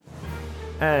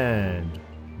And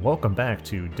welcome back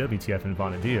to WTF and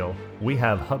Vonadil. We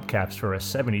have hubcaps for a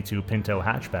 72 Pinto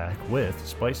hatchback with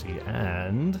Spicy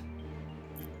and...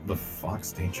 The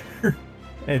Fox Danger.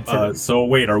 and So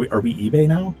wait, are we eBay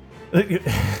now?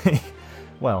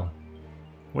 Well,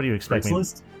 what do you expect me?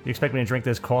 Craigslist? You expect me to drink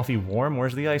this coffee warm?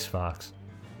 Where's the ice fox?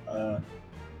 I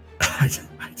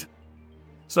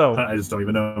So just don't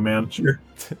even know, man. Sure.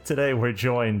 today we're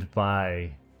joined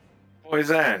by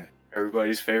Poison,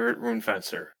 everybody's favorite rune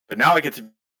fencer. But now I get to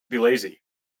be lazy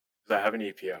because I have an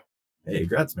EPO. Hey,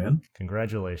 congrats, man.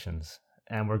 congratulations,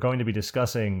 and we're going to be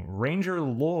discussing Ranger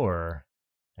lore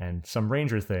and some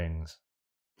Ranger things.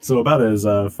 So about as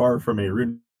far from a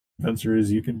rune fencer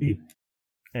as you can be.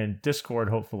 And Discord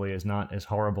hopefully is not as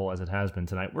horrible as it has been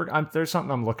tonight. There's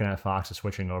something I'm looking at Fox is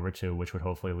switching over to, which would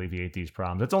hopefully alleviate these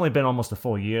problems. It's only been almost a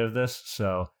full year of this,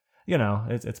 so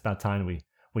it's about time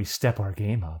we step our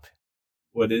game up.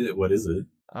 What is it? It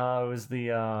was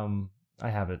the I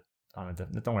have it on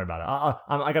it. Don't worry about it.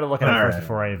 I got to look at it All first right.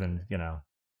 before I even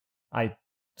I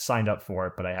signed up for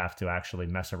it, but I have to actually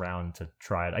mess around to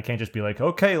try it. I can't just be like,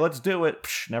 okay, let's do it.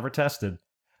 Psh, never tested,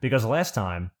 because last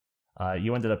time.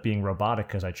 You ended up being robotic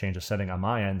because I changed a setting on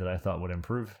my end that I thought would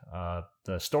improve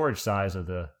the storage size of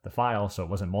the file, so it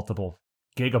wasn't multiple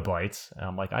gigabytes. And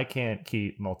I'm like, I can't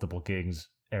keep multiple gigs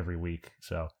every week.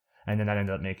 And then that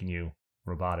ended up making you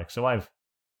robotic. So I've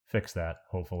fixed that,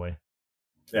 hopefully.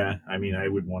 Yeah, I mean, I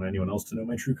would want anyone else to know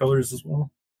my true colors as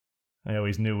well. I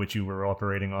always knew what you were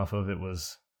operating off of. It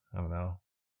was, I don't know,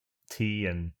 T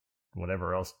and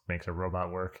whatever else makes a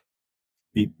robot work.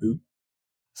 Beep boop.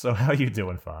 So how you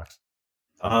doing, Fox?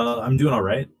 I'm doing all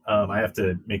right. I have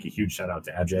to make a huge shout out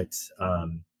to Abject.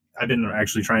 I've been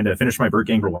actually trying to finish my Burt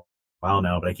game for a while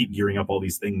now, but I keep gearing up all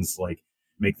these things like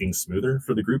make things smoother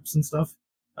for the groups and stuff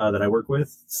that I work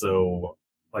with. So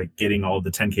like getting all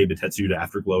the 10K Bitetsu to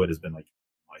Afterglow, it has been like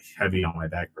heavy on my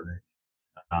back burner.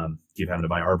 Keep having to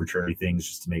buy arbitrary things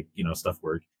just to make stuff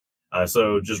work.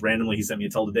 So just randomly he sent me a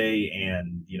tell today,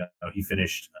 and he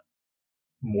finished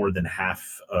more than half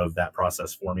of that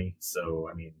process for me. So,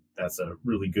 I mean, that's a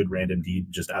really good random deed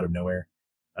just out of nowhere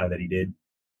that he did.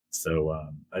 So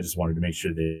I just wanted to make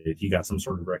sure that he got some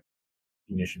sort of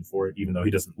recognition for it, even though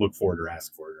he doesn't look for it or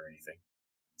ask for it or anything.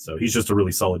 So he's just a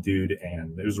really solid dude,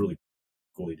 and it was really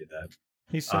cool he did that.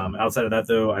 Outside of that,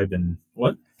 though,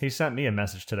 He sent me a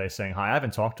message today saying, hi, I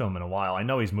haven't talked to him in a while. I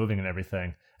know he's moving and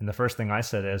everything. And the first thing I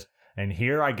said is, and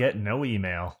here I get no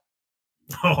email.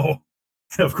 Oh,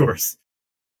 of course.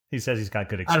 He says he's got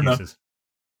good I don't know. excuses.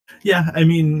 Yeah, I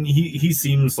mean, he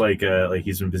seems like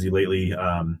he's been busy lately.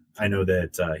 I know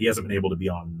that he hasn't been able to be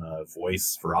on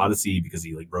voice for Odyssey because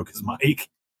he broke his mic.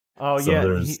 Oh, So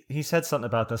yeah, he said something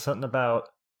about this. Something about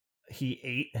he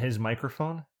ate his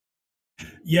microphone.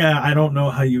 Yeah, I don't know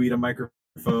how you eat a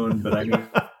microphone, but I mean,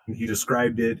 he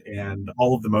described it, and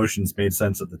all of the motions made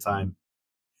sense at the time.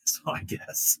 So I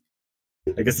guess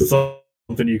it's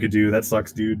something you could do. That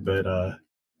sucks, dude, but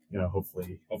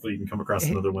hopefully you can come across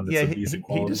another one that's of decent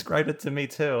quality. He described it to me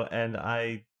too, and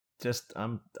I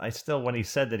still, when he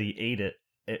said that he ate it,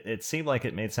 it seemed like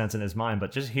it made sense in his mind,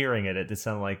 but just hearing it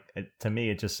sounded like, to me,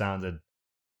 it just sounded,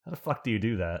 how the fuck do you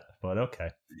do that? But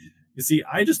okay. You see,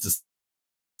 I just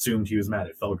assumed he was mad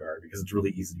at Felgar because it's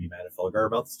really easy to be mad at Felgar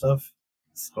about stuff.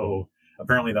 So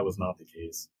apparently that was not the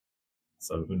case.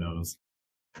 So who knows?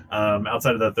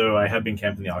 Outside of that, though, I have been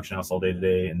camping the auction house all day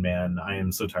today, and man, I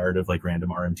am so tired of random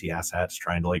RMT asshats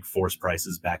trying to force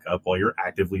prices back up while you're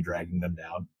actively dragging them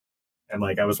down. And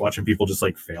I was watching people just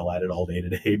fail at it all day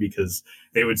today because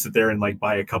they would sit there and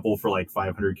buy a couple for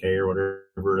 500k or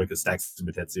whatever, a stacks of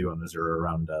Bitetsu on those are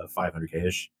around 500k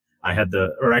ish. I had they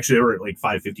were at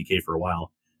 550k for a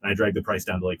while, and I dragged the price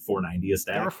down to 490 a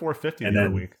stack. They were 450 and the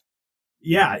other week.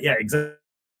 Yeah, exactly.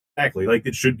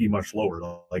 It should be much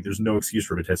lower. There's no excuse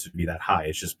for Bitetsu to be that high.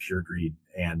 It's just pure greed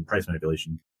and price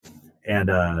manipulation. And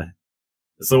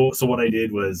so what I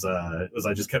did was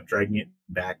I just kept dragging it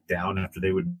back down after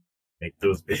they would make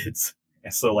those bids.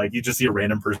 And so you just see a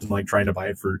random person trying to buy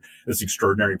it for this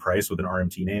extraordinary price with an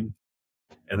RMT name,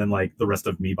 and then the rest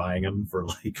of me buying them for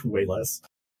way less.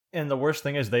 And the worst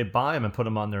thing is they buy them and put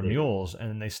them on their mules, and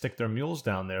then they stick their mules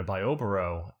down there by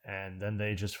Obero, and then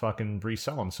they just fucking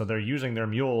resell them. So they're using their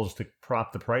mules to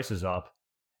prop the prices up,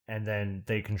 and then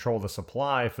they control the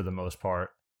supply for the most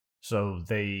part. So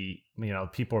they,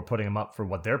 people are putting them up for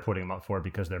what they're putting them up for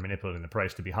because they're manipulating the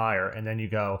price to be higher. And then you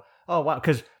go, oh, wow.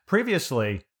 Because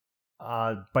previously,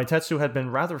 Baitetsu had been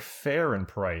rather fair in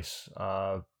price,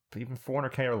 even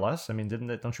 400k or less. I mean, don't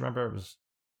you remember it was...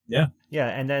 Yeah. Yeah,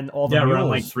 and then all the mules... around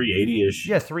 380-ish.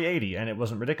 Yeah, 380, and it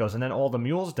wasn't ridiculous. And then all the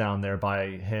mules down there by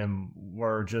him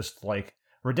were just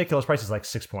ridiculous prices like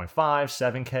 6.5,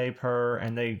 7K per,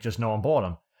 and they just no one bought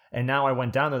them. And now I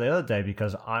went down there the other day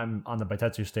because I'm on the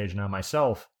Baitetsu stage now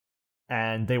myself,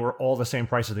 and they were all the same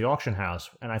price as the auction house.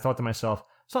 And I thought to myself,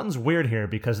 something's weird here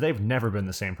because they've never been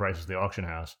the same price as the auction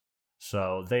house.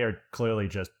 So they are clearly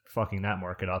just fucking that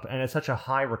market up. And it's such a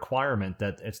high requirement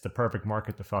that it's the perfect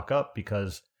market to fuck up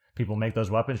because people make those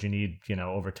weapons. You need,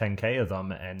 over 10K of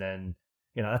them. And then,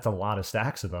 that's a lot of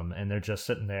stacks of them. And they're just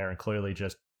sitting there and clearly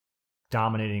just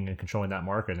dominating and controlling that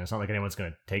market. And it's not like anyone's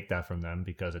going to take that from them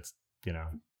because it's,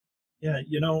 Yeah,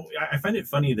 I find it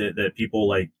funny that people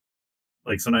like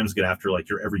sometimes get after like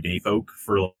your everyday folk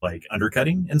for like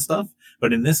undercutting and stuff.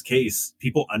 But in this case,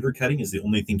 people undercutting is the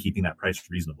only thing keeping that price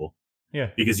reasonable. Yeah.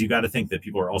 Because you got to think that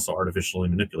people are also artificially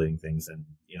manipulating things. And,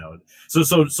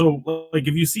 so like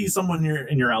if you see someone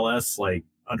in your LS, like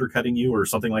undercutting you or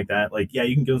something like that, like, yeah,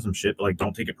 you can give them some shit, but like,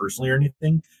 don't take it personally or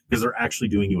anything because they're actually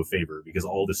doing you a favor because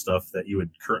all this stuff that you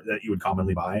would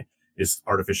commonly buy is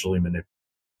artificially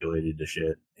manipulated to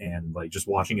shit. And like just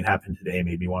watching it happen today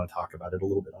made me want to talk about it a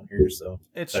little bit on here. So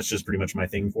that's just pretty much my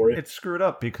thing for it. It's screwed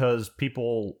up because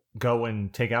people go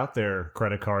and take out their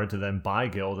credit card to then buy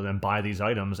Guild and then buy these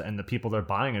items, and the people they're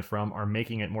buying it from are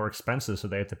making it more expensive, so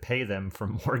they have to pay them for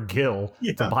more Guild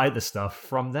to buy the stuff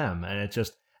from them, and it's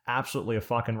just absolutely a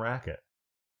fucking racket.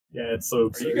 Yeah, it's so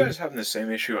absurd. Are you guys having the same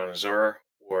issue on Azura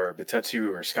or Baitetsu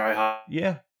or Sky High?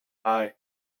 Yeah.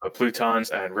 Plutons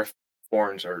and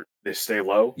Riftborns, or they stay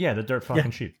low? Yeah, the dirt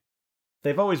fucking cheap.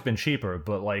 They've always been cheaper,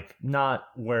 but like not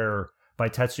where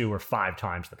Baitetsu were 5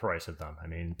 times the price of them. I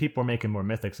mean, people are making more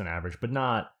mythics than average, but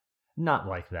not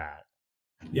like that.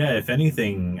 Yeah, if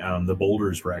anything, the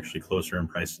boulders were actually closer in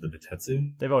price to the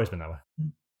Baitetsu. They've always been that way.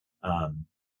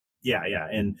 Yeah,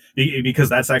 and because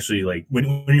that's actually like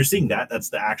when you're seeing that's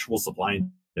the actual supply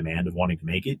and demand of wanting to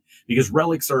make it. Because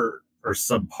relics are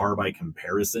subpar by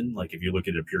comparison. Like if you look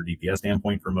at a pure DPS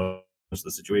standpoint for most of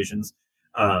the situations.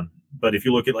 But if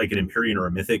you look at like an Empyrean or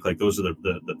a Mythic, like those are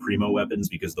the primo weapons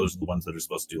because those are the ones that are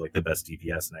supposed to do like the best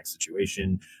DPS in that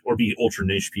situation or be ultra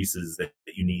niche pieces that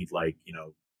you need, like,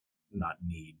 not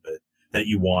need, but that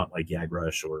you want, like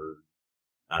Yagrush or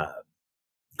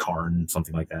Karn,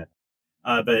 something like that.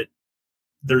 But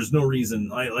there's no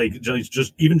reason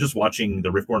just watching the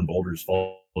Riftborn boulders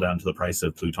fall down to the price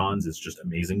of Plutons is just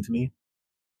amazing to me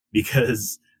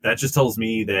because that just tells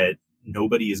me that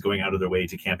nobody is going out of their way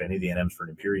to camp any of the NMs for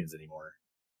Empyreans anymore.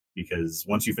 Because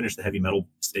once you finish the heavy metal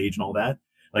stage and all that,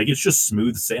 like it's just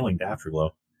smooth sailing to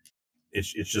Afterglow. It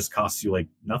just costs you like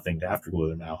nothing to Afterglow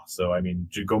them now. So I mean,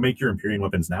 go make your Empyrean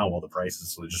weapons now while the price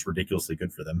is just ridiculously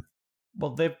good for them.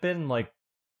 Well, they've been like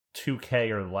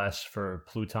 2K or less for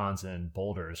Plutons and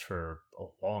Boulders for a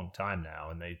long time now,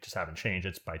 and they just haven't changed.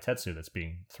 It's Baitetsu that's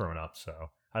being thrown up,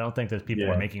 so I don't think that people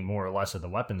are making more or less of the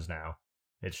weapons now.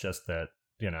 It's just that,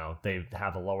 they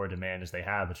have a lower demand as they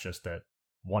have. It's just that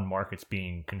one market's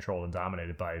being controlled and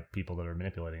dominated by people that are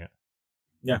manipulating it.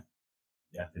 Yeah,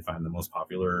 they find the most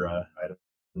popular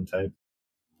item type.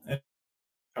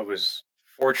 I was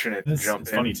fortunate to jump in.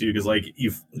 It's funny too, because like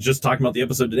you've just talking about the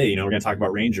episode today, we're going to talk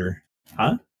about Ranger.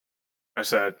 Huh? I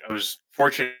said I was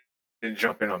fortunate to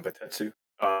jump in on Baitetsu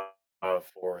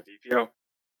for the EPO.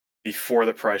 Before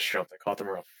the price jumped, I caught them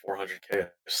around 400K a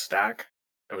stack.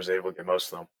 I was able to get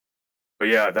most of them. But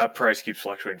yeah, that price keeps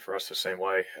fluctuating for us the same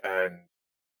way. And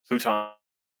Plutons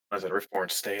and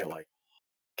Riftborn stay at like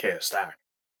K a stack.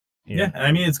 Yeah,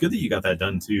 I mean, it's good that you got that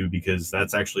done too, because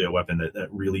that's actually a weapon that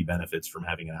really benefits from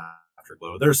having an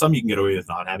Afterglow. There are some you can get away with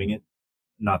not having it.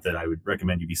 Not that I would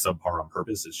recommend you be subpar on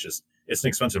purpose. It's just, it's an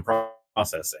expensive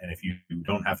process. And if you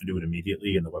don't have to do it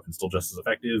immediately and the weapon's still just as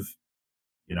effective,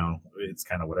 it's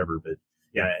kind of whatever. But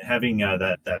yeah, having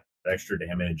that extra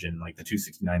damage and like the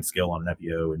 269 skill on an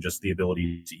Epio and just the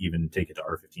ability to even take it to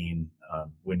R15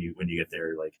 when you get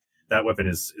there, like that weapon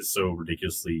is so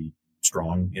ridiculously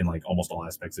strong in like almost all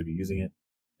aspects of you using it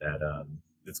that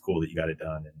it's cool that you got it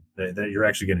done and that you're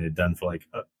actually getting it done for like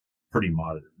a pretty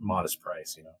modest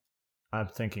price. I'm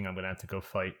thinking I'm gonna have to go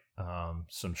fight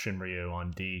some Shinryu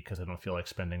on D because I don't feel like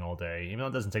spending all day, even though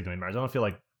it doesn't take many hours. I don't feel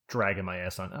like dragging my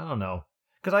ass on. I don't know.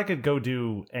 Because I could go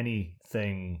do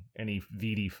anything, any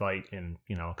VD fight in,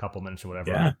 a couple minutes or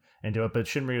whatever and do it. But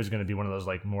Shinryu is going to be one of those,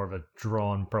 like, more of a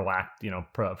drawn,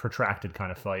 protracted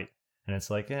kind of fight. And it's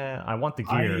like, I want the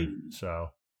gear.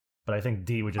 But I think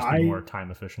D would just be more time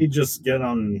efficient. I just get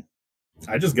on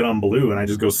blue and I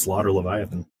just go slaughter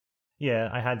Leviathan. Yeah,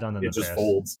 I had done that in the past. It just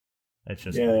folds. It's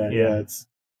just,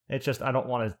 it's just, I don't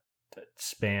want to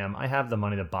spam. I have the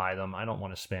money to buy them. I don't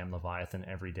want to spam Leviathan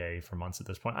every day for months at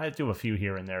this point. I do a few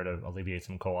here and there to alleviate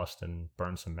some cost and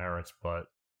burn some merits, but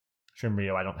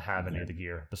Shinryu, I don't have any of the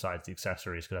gear besides the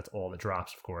accessories because that's all that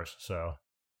drops, of course. So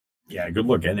Yeah, good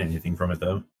luck getting anything from it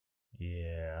though.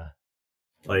 yeah.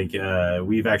 Like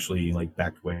we've actually like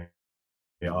backed way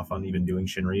off on even doing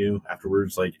Shinryu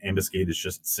afterwards. Like Ambuscade is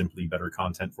just simply better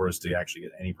content for us to actually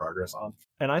get any progress on.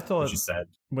 And I thought Which is sad.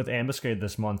 with Ambuscade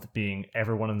this month being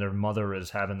everyone and their mother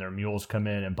is having their mules come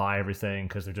in and buy everything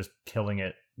because they're just killing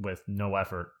it with no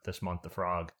effort this month, the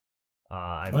frog.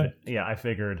 I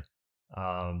figured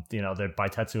that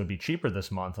Baitetsu would be cheaper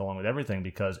this month along with everything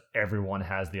because everyone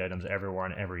has the items everywhere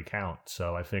on every account.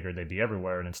 So I figured they'd be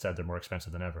everywhere, and instead they're more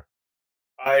expensive than ever.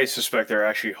 I suspect they're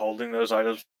actually holding those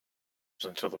items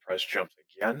until the price jumps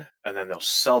again, and then they'll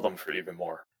sell them for even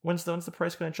more. When's the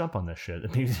price going to jump on this shit? I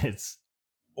mean, it's...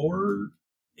 Or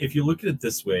if you look at it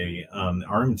this way,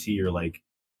 RMT are like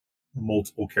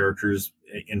multiple characters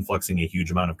influxing a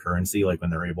huge amount of currency, like when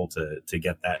they're able to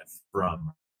get that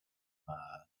from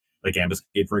like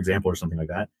Ambuscade, for example, or something like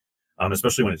that.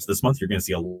 Especially when it's this month, you're going to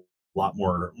see a lot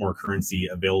more currency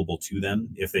available to them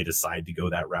if they decide to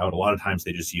go that route. A lot of times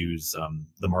they just use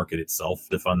the market itself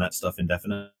to fund that stuff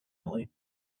indefinitely.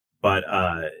 But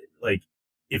like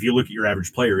if you look at your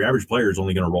average player is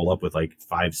only going to roll up with like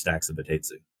 5 stacks of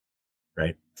Baitetsu,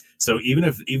 right? So even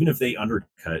if they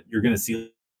undercut, you're going to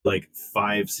see like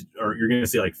 5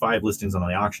 listings on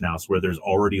the auction house where there's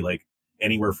already like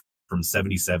anywhere from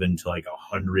 77 to like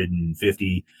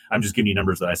 150. I'm just giving you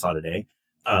numbers that I saw today.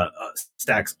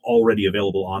 Stacks already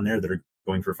available on there that are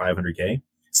going for 500K.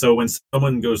 So when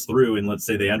someone goes through and let's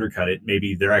say they undercut it,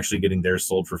 maybe they're actually getting theirs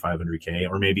sold for 500K,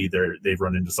 or maybe they've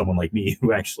run into someone like me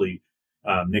who actually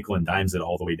nickel and dimes it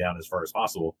all the way down as far as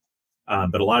possible.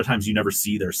 But a lot of times you never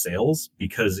see their sales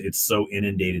because it's so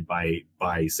inundated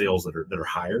by sales that are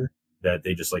higher that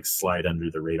they just like slide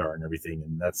under the radar and everything.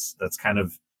 And that's kind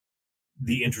of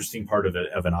the interesting part of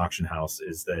an auction house,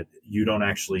 is that you don't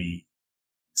actually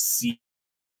see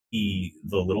the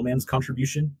little man's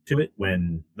contribution to it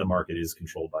when the market is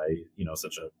controlled by,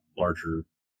 such a larger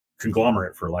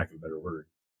conglomerate, for lack of a better word.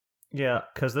 Yeah,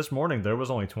 because this morning there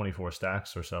was only 24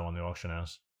 stacks or so on the auction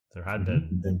house. There had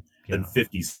been then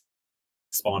 50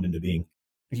 spawned into being.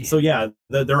 Yeah. So yeah,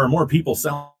 there are more people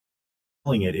selling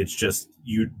it. It's just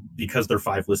because they're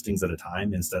 5 listings at a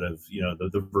time instead of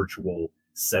the virtual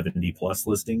 70 plus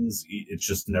listings. It's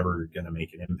just never going to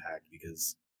make an impact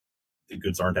because the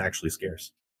goods aren't actually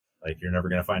scarce. Like you're never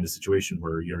going to find a situation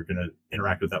where you're going to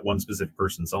interact with that one specific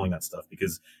person selling that stuff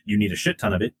because you need a shit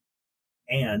ton of it,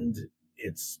 and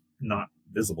it's not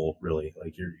visible really.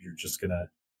 Like you're just going to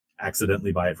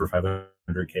accidentally buy it for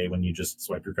 500K when you just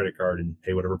swipe your credit card and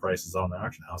pay whatever price is on the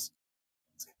auction house.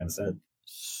 It's kind of sad.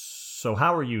 So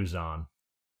how are you, Zon?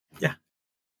 Yeah,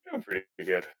 doing pretty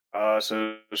good.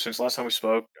 So since last time we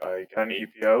spoke, I got an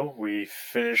EPO. We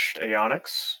finished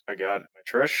Aeonics. I got my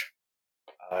Trish.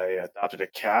 I adopted a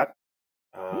cat.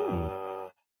 Yeah.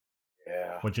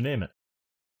 What'd you name it?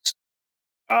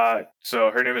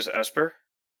 So her name is Esper.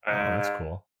 Oh, that's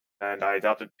cool. And I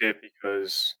adopted it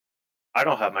because I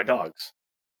don't have my dogs.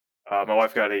 My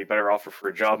wife got a better offer for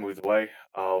a job, moved away.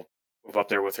 I'll move up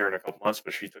there with her in a couple months,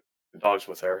 but she took the dogs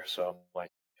with her. So I'm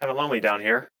like, kind of lonely down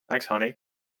here. Thanks, honey.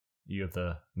 You have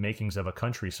the makings of a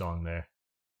country song there.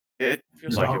 It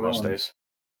feels like it most days.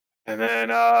 And then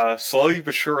slowly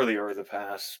but surely over the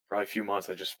past probably few months,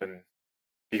 I've just been,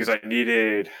 because I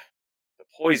needed the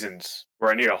poisons,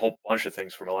 where I need a whole bunch of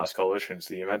things from the last coalitions,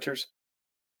 the inventors.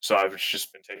 So I've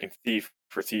just been taking Thief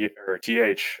for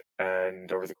TH,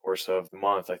 and over the course of the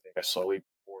month, I think I slowly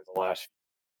poured the last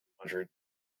 100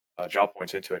 job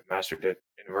points into it, mastered it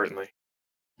inadvertently.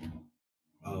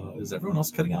 Is everyone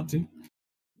else cutting out too?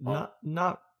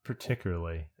 Not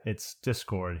particularly. It's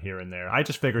Discord here and there. I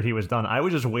just figured he was done. I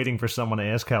was just waiting for someone to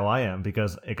ask how I am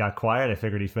because it got quiet. I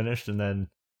figured he finished, and then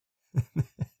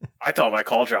I thought my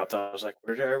call dropped. I was like,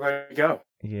 "Where did everybody go?"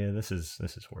 Yeah, this is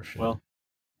horseshit. Well,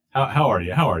 how are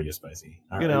you? How are you, Spicy?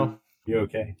 You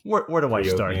okay? Where do I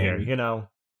start okay? here?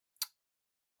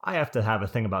 I have to have a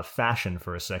thing about fashion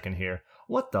for a second here.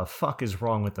 What the fuck is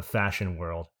wrong with the fashion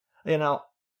world?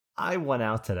 I went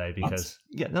out today because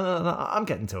no, I'm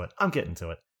getting to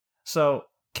it. So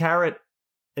Carrot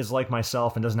is like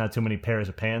myself and doesn't have too many pairs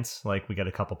of pants. Like we got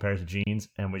a couple pairs of jeans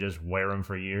and we just wear them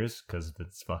for years because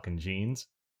it's fucking jeans.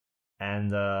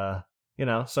 And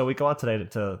so we go out today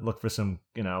to look for some.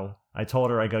 I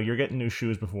told her, I go, you're getting new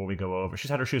shoes before we go over.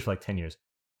 She's had her shoes for like 10 years,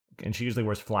 and she usually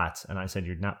wears flats. And I said,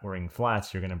 you're not wearing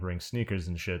flats. You're gonna bring sneakers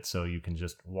and shit so you can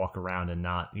just walk around and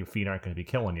your feet aren't gonna be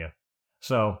killing you.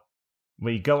 So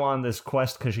we go on this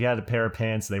quest because she had a pair of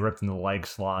pants. They ripped in the leg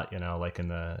slot, like in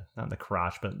not in the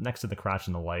crotch, but next to the crotch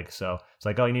and the leg. So it's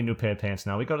like, oh, you need a new pair of pants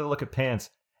now. We go to look at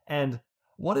pants, and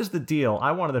what is the deal?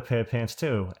 I wanted a pair of pants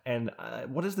too. And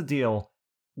what is the deal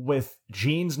with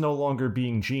jeans no longer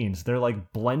being jeans? They're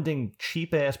like blending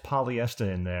cheap ass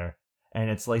polyester in there. And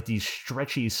it's like these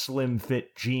stretchy, slim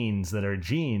fit jeans that are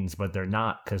jeans, but they're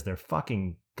not because they're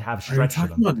fucking have stretch to them.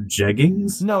 Are you talking about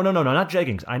jeggings? No, not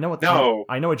jeggings. I know what No.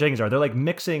 I know what jeggings are. They're like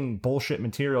mixing bullshit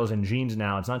materials in jeans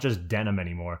now. It's not just denim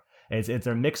anymore. It's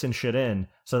they're mixing shit in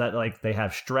so that like they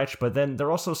have stretch, but then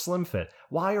they're also slim fit.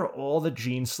 Why are all the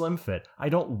jeans slim fit? I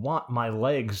don't want my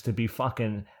legs to be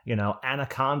fucking,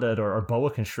 anaconda or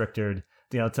boa constricted,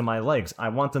 to my legs. I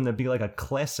want them to be like a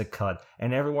classic cut.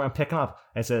 And everywhere I'm picking up,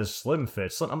 it says slim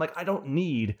fit. I'm like, I don't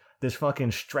need this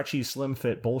fucking stretchy slim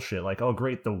fit bullshit. Like, oh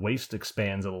great, the waist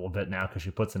expands a little bit now because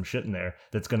you put some shit in there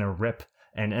that's gonna rip.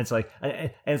 And it's like,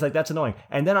 that's annoying.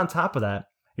 And then on top of that,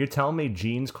 you're telling me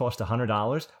jeans cost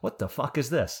 $100? What the fuck is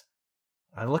this?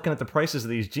 I'm looking at the prices of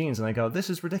these jeans and I go, this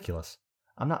is ridiculous.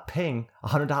 I'm not paying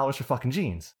 $100 for fucking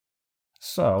jeans.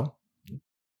 So,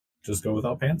 just go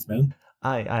without pants, man.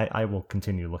 I will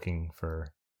continue looking for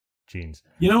jeans.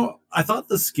 I thought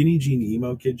the skinny jean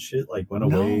emo kid shit went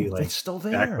away. It's still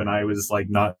there. Back when I was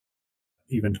not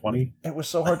even 20. It was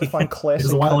so hard to find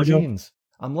classic jeans.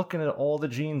 I'm looking at all the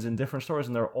jeans in different stores,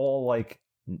 and they're all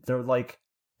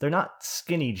they're not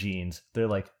skinny jeans. They're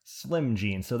like slim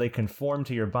jeans, so they conform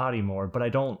to your body more. But I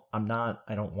don't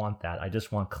want that. I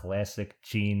just want classic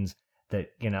jeans that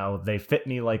they fit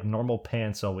me like normal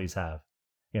pants always have.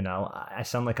 I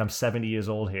sound like I'm 70 years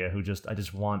old here I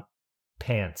just want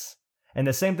pants. And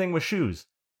the same thing with shoes.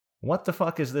 What the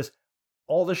fuck is this?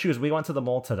 All the shoes. We went to the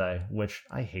mall today, which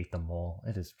I hate the mall.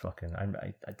 It is fucking,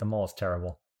 the mall is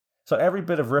terrible. So every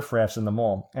bit of riffraff's in the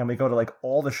mall, and we go to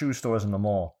all the shoe stores in the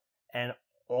mall, and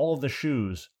all of the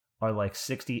shoes are like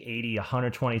 60, 80,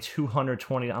 120,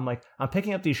 220. I'm like, I'm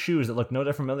picking up these shoes that look no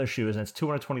different from other shoes, and it's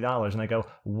 $220. And I go,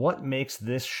 what makes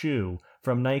this shoe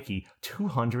from Nike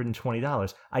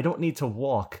 $220? I don't need to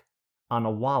walk on a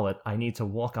wallet. I need to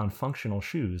walk on functional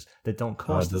shoes that don't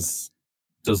cost. Does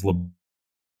LeBron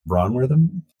wear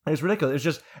them? It's ridiculous. It's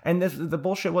just, and the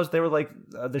bullshit was they were like,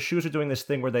 the shoes are doing this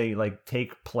thing where they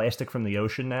take plastic from the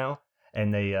ocean now,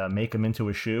 and they make them into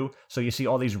a shoe. So you see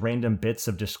all these random bits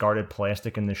of discarded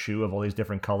plastic in the shoe of all these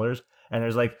different colors. And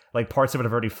there's like parts of it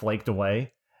have already flaked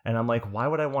away. And I'm like, why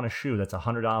would I want a shoe that's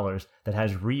 $100 that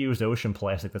has reused ocean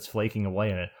plastic that's flaking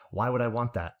away in it? Why would I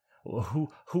want that? Who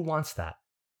wants that?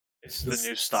 It's the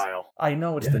new style. I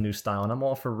know it's the new style, and I'm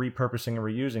all for repurposing and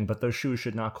reusing, but those shoes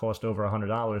should not cost over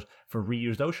 $100 for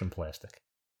reused ocean plastic.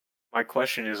 My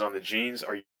question is on the jeans,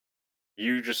 are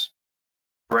you just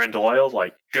brand loyal,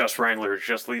 like just Wranglers,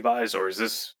 just Levi's, or is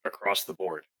this across the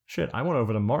board? Shit, I went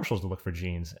over to Marshall's to look for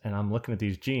jeans, and I'm looking at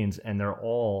these jeans, and they're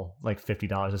all like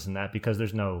 $50 this and that because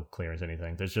there's no clearance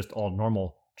anything. There's just all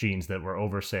normal jeans that were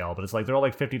over sale, but it's like they're all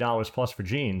like $50 plus for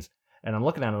jeans, and I'm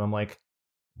looking at it, and I'm like,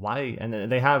 why?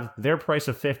 And they have their price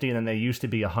of $50, and then they used to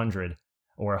be $100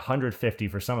 or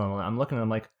 $150 for some of them. I'm looking at them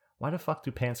like, why the fuck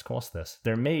do pants cost this?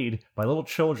 They're made by little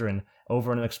children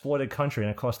over in an exploited country,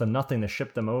 and it costs them nothing to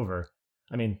ship them over.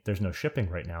 I mean, there's no shipping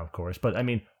right now, of course, but I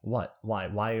mean, what? Why?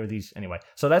 Why are these? Anyway,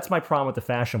 so that's my problem with the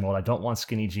fashion world. I don't want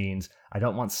skinny jeans. I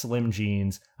don't want slim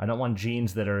jeans. I don't want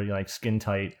jeans that are like skin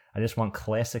tight. I just want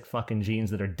classic fucking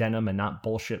jeans that are denim and not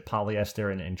bullshit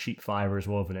polyester and cheap fibers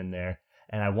woven in there.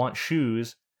 And I want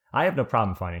shoes. I have no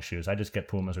problem finding shoes. I just get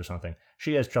Pumas or something.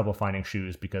 She has trouble finding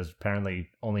shoes because apparently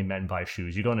only men buy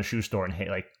shoes. You go in a shoe store and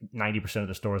like 90% of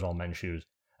the store is all men's shoes.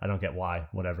 I don't get why,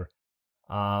 whatever.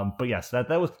 But yes,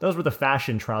 those were the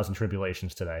fashion trials and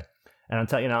tribulations today. And I'm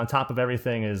telling you, on top of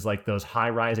everything is like those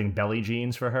high rising belly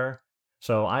jeans for her.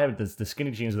 So I have the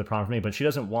skinny jeans are the problem for me, but she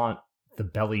doesn't want the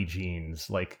belly jeans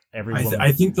like every woman.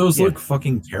 I think those look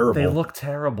fucking terrible. They look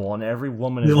terrible, and every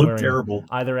woman is wearing terrible.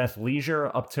 Either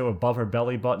athleisure up to above her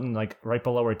belly button, like right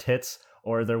below her tits,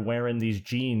 or they're wearing these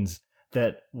jeans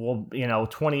that will,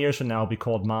 20 years from now be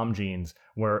called mom jeans,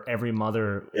 where every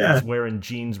mother is wearing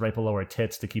jeans right below her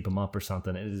tits to keep them up or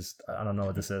something. It is, I don't know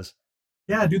what this is.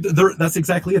 Yeah, dude, that's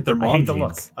exactly it. They're mom jeans. The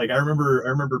look. Like I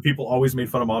remember people always made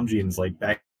fun of mom jeans like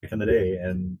back in the day,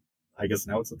 and I guess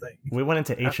now it's a thing. We went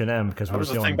into H&M because we were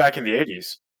feeling... thing back in the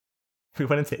 80s. We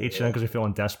went into H&M because we were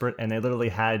feeling desperate, and they literally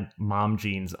had mom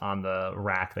jeans on the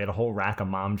rack. They had a whole rack of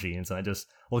mom jeans, and I just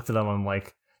looked at them and I'm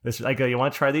like, I go, you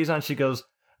want to try these on? She goes,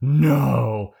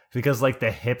 no, because like the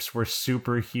hips were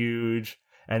super huge,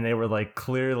 and they were like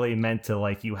clearly meant to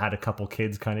like you had a couple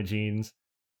kids kind of jeans.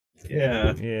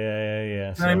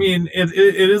 Yeah. So, I mean,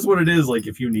 it is what it is. Like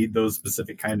if you need those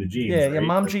specific kind of jeans, yeah,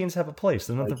 mom jeans have a place.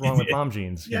 There's nothing wrong with mom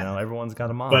jeans. Yeah. Everyone's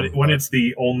got a mom. But when it's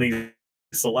the only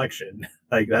selection,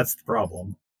 like that's the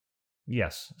problem.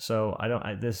 Yes. So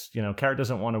Kara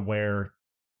doesn't want to wear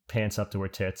pants up to her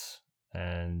tits,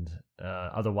 and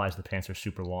otherwise the pants are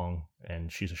super long,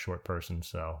 and she's a short person,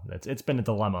 so it's been a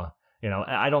dilemma. You know,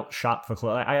 I don't shop for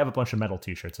clothes. I have a bunch of metal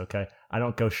t-shirts, okay? I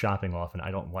don't go shopping often.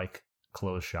 I don't like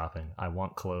clothes shopping. I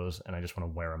want clothes, and I just want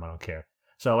to wear them. I don't care.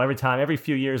 So every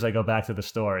few years I go back to the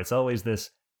store, it's always this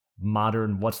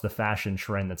modern, what's the fashion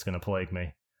trend that's going to plague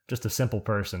me. Just a simple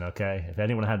person, okay? If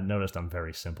anyone hadn't noticed, I'm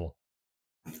very simple.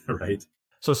 Right.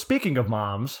 So speaking of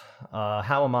moms,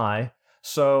 how am I?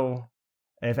 So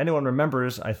if anyone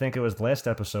remembers, I think it was last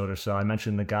episode or so, I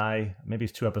mentioned the guy, maybe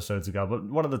it's 2 episodes ago, but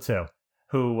one of the 2,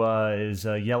 who is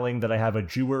yelling that I have a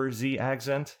Jersey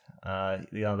accent.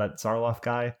 That Zarloff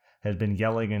guy had been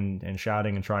yelling and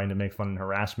shouting and trying to make fun and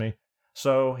harass me.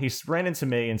 So he ran into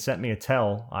me and sent me a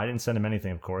tell. I didn't send him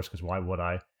anything, of course, because why would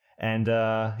I? And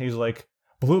he's like,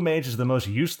 Blue Mage is the most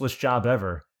useless job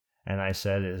ever. And I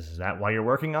said, is that why you're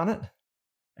working on it?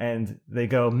 And they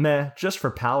go, meh, just for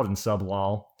Paladin sub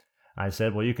lol. I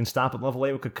said, well, you can stop at level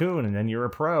 8 with Cocoon, and then you're a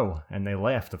pro. And they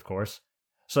laughed, of course.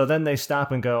 So then they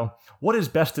stop and go, what is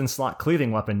best in slot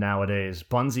cleaving weapon nowadays?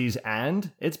 Bunsies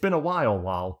and? It's been a while,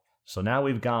 lol. So now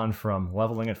we've gone from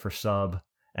leveling it for sub,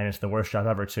 and it's the worst job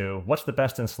ever, to what's the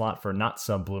best in slot for not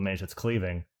sub Blue Mage that's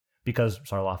cleaving? Because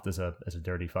Sarloft is a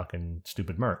dirty fucking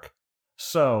stupid merc.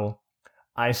 So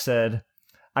I said,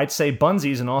 I'd say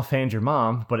Bunsies and offhand your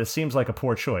mom, but it seems like a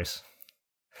poor choice.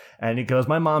 And he goes,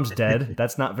 my mom's dead.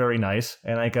 That's not very nice.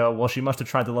 And I go, well, she must have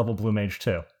tried to level Blue Mage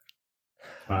too.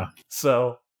 Wow.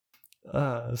 So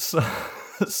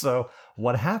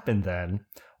what happened then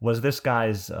was this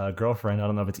guy's girlfriend, I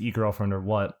don't know if it's e-girlfriend or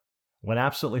what, went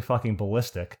absolutely fucking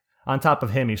ballistic. On top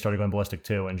of him, he started going ballistic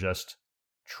too and just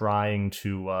trying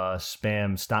to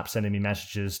spam, stop sending me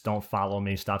messages, don't follow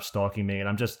me, stop stalking me. And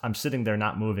I'm sitting there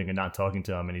not moving and not talking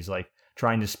to him. And he's like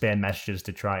trying to spam messages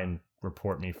to try and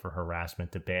report me for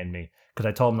harassment, to ban me, because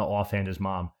I told him to offhand his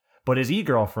mom. But his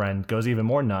e-girlfriend goes even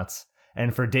more nuts.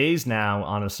 And for days now,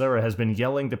 Anasura has been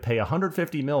yelling to pay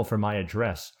 150 mil for my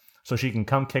address so she can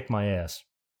come kick my ass.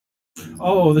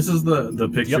 Oh, this is the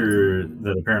picture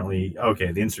that apparently...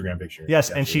 Okay, the Instagram picture. Yes,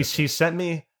 and she sent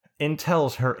me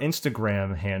Intel's her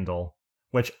Instagram handle,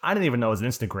 which I didn't even know was an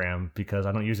Instagram because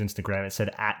I don't use Instagram. It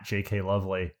said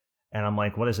 @JKLovely. And I'm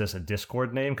like, what is this, a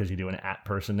Discord name? Because you do an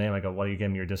 @person name. I go, what are you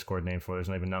giving me your Discord name for? There's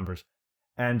not even numbers.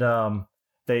 And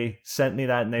they sent me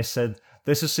that and they said,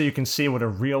 this is so you can see what a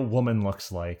real woman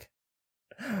looks like.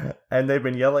 And they've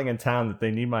been yelling in town that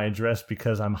they need my address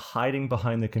because I'm hiding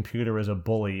behind the computer as a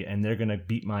bully and they're going to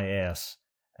beat my ass.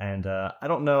 And I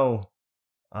don't know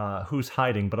who's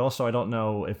hiding, but also I don't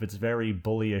know if it's very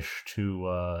bullyish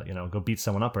to, go beat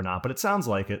someone up or not. But it sounds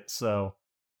like it, so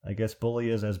I guess bully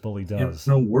is as bully does.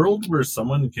 In a world where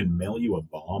someone can mail you a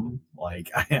bomb, like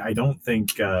I don't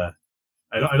think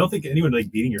I don't think anyone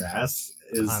like beating your ass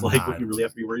is what you really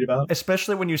have to be worried about.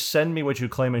 Especially when you send me what you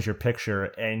claim is your picture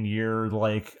and you're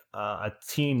like a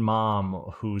teen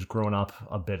mom who's grown up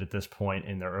a bit at this point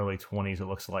in their early 20s, it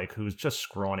looks like, who's just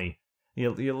scrawny.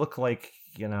 You look like,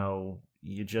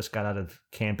 you just got out of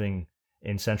camping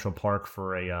in Central Park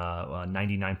for a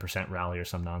 99% rally or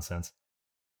some nonsense.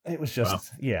 It was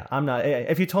just, yeah, I'm not,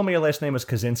 if you told me your last name was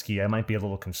Kaczynski, I might be a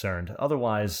little concerned.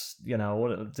 Otherwise,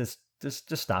 just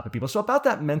stop it, people. So about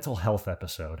that mental health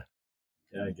episode.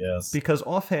 Yeah, I guess. Because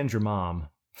offhand your mom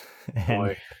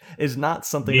is not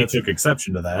something that took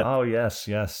exception to that. Oh, yes.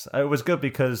 It was good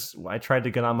because I tried to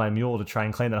get on my mule to try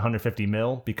and claim that 150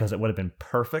 mil because it would have been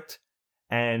perfect.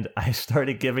 And I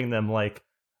started giving them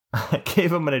I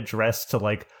gave them an address to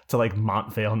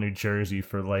Montvale, New Jersey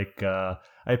for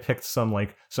I picked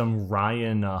some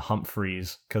Ryan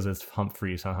Humphreys because it's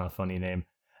Humphreys, funny name.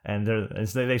 And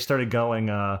they started going,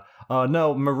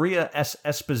 no, Maria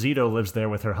Esposito lives there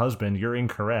with her husband. You're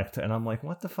incorrect. And I'm like,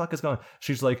 what the fuck is going on?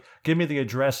 She's like, give me the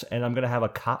address and I'm going to have a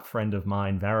cop friend of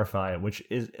mine verify it, which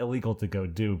is illegal to go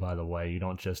do, by the way. You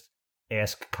don't just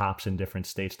ask cops in different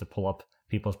states to pull up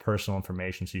people's personal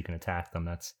information so you can attack them.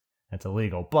 That's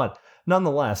illegal. But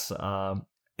nonetheless,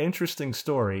 interesting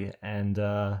story. And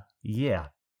yeah,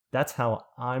 that's how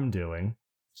I'm doing.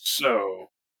 So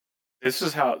this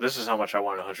is how much I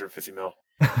want 150 mil.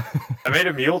 I made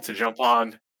a mule to jump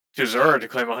on to Zura to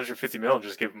claim 150 mil and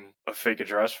just give him a fake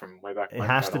address from way back. It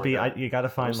has to be. You got to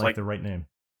find the right name.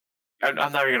 I'm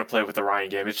not even gonna play with the Ryan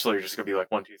game. It's literally just gonna be 1,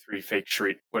 2, 3 fake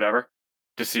street whatever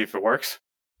to see if it works.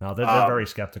 No, they're very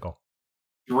skeptical.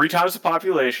 3 times the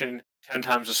population, 10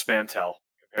 times the spam tell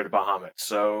compared to Bahamut.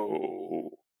 So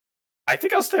I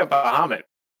think I'll stay at Bahamut.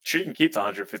 She can keep the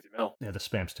 150 mil. Yeah, the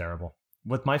spam's terrible.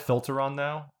 With my filter on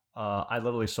now, I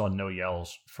literally saw no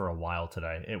yells for a while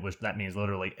today. That means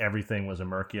literally everything was a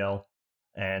merc yell,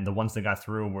 and the ones that got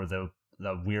through were the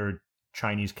weird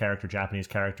Chinese character, Japanese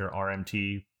character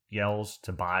RMT yells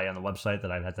to buy on the website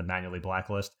that I had to manually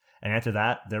blacklist. And after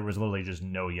that, there was literally just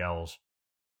no yells.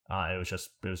 It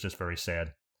was just very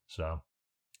sad. So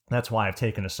that's why I've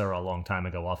taken Asura a long time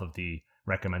ago off of the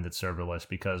recommended server list,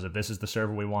 because if this is the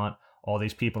server we want, all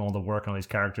these people, all the work on these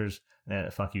characters,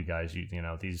 fuck you guys. You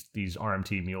know, these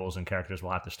RMT mules and characters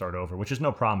will have to start over, which is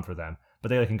no problem for them, but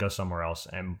they can go somewhere else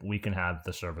and we can have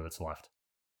the server that's left.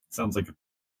 Sounds like a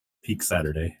peak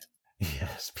Saturday.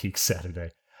 Yes, peak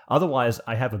Saturday. Otherwise,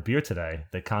 I have a beer today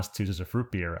that constitutes as a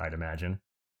fruit beer, I'd imagine.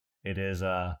 It is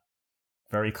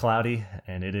very cloudy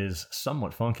and it is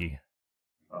somewhat funky.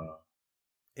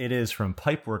 It is from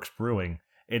Pipeworks Brewing.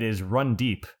 It is Run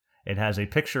Deep. It has a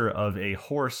picture of a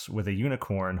horse with a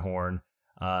unicorn horn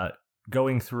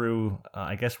going through,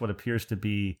 I guess, what appears to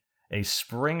be a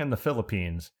spring in the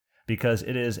Philippines, because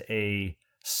it is a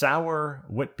sour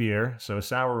wheat beer, so a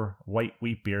sour white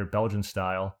wheat beer, Belgian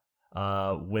style,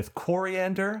 with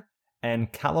coriander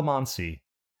and calamansi.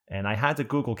 And I had to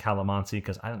Google calamansi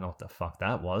because I don't know what the fuck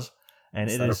that was. And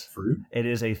Is that a fruit? It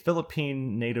is a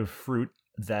Philippine native fruit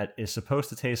that is supposed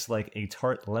to taste like a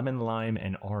tart lemon, lime,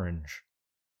 and orange.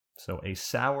 So a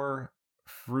sour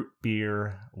fruit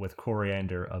beer with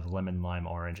coriander of lemon, lime,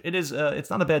 orange. It is. It's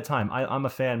not a bad time. I'm a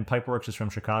fan. Pipeworks is from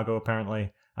Chicago,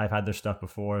 apparently. I've had their stuff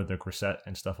before, their Grisette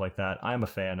and stuff like that. I'm a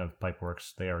fan of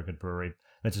Pipeworks. They are a good brewery.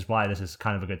 This is why this is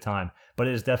kind of a good time. But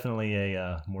it is definitely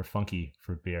a more funky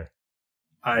fruit beer.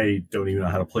 I don't even know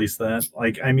how to place that.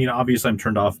 Like, I mean, obviously I'm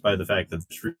turned off by the fact that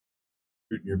there's fruit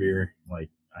in your beer. Like,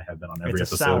 I have been on every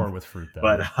it's a episode. sour with fruit, though.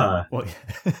 But well,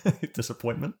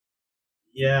 disappointment.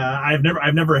 Yeah, I've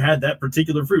never had that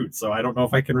particular fruit, so I don't know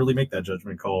if I can really make that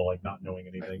judgment call, like not knowing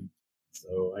anything.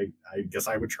 So I guess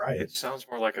I would try It it. sounds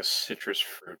more like a citrus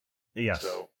fruit. Yes,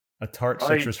 So a tart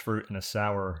citrus fruit and a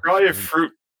sour. probably a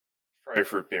fruit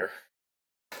beer.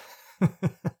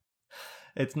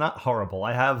 It's not horrible.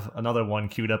 I have another one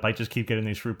queued up. I just keep getting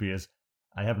these fruit beers.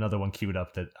 I have another one queued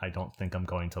up that I don't think I'm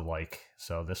going to like.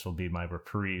 So this will be my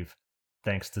reprieve.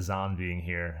 Thanks to Zahn being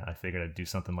here, I figured I'd do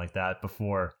something like that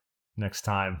before next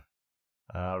time.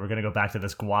 We're going to go back to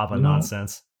this guava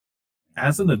nonsense.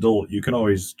 As an adult, you can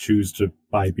always choose to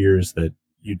buy beers that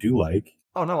you do like.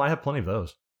 Oh, no, I have plenty of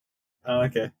those. Oh,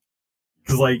 okay.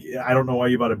 Because, like, I don't know why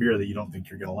you bought a beer that you don't think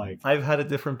you're going to like. I've had a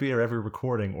different beer every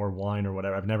recording or wine or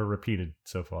whatever. I've never repeated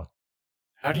so far.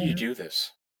 How do you do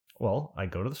this? Well, I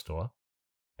go to the store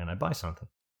and I buy something.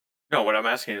 No, what I'm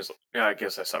asking is, yeah, I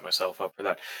guess I set myself up for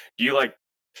that. Do you like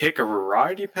pick a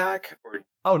variety pack, or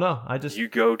Oh, no, I just you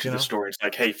go to you the know, store and it's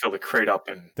like, hey, fill the crate up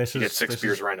and This you is- get 6 this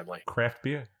beers is- randomly? craft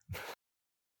beer.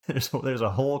 There's a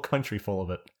whole country full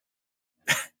of it.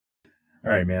 All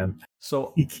right, man.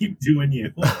 So, You keep doing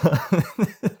you.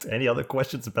 any other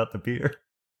questions about the beer?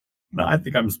 No, I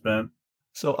think I'm spent.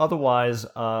 So otherwise,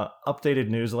 updated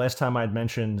news. Last time I'd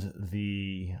mentioned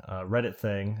the Reddit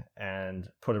thing and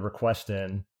put a request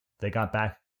in. They got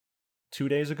back 2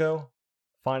 days ago,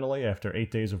 finally, after 8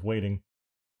 days of waiting.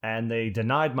 And they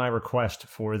denied my request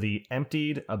for the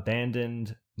emptied,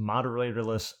 abandoned,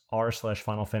 moderatorless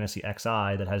r/Final Fantasy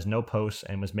XI that has no posts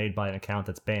and was made by an account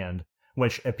that's banned.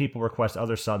 Which, if people request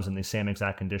other subs in the same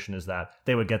exact condition as that,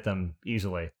 they would get them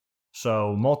easily.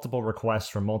 So multiple requests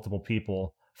from multiple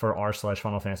people for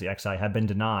r/Final Fantasy XI have been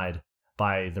denied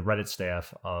by the Reddit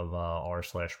staff of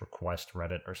r/request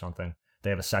Reddit or something.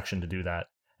 They have a section to do that,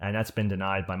 and that's been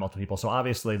denied by multiple people. So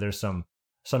obviously there's some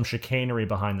chicanery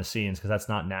behind the scenes, because that's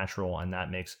not natural and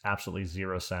that makes absolutely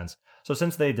zero sense. So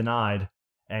since they denied,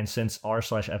 and since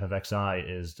r/FFXI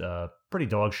is pretty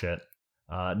dog shit,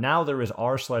 now there is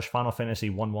r/Final Fantasy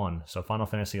 11, so Final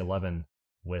Fantasy 11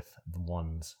 with the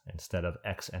ones instead of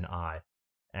X and I.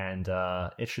 And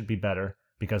it should be better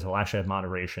because it'll actually have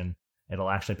moderation. It'll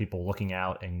actually have people looking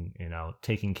out and,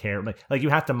 taking care. Like you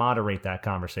have to moderate that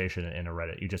conversation in a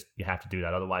Reddit. You have to do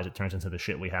that. Otherwise it turns into the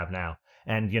shit we have now.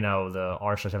 And, the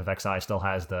r/FFXI still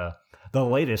has the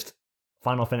latest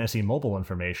Final Fantasy mobile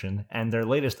information and their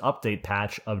latest update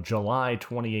patch of July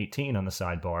 2018 on the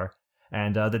sidebar.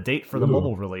 And the date for the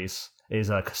mobile release is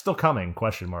still coming, ?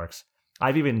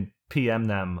 I've even PM'd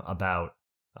them about,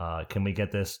 can we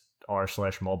get this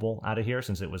r/mobile out of here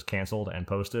since it was canceled and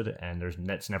posted and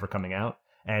it's never coming out?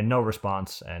 And no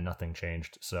response and nothing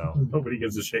changed. So Nobody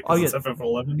gives a shit. Oh, yeah. It's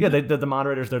FF11. yeah, the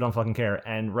moderators, they don't fucking care.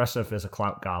 And Resif is a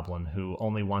clout goblin who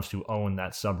only wants to own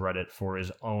that subreddit for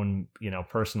his own,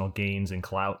 personal gains and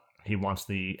clout. He wants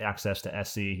the access to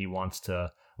SC. He wants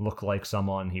to look like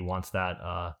someone. He wants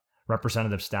that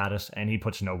representative status, and he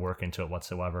puts no work into it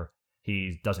whatsoever.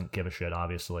 He doesn't give a shit,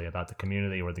 obviously, about the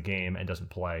community or the game and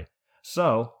doesn't play.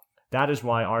 So that is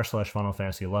why r/Final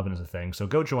Fantasy 11 is a thing. So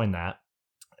go join that.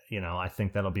 I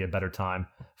think that'll be a better time.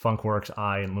 Funkworks,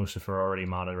 I, and Lucifer are already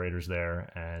moderators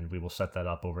there, and we will set that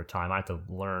up over time. I have to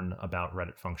learn about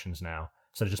Reddit functions now.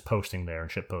 Instead of just posting there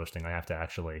and shit posting, I have to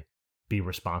actually be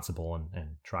responsible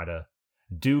and try to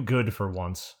do good for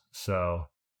once. So,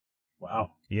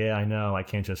 wow. Yeah, I know. I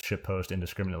can't just shit post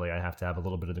indiscriminately. I have to have a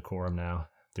little bit of decorum now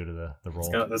due to the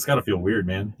role. That's got to feel weird,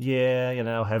 man.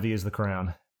 Yeah, heavy is the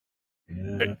crown. Yeah.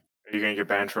 Are you going to get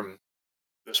banned from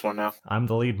this one now? I'm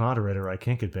the lead moderator. I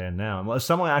can't get banned now. Unless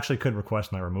someone actually could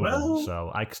request my removal,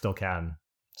 so I still can.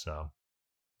 So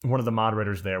one of the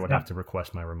moderators there would have to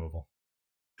request my removal.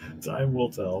 Time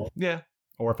will tell. Yeah.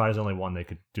 Or if I was only one, they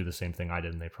could do the same thing I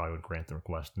did, and they probably would grant the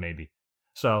request, maybe.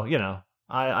 So,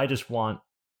 I just want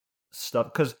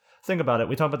stuff, because think about it.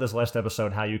 We talked about this last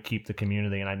episode, how you keep the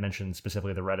community, and I mentioned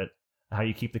specifically the Reddit, how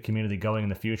you keep the community going in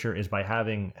the future is by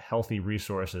having healthy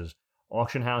resources.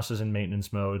 Auction house is in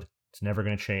maintenance mode. It's never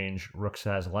going to change. Rooks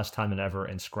has less time than ever,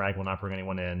 and Scrag will not bring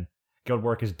anyone in. Guild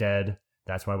work is dead.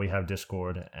 That's why we have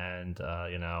Discord, and,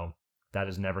 that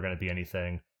is never going to be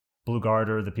anything. Blue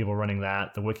Garter, the people running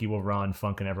that, the wiki will run,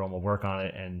 Funk and everyone will work on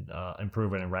it and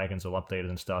improve it, and Ragans will update it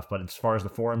and stuff. But as far as the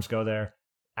forums go there,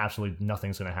 absolutely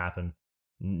nothing's going to happen.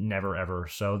 Never, ever.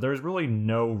 So there's really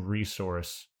no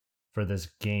resource for this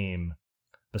game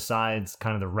besides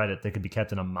kind of the Reddit that could be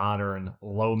kept in a modern,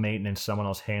 low maintenance, someone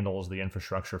else handles the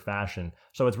infrastructure fashion.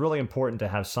 So it's really important to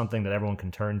have something that everyone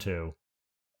can turn to.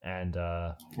 And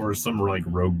or some like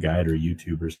rogue guide or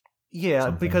YouTubers. Yeah,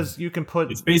 something. Because you can put...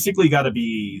 It's basically got to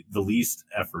be the least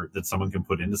effort that someone can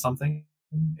put into something.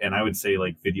 And I would say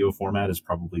like video format is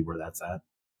probably where that's at.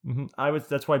 Mm-hmm.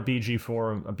 That's why BG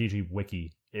Forum, BG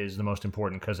Wiki is the most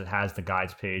important, because it has the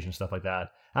guides page and stuff like that.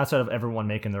 Outside of everyone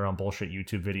making their own bullshit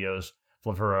YouTube videos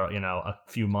for a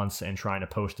few months and trying to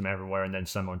post them everywhere, and then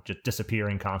someone just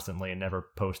disappearing constantly and never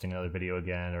posting another video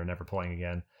again or never playing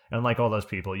again. And like all those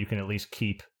people, you can at least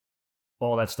keep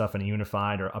all that stuff in a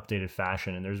unified or updated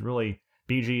fashion. And there's really,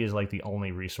 BG is like the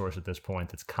only resource at this point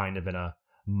that's kind of in a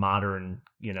modern,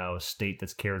 state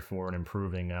that's cared for and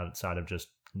improving outside of just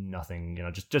nothing,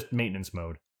 just maintenance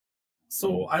mode.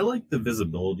 So I like the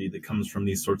visibility that comes from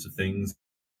these sorts of things,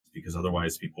 because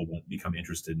otherwise people won't become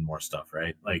interested in more stuff,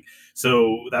 right? Like,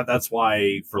 so that's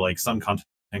why for like some content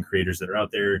creators that are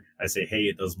out there, I say, hey,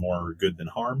 it does more good than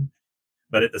harm.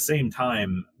 But at the same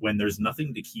time, when there's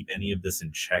nothing to keep any of this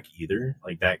in check either,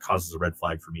 like that causes a red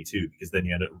flag for me too, because then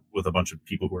you end up with a bunch of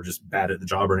people who are just bad at the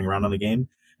job running around on the game,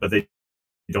 but they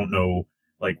don't know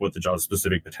like what the job's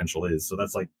specific potential is. So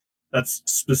that's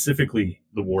specifically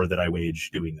the war that I wage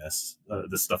doing this,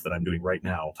 the stuff that I'm doing right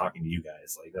now, talking to you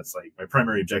guys. Like that's like my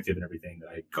primary objective and everything that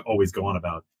I always go on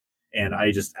about. And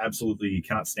I just absolutely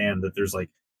cannot stand that there's like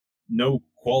no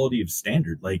quality of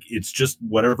standard. Like it's just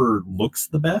whatever looks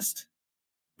the best,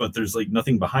 but there's like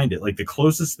nothing behind it. Like the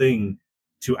closest thing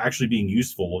to actually being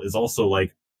useful is also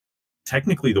like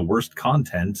technically the worst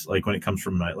content, like when it comes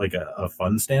from like a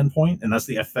fun standpoint, and that's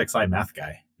the FXI math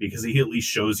guy, because he at least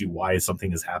shows you why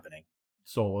something is happening.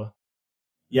 Zola.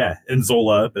 Yeah, and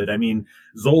Zola, but I mean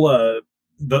Zola,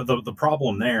 the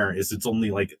problem there is it's only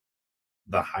like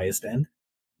the highest end.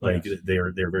 Like yes.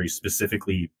 they're very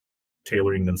specifically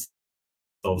tailoring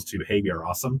themselves to, hey, we are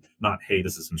awesome, not hey,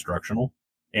 this is instructional.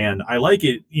 And I like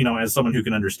it, as someone who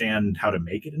can understand how to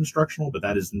make it instructional, but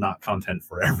that is not content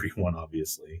for everyone,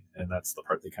 obviously. And that's the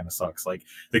part that kind of sucks. Like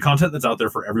the content that's out there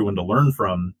for everyone to learn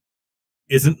from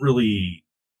isn't really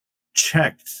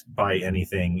checked by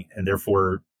anything. And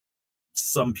therefore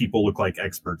some people look like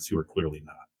experts who are clearly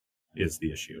not, is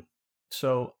the issue.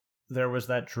 So there was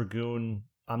that Dragoon.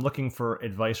 I'm looking for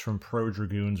advice from Pro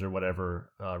Dragoons or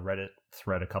whatever Reddit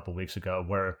thread a couple weeks ago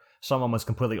where someone was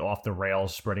completely off the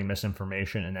rails, spreading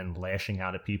misinformation and then lashing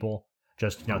out at people.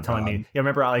 Just telling me,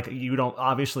 remember, like you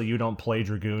don't play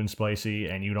Dragoon, Spicy,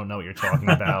 and you don't know what you're talking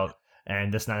about.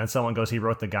 And this and someone goes, he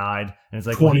wrote the guide, and it's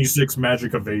like 26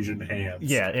 magic evasion hands.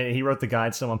 Yeah, and he wrote the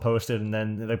guide. Someone posted, and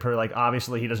then they put like,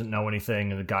 obviously he doesn't know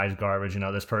anything, and the guide's garbage.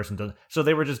 This person does. So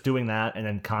they were just doing that, and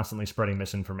then constantly spreading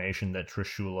misinformation that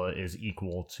Trishula is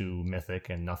equal to Mythic,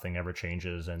 and nothing ever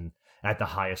changes, and at the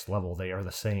highest level they are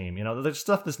the same. There's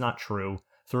stuff that's not true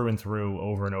through and through,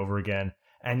 over and over again.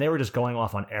 And they were just going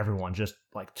off on everyone, just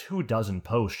like 24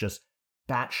 posts, just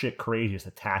batshit crazy, just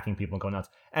attacking people and going nuts.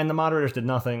 And the moderators did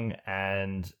nothing,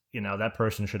 and, that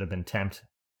person should have been temped,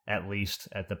 at least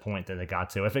at the point that it got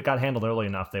to. If it got handled early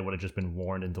enough, they would have just been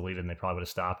warned and deleted, and they probably would have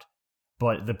stopped.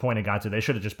 But the point it got to, they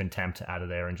should have just been temped out of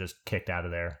there and just kicked out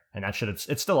of there. And that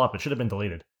it's still up, it should have been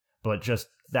deleted. But just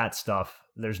that stuff,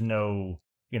 there's no,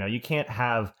 you can't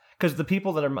have... Because the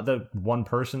people that are the one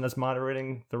person that's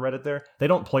moderating the Reddit there, they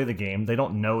don't play the game. They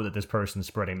don't know that this person's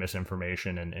spreading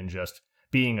misinformation and just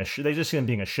being they just see them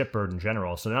being a shitbird in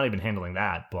general. So they're not even handling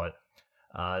that. But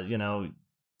you know,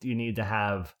 you need to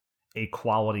have a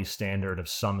quality standard of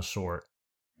some sort.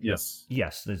 Yes.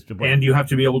 Yes. And you have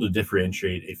to be able to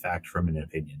differentiate a fact from an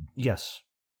opinion. Yes.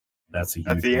 That's a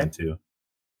huge one too.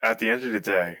 At the end of the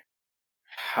day,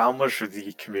 how much of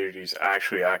the community is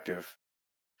actually active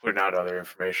putting out other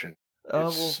information?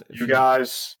 You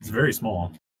guys. It's very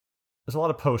small. There's a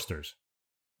lot of posters.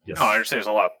 Yes. No, I understand there's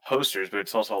a lot of posters, but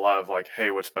it's also a lot of like,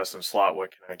 hey, what's best in slot? What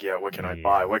can I get? What can I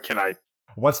buy? What can I...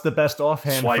 What's the best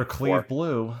offhand for Cleve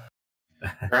Blue?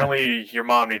 Apparently, your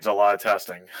mom needs a lot of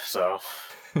testing, so...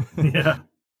 Yeah.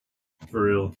 For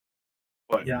real.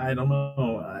 But yeah, I don't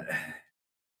know.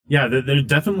 Yeah, there's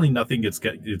definitely nothing gets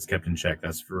kept in check.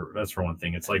 That's for one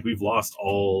thing. It's like we've lost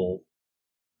all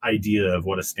idea of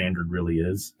what a standard really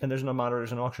is. And there's no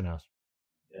moderators in auction house.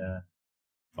 Yeah.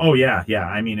 Oh yeah.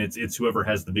 I mean, it's whoever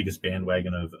has the biggest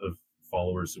bandwagon of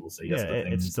followers who will say yes to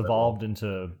things. It's devolved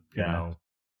into you know,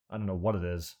 I don't know what it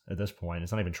is at this point.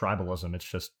 It's not even tribalism. It's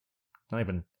just not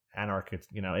even anarchic.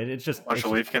 You know, it's just a bunch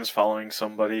of Leafkins following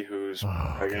somebody who's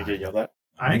going to get yelled at.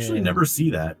 I actually never see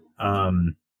that.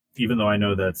 Even though I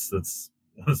know that's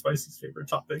one of Spicy's favorite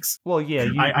topics. Well, yeah,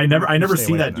 I never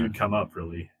see that dude come up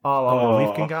really. The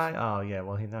Leafkin guy. Oh yeah,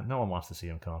 well no one wants to see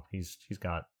him come up. He's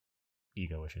got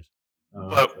ego issues.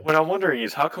 But what I'm wondering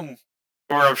is how come,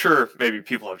 or I'm sure maybe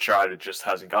people have tried, it just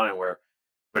hasn't gone anywhere.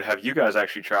 But have you guys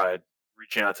actually tried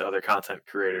reaching out to other content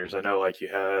creators? I know, like you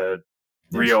had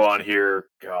Rio on here,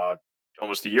 God,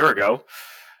 almost a year ago.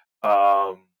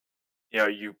 You know,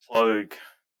 you plug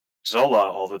Zola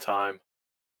all the time,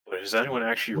 but has anyone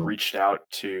actually reached out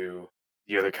to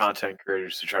the other content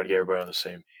creators to try to get everybody on the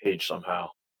same page somehow?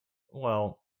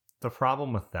 Well, the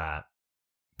problem with that,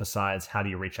 besides how do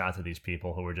you reach out to these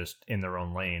people who are just in their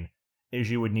own lane, is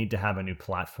you would need to have a new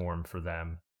platform for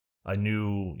them, a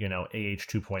new, you know, AH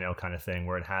 2.0 kind of thing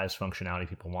where it has functionality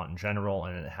people want in general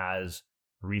and it has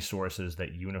resources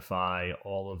that unify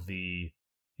all of the,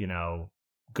 you know,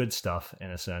 good stuff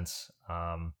in a sense.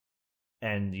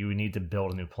 And you need to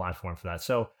build a new platform for that.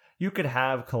 So you could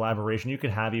have collaboration. You could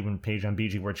have even Page on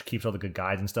BG where it keeps all the good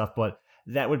guides and stuff, but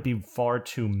that would be far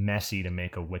too messy to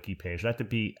make a wiki page. That would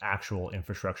be actual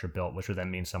infrastructure built, which would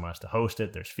then mean someone has to host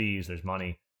it. There's fees, there's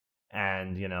money,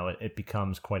 and you know it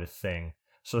becomes quite a thing.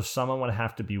 So someone would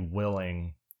have to be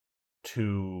willing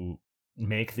to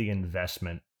make the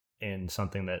investment in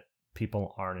something that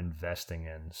people aren't investing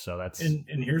in. So that's and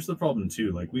here's the problem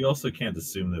too. Like we also can't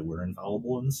assume that we're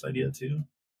infallible in this idea too.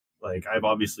 Like I've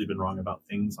obviously been wrong about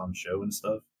things on show and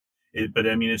stuff. But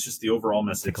I mean, it's just the overall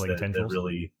message that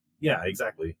really. Yeah,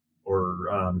 exactly.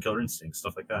 Or Killer Instinct,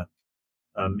 stuff like that.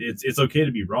 It's okay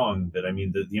to be wrong, but I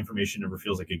mean, the information never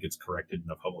feels like it gets corrected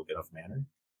in a public enough manner.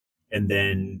 And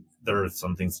then there are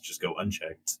some things that just go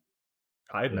unchecked.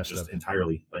 I messed up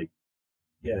entirely. Like,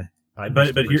 yeah.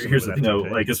 But here's the thing though.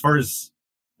 Like as far as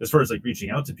like reaching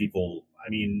out to people,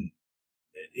 I mean,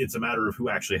 it's a matter of who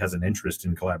actually has an interest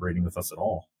in collaborating with us at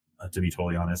all. To be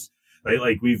totally honest, right?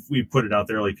 Like we've put it out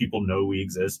there. Like people know we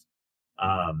exist.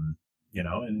 You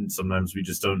know, and sometimes we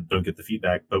just don't get the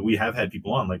feedback, but we have had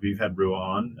people on, like we've had Rua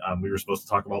on. We were supposed to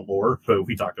talk about lore, but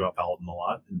we talked about Paladin a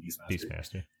lot and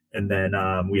Beastmaster. And then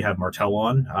we have Martel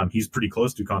on. He's pretty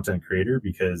close to content creator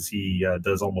because he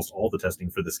does almost all the testing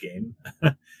for this game.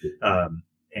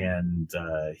 And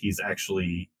he's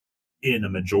actually in a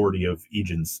majority of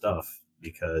Aegon's stuff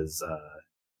because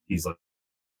he's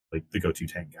like the go-to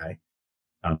tank guy.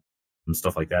 And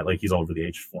stuff like that. Like he's all over the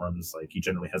H forums. Like he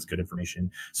generally has good information.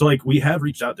 So like we have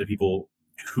reached out to people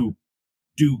who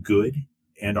do good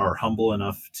and are humble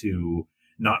enough to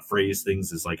not phrase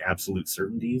things as like absolute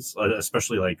certainties,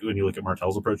 especially like when you look at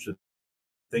Martel's approach to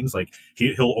things. Like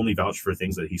he'll only vouch for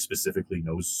things that he specifically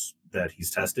knows that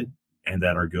he's tested and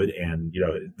that are good. And, you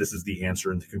know, this is the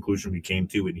answer and the conclusion we came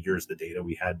to, and here's the data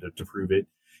we had to prove it.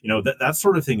 You know, that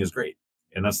sort of thing is great.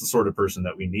 And that's the sort of person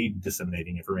that we need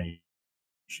disseminating information.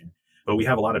 But we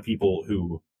have a lot of people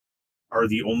who are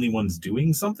the only ones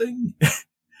doing something,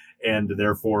 and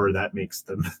therefore that makes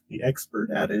them the expert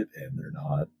at it, and they're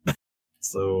not.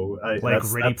 So that's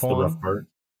the rough part.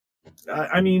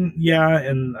 I mean, yeah,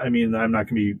 and I mean, I'm not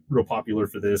going to be real popular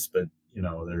for this, but you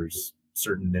know, there's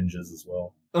certain ninjas as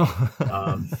well.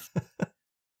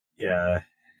 Yeah,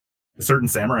 certain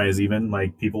samurais even,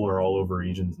 like people are all over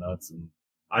Aegon's nuts, and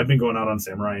I've been going out on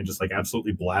Samurai and just like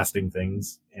absolutely blasting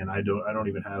things, and I don't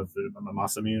even have a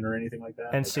Masamune or anything like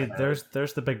that. And see, there's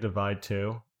the big divide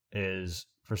too, is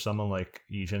for someone like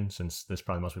Aegon, since this is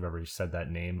probably the most we've ever said that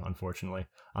name, unfortunately,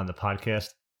 on the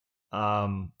podcast.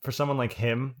 For someone like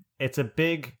him, it's a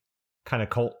big kind of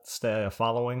cult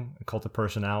following, a cult of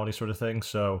personality sort of thing.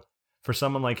 So for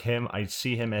someone like him, I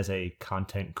see him as a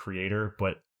content creator,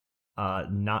 but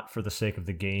not for the sake of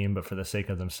the game, but for the sake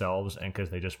of themselves, and because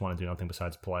they just want to do nothing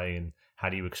besides play. And how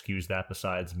do you excuse that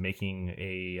besides making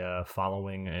a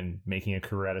following and making a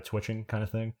career out of twitching kind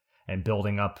of thing, and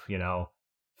building up,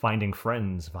 finding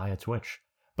friends via Twitch,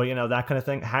 but that kind of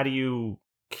thing. How do you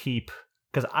keep?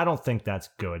 Because I don't think that's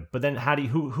good. But then how do you,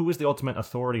 who is the ultimate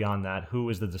authority on that? Who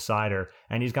is the decider?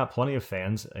 And he's got plenty of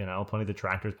fans, plenty of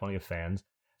detractors, plenty of fans.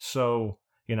 So,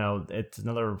 it's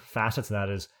another facet to that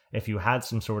is if you had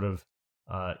some sort of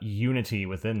unity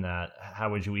within that,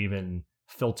 how would you even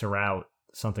filter out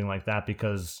something like that?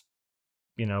 Because,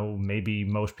 maybe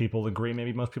most people agree,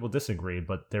 maybe most people disagree,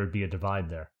 but there'd be a divide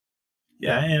there.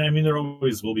 Yeah, and I mean, there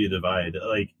always will be a divide.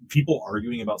 Like, people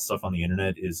arguing about stuff on the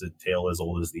internet is a tale as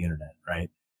old as the internet, right?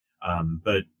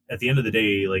 But at the end of the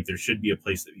day, like, there should be a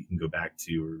place that we can go back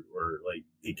to, or like,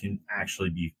 it can actually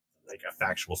be like a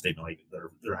factual statement, like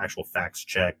there are actual facts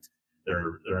checked.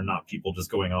 There are not people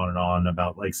just going on and on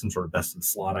about like some sort of best in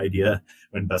slot idea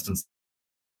when best in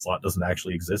slot doesn't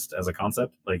actually exist as a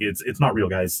concept. Like, it's not real,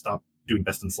 guys. Stop doing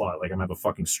best in slot. Like, I'm gonna have a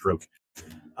fucking stroke.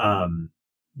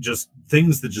 Just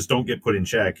things that just don't get put in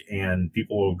check, and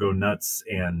people will go nuts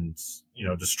and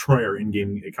destroy our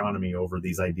in-game economy over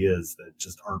these ideas that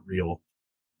just aren't real.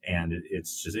 And it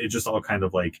just all kind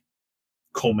of like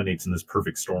culminates in this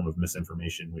perfect storm of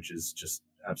misinformation, which is just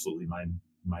absolutely mind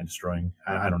destroying.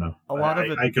 I don't know. A lot of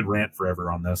it, I could rant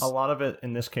forever on this. A lot of it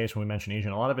in this case, when we mention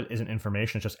Asian, a lot of it isn't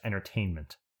information; it's just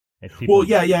entertainment. Well,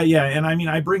 yeah, and I mean,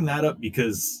 I bring that up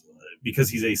because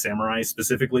he's a samurai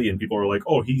specifically, and people are like,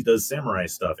 oh, he does samurai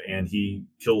stuff and he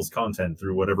kills content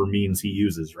through whatever means he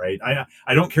uses, right?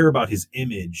 I don't care about his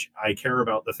image. I care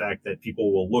about the fact that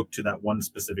people will look to that one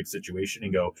specific situation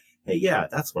and go, hey, yeah,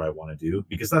 that's what I want to do,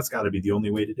 because that's got to be the only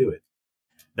way to do it.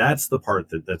 That's the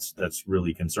part that's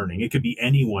really concerning. It could be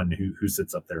anyone who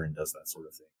sits up there and does that sort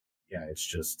of thing. Yeah, it's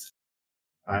just,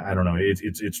 I don't know.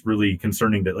 It's really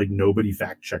concerning that like nobody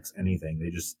fact checks anything. They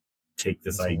just take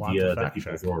this idea that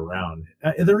people throw around.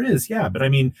 There is, yeah. But I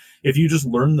mean, if you just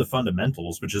learn the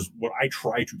fundamentals, which is what I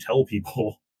try to tell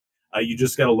people, you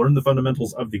just got to learn the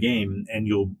fundamentals of the game, and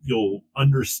you'll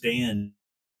understand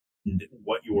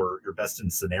what your best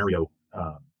in scenario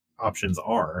options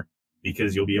are,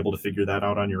 because you'll be able to figure that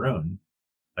out on your own.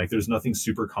 Like, there's nothing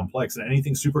super complex, and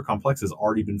anything super complex has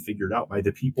already been figured out by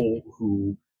the people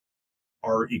who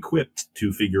are equipped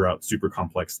to figure out super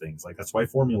complex things. Like, that's why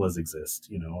formulas exist.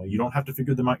 You don't have to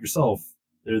figure them out yourself.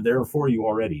 They're there for you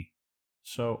already.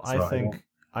 So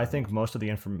I think most of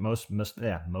the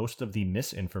most of the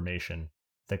misinformation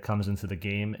that comes into the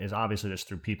game is obviously just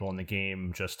through people in the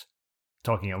game just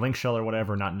talking a link shell or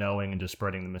whatever, not knowing, and just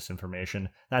spreading the misinformation.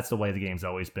 That's the way the game's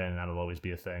always been, and that'll always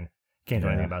be a thing. Can't do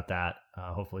anything about that.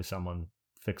 Hopefully someone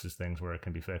fixes things where it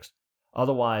can be fixed.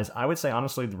 Otherwise, I would say,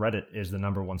 honestly, Reddit is the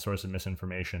number one source of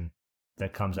misinformation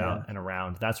that comes out and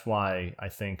around. That's why I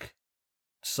think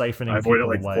siphoning people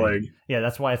away. Yeah,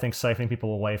 that's why I think siphoning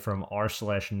people away from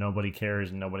r/nobody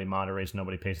cares and nobody moderates,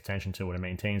 nobody pays attention to it and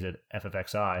maintains it,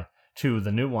 FFXI, to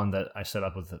the new one that I set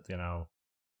up with,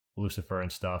 Lucifer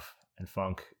and stuff and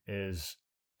Funk, is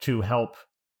to help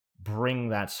bring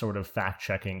that sort of fact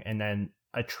checking and then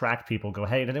attract people. Go,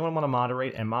 hey, does anyone want to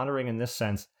moderate? And moderating in this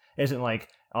sense isn't like,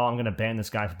 oh, I'm going to ban this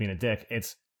guy for being a dick.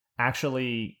 It's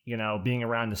actually, being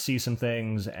around to see some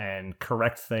things and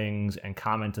correct things and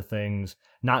comment to things,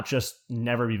 not just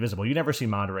never be visible. You never see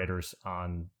moderators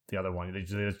on the other one. They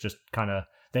just kind of,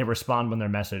 they respond when they're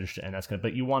messaged, and that's good.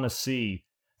 But you want to see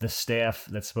the staff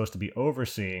that's supposed to be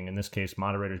overseeing, in this case,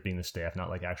 moderators being the staff, not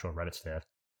like actual Reddit staff.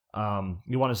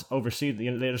 You want to oversee,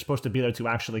 they're supposed to be there to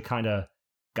actually kind of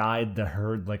guide the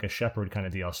herd like a shepherd kind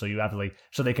of deal. So you have to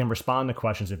so they can respond to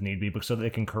questions if need be, but so they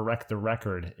can correct the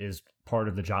record is part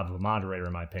of the job of a moderator,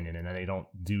 in my opinion, and then they don't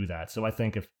do that. So I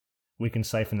think if we can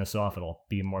siphon this off, it'll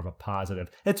be more of a positive.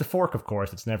 It's a fork, of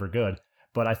course, it's never good,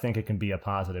 but I think it can be a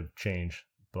positive change.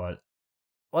 But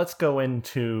let's go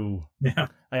into,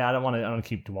 I don't want to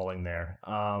keep dwelling there.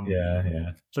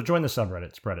 So join the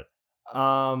subreddit, spread it.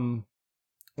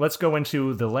 Let's go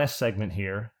into the last segment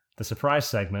here, the surprise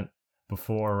segment,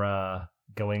 before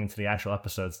going into the actual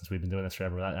episode, since we've been doing this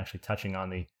forever without actually touching on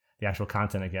the actual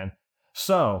content again.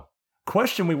 So,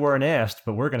 question we weren't asked,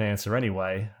 but we're going to answer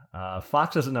anyway.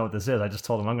 Fox doesn't know what this is. I just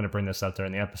told him I'm going to bring this up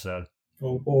during the episode.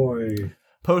 Oh boy.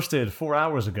 Posted 4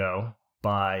 hours ago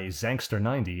by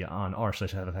Zankster90 on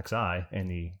r/FFXI in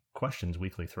the Questions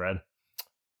Weekly thread.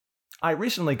 I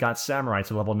recently got Samurai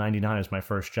to level 99 as my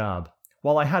first job.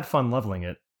 While I had fun leveling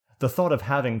it, the thought of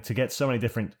having to get so many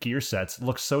different gear sets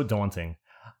looks so daunting.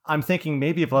 I'm thinking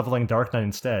maybe of leveling Dark Knight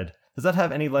instead, Does that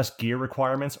have any less gear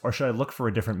requirements, or should I look for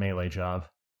a different melee job?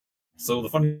 So the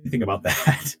funny thing about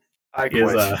that I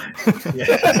is,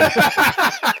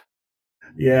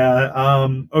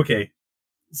 quit. okay.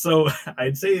 So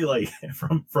I'd say like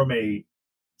from a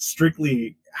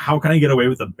strictly how can I get away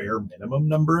with a bare minimum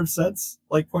number of sets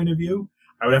like point of view,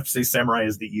 I would have to say Samurai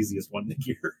is the easiest one to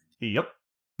gear. Yep.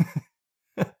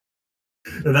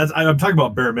 And I'm talking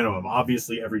about bare minimum.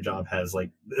 Obviously, every job has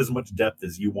like as much depth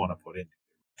as you want to put in,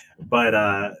 but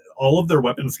all of their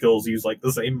weapon skills use like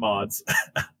the same mods.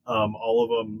 All of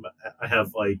them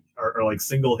have like are like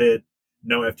single hit,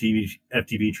 no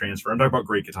FTB transfer. I'm talking about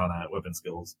Great Katana weapon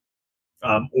skills.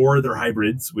 Or they're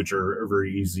hybrids, which are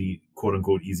very easy, quote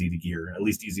unquote, easy to gear, at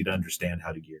least easy to understand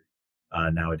how to gear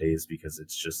nowadays, because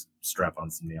it's just strap on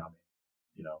some Niame,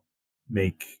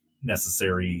 make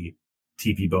necessary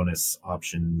TP bonus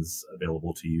options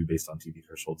available to you based on TP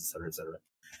thresholds, et cetera, et cetera.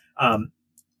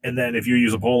 And then if you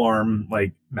use a polearm,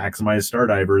 like maximize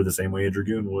Stardiver the same way a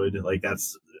Dragoon would, like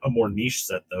that's a more niche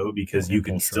set though, because you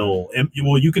can still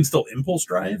impulse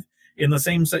drive in the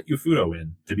same set you Fudo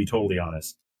in, to be totally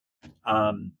honest.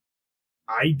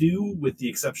 I do, with the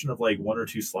exception of like one or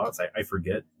two slots. I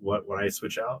forget what I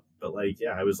switch out, but like,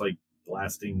 yeah, I was like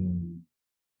blasting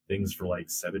things for like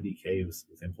 70k with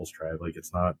impulse drive. Like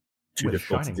it's not too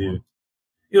difficult to do.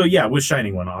 With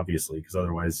Shining One, obviously, because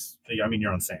otherwise, I mean,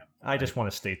 you're on Sam. I just want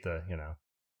to state the,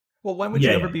 Well, when would you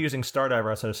ever be using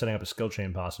Stardiver outside of setting up a skill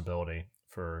chain possibility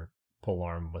for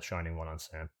polearm with Shining One on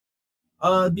Sam?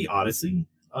 The Odyssey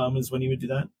is when you would do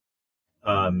that.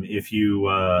 If you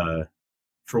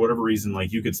for whatever reason,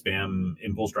 like you could spam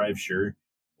impulse drive, sure,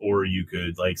 or you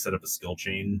could like set up a skill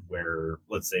chain where,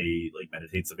 let's say, like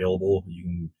Meditate's available,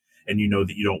 and you know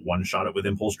that you don't one shot it with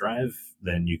impulse drive,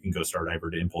 then you can go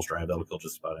Stardiver to impulse drive. That'll kill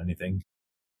just about anything,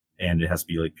 and it has to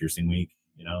be like piercing weak.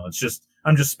 It's just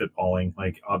I'm just spitballing.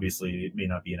 Like obviously, it may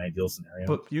not be an ideal scenario,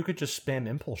 but you could just spam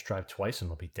impulse drive twice and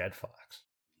it'll be dead fox.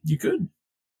 You could.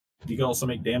 You can also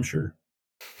make damn sure.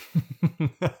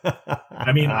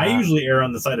 I mean, I usually err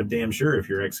on the side of damn sure if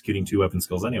you're executing two weapon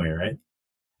skills anyway, right?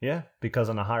 Yeah, because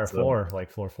on a higher floor,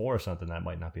 like floor 4 or something, that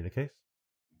might not be the case.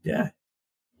 Yeah.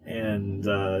 And,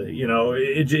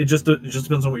 it just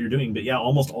depends on what you're doing. But yeah,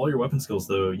 almost all your weapon skills,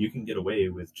 though, you can get away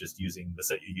with just using the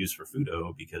set you use for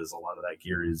Fudo, because a lot of that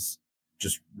gear is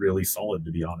just really solid,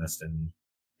 to be honest. And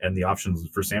the options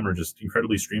for Sam are just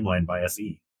incredibly streamlined by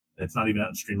SE. It's not even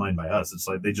that streamlined by us. It's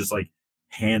like they just like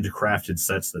handcrafted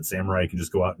sets that Samurai can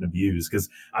just go out and abuse, because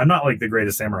I'm not like the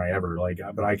greatest Samurai ever,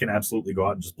 but I can absolutely go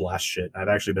out and just blast shit. I've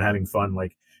actually been having fun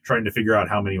like trying to figure out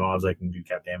how many mobs I can do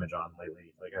cap damage on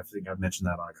lately. Like I think I've mentioned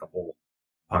that on a couple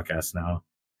podcasts now.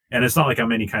 And it's not like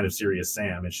I'm any kind of serious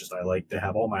Sam. It's just I like to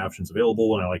have all my options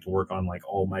available, and I like to work on like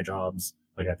all my jobs.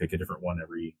 Like I pick a different one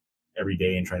every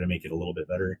day and try to make it a little bit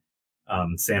better.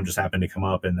 Sam just happened to come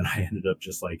up, and then I ended up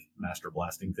just like master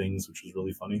blasting things, which was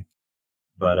really funny.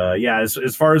 But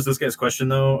as far as this guy's question,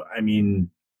 though, I mean,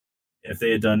 if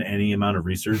they had done any amount of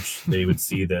research, they would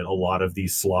see that a lot of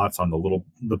these slots on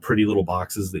the pretty little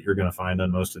boxes that you're going to find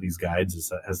on most of these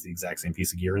guides has the exact same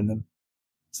piece of gear in them.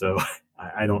 So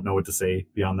I don't know what to say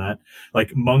beyond that.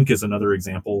 Like Monk is another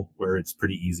example where it's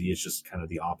pretty easy. It's just kind of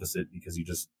the opposite, because you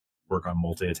just work on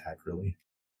multi-attack really.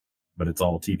 But it's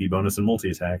all TP bonus and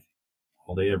multi-attack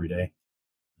all day, every day.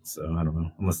 So I don't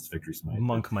know, unless it's Victory Smite.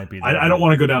 Monk might be. I don't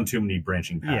want to go down too many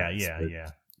branching paths. Yeah.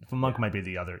 Monk might be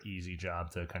the other easy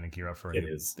job to kind of gear up for. It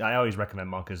is. I always recommend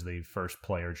Monk as the first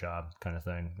player job kind of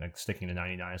thing. Like sticking to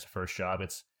 99 as the first job.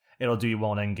 It'll do you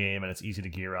well in end game, and it's easy to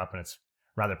gear up, and it's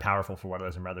rather powerful for what it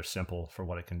is and rather simple for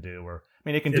what it can do.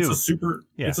 It's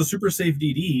a super safe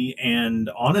DD, and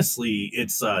honestly,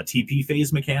 its TP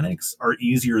phase mechanics are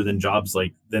easier than jobs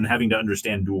than having to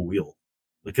understand dual wield,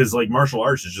 because like martial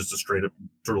arts is just a straight up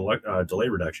delay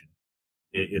reduction.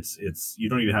 It's you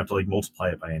don't even have to like multiply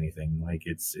it by anything. Like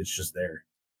it's just there.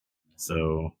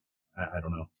 So I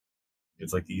don't know.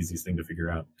 It's like the easiest thing to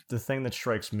figure out. The thing that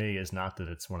strikes me is not that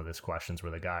it's one of those questions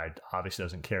where the guy obviously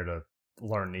doesn't care to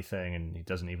learn anything, and he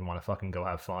doesn't even want to fucking go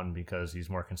have fun because he's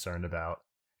more concerned about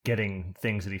getting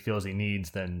things that he feels he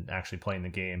needs than actually playing the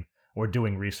game or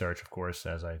doing research, of course,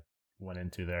 as I went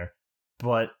into there.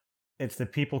 But it's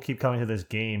that people keep coming to this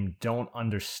game, don't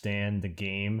understand the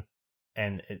game,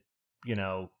 and it,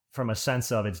 from a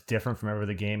sense of it's different from every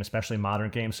other game, especially modern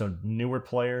games. So newer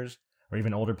players or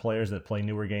even older players that play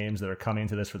newer games that are coming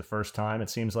to this for the first time, it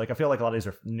seems like. I feel like a lot of these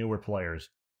are newer players,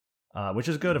 which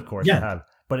is good, of course, to have.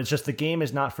 But it's just the game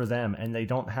is not for them, and they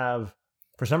don't have,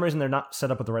 for some reason, they're not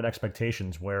set up with the right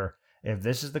expectations, where if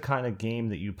this is the kind of game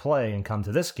that you play and come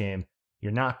to this game,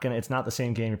 it's not the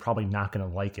same game, you're probably not going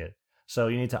to like it. So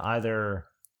you need to either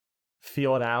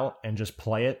feel it out and just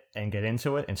play it and get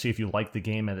into it and see if you like the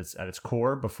game at its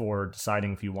core before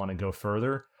deciding if you want to go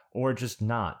further or just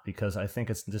not, because I think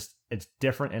it's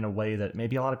different in a way that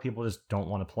maybe a lot of people just don't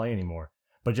want to play anymore.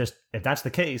 But just if that's the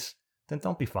case, then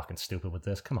don't be fucking stupid with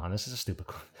this. Come on, this is a stupid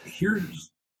question.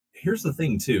 Here's the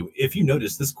thing too. If you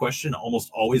notice, this question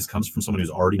almost always comes from someone who's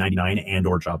already 99 and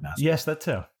or job master. Yes, that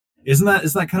too. Isn't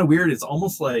that kind of weird? It's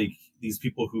almost like these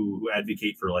people who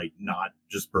advocate for like not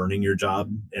just burning your job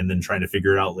and then trying to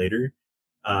figure it out later.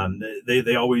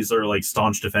 They always are like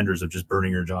staunch defenders of just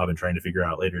burning your job and trying to figure it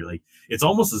out later. Like it's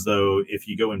almost as though if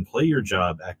you go and play your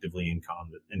job actively in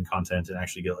content and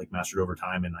actually get like mastered over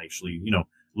time and actually, you know,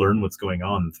 learn what's going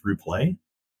on through play,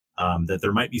 that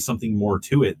there might be something more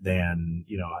to it than,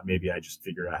 you know, maybe I just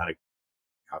figured out how to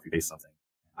copy paste something.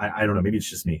 I don't know. Maybe it's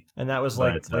just me. And that was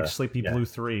like Sleepy Blue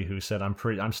 3, who said,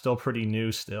 I'm still pretty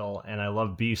new still, and I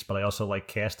love Beast, but I also like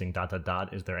casting ...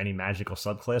 Is there any magical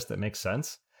subclass that makes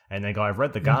sense? And they go, I've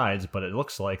read the guides, but it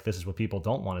looks like this is what people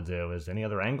don't want to do. Is there any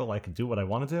other angle I can do what I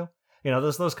want to do? You know,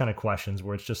 there's those kind of questions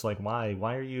where it's just like, why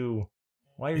are you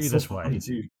this way?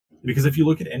 Too. Because if you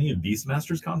look at any of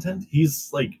Beastmaster's content,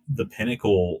 he's like the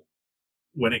pinnacle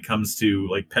when it comes to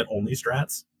like pet only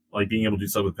strats, like being able to do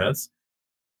stuff with pets.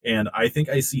 And I think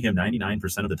I see him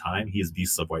 99% of the time. He is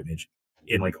Beast Sub-White Mage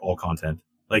in like all content.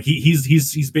 Like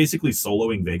he's basically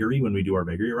soloing Vagary when we do our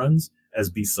Vagary runs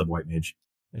as Beast Sub-White Mage.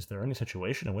 Is there any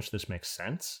situation in which this makes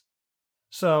sense?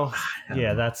 So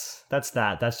yeah, that's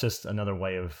that. That's just another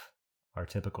way of our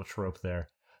typical trope there.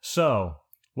 So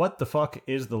what the fuck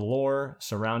is the lore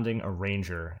surrounding a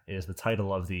ranger is the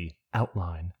title of the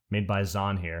outline made by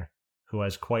Zahn here, who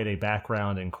has quite a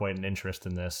background and quite an interest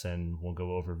in this, and we'll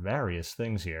go over various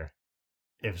things here.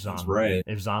 If Zahn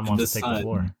wants to take the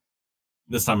floor.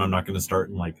 This time I'm not going to start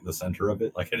in like the center of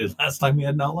it like I did last time we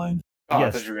had an outline. Oh, yes.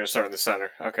 I thought you were going to start in the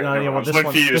center. Okay. No, yeah, well,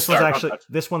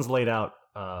 this one's laid out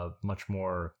much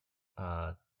more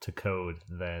to code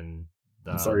than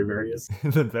I'm sorry, Various.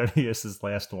 than Various's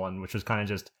last one, which was kind of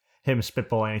just him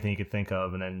spitball anything he could think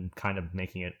of and then kind of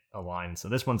making it a line. So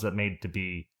this one's made to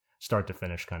be start to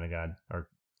finish kind of guide or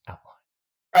outline.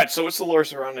 All right, so what's the lore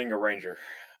surrounding a ranger?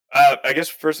 I guess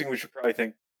first thing we should probably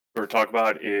think or talk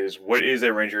about is what is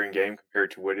a ranger in game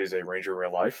compared to what is a ranger in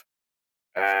real life.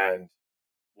 And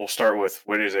we'll start with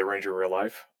what is a ranger in real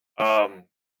life.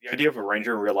 The idea of a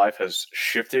ranger in real life has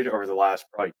shifted over the last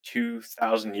probably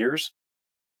 2,000 years.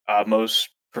 Most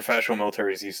professional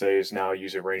militaries these days now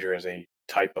use a ranger as a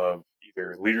type of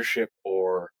either leadership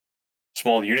or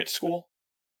small unit school.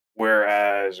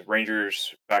 Whereas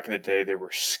rangers back in the day, they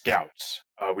were scouts.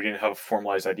 We didn't have a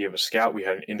formalized idea of a scout. We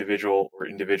had an individual or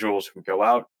individuals who go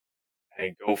out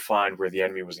and go find where the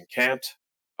enemy was encamped.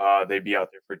 They'd be out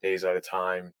there for days at a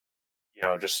time. You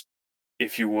know, just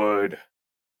if you would,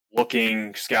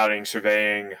 looking, scouting,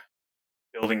 surveying,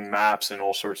 building maps and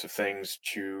all sorts of things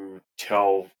to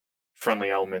tell friendly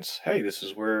elements, hey, this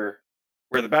is where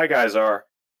the bad guys are.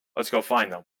 Let's go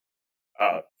find them.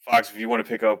 Fox, if you want to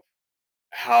pick up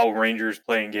how Rangers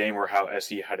play in game or how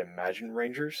SE had imagined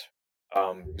Rangers,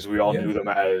 because we all knew them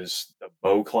as the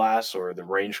bow class or the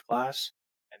range class,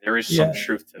 and there is some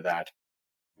truth to that.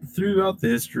 Throughout the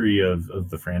history of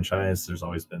the franchise, there's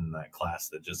always been that class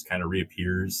that just kind of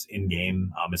reappears in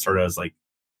game. It started as like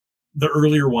the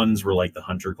earlier ones were like the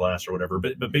hunter class or whatever,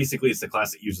 but basically it's the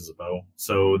class that uses a bow.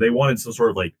 So they wanted some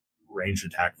sort of like ranged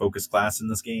attack focused class in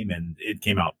this game, and it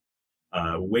came out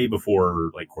way before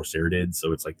like Corsair did.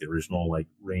 So it's like the original like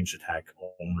ranged attack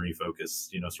only focus,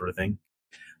 you know, sort of thing.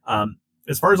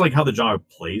 As far as like how the job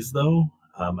plays though,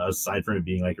 aside from it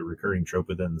being like a recurring trope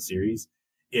within the series,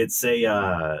 it's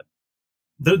a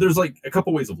there's like a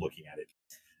couple ways of looking at it.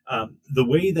 The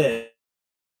way that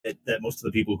most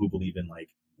of the people who believe in like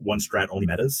one strat only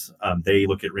metas, they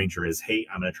look at Ranger as, hey,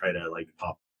 I'm going to try to like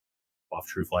pop off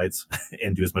true flights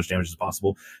and do as much damage as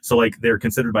possible. So like they're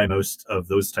considered by most of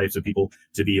those types of people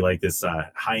to be like this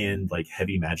high end like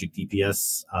heavy magic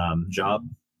DPS job,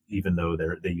 even though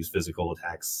they use physical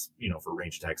attacks, you know, for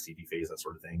range attacks, CP phase, that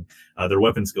sort of thing. Their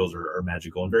weapon skills are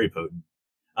magical and very potent.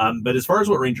 But as far as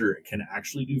what Ranger can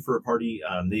actually do for a party,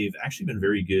 they've actually been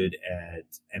very good at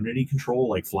enmity control,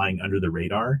 like flying under the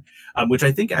radar, which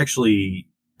I think actually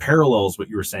parallels what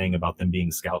you were saying about them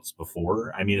being scouts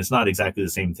before. I mean, it's not exactly the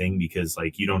same thing because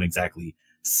like you don't exactly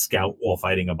scout while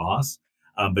fighting a boss,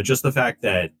 but just the fact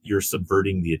that you're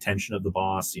subverting the attention of the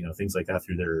boss, you know, things like that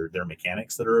through their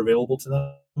mechanics that are available to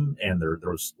them and their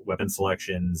weapon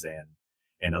selections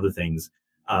and other things.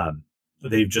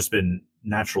 They've just been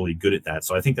naturally good at that.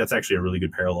 So I think that's actually a really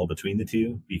good parallel between the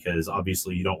two, because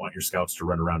obviously you don't want your scouts to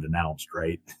run around announced,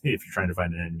 right? If you're trying to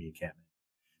find an enemy encampment.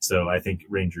 So I think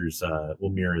Rangers will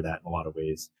mirror that in a lot of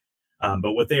ways.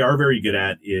 But what they are very good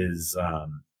at is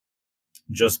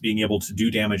just being able to do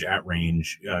damage at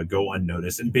range, go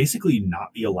unnoticed, and basically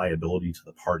not be a liability to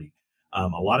the party. A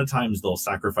lot of times they'll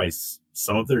sacrifice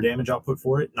some of their damage output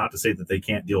for it. Not to say that they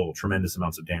can't deal tremendous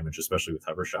amounts of damage, especially with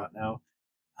hover shot now.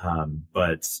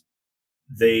 But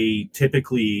they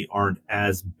typically aren't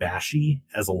as bashy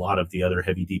as a lot of the other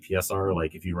heavy DPS are.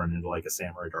 Like if you run into like a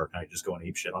Samurai Dark Knight just going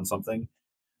ape shit on something.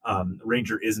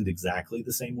 Ranger isn't exactly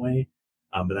the same way,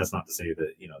 but that's not to say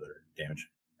that their damage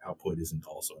output isn't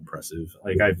also impressive.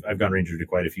 Like I've gone Ranger to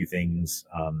quite a few things.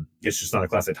 It's just not a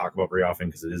class I talk about very often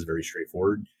because it is very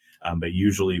straightforward. But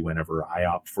usually, whenever I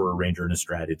opt for a Ranger in a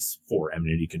strat, it's for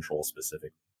enmity control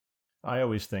specific. I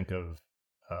always think of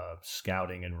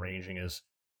scouting and ranging as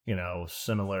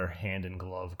similar hand in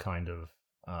glove kind of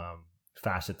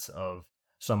facets of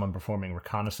someone performing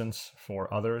reconnaissance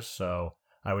for others. So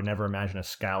I would never imagine a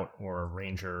scout or a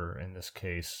ranger in this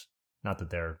case, not that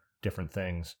they're different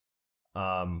things,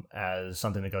 as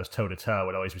something that goes toe to toe. It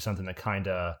would always be something that kind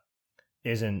of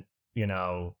isn't,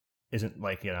 isn't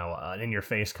like, an in your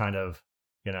face kind of,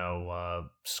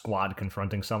 squad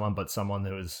confronting someone, but someone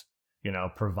who's,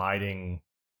 providing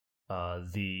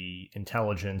the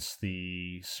intelligence,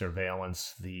 the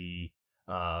surveillance, the,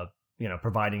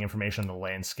 providing information on the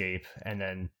landscape, and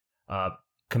then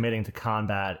committing to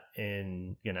combat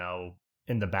in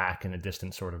the back in a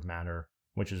distant sort of manner,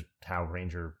 which is how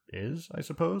Ranger is, I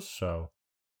suppose. So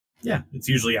yeah, it's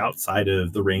usually outside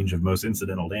of the range of most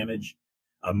incidental damage,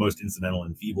 most incidental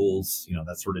enfeebles,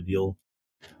 that sort of deal.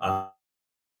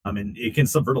 And it can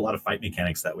subvert a lot of fight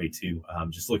mechanics that way too.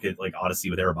 Just look at like Odyssey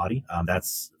with Aerobody.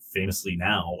 That's famously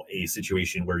now a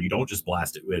situation where you don't just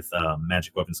blast it with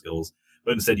magic weapon skills,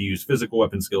 but instead you use physical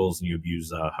weapon skills and you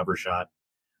abuse hover shot.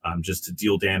 Just to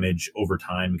deal damage over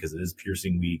time because it is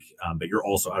piercing weak, but you're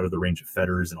also out of the range of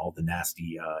fetters and all the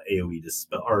nasty AoE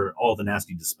dispel or all the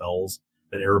nasty dispels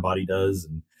that Aerobody does,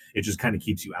 and it just kind of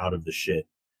keeps you out of the shit.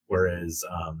 Whereas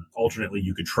alternately,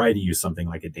 you could try to use something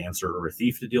like a dancer or a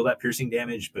thief to deal that piercing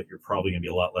damage, but you're probably going to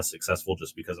be a lot less successful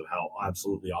just because of how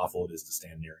absolutely awful it is to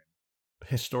stand near him.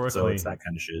 Historically, so it's that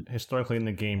kind of shit. Historically, in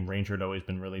the game, Ranger had always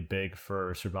been really big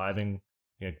for surviving.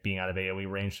 Being out of AoE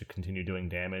range to continue doing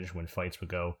damage when fights would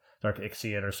go Dark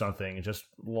Ixion or something, and just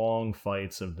long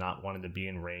fights of not wanting to be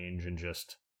in range, and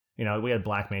just we had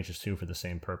black mages too for the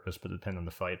same purpose, but it depended on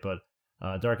the fight. But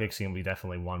Dark Ixion would be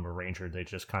definitely one where Ranger, they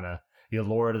just kind of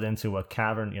lured it into a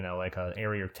cavern, like an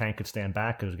area your tank could stand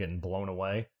back because it was getting blown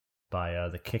away by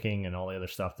the kicking and all the other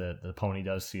stuff that the pony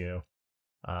does to you.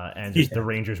 And just the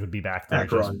Rangers would be back there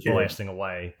just blasting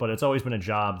away. But it's always been a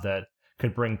job that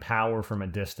could bring power from a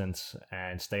distance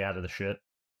and stay out of the shit.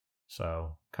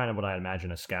 So kind of what I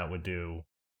imagine a scout would do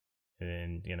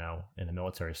in a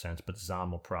military sense, but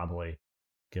Zom will probably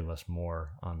give us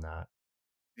more on that.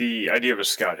 The idea of a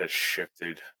scout has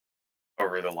shifted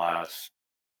over the last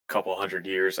couple 100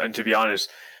 years. And to be honest,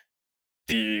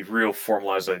 the real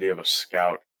formalized idea of a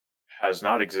scout has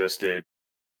not existed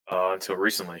until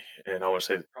recently. And I would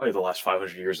say probably the last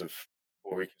 500 years of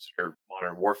what we consider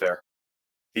modern warfare.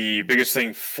 The biggest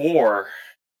thing for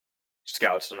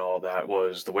scouts and all that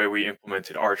was the way we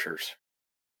implemented archers.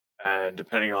 And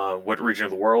depending on what region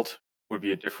of the world would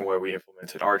be a different way we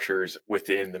implemented archers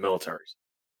within the militaries.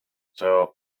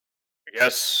 So I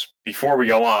guess before we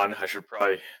go on, I should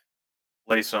probably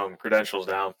lay some credentials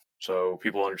down so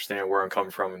people understand where I'm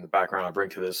coming from and the background I bring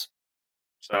to this.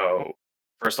 So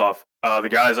first off, the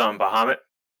guys on Bahamut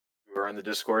who are in the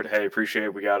Discord, hey, appreciate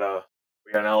it. We got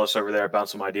an Ellis over there,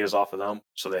 bounce some ideas off of them.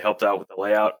 So they helped out with the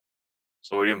layout.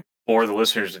 So we didn't bore the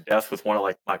listeners to death with one of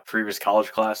like my previous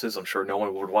college classes. I'm sure no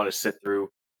one would want to sit through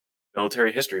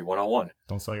military history 101.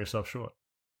 Don't sell yourself short.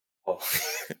 Well,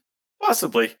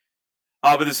 possibly.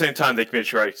 But at the same time, they made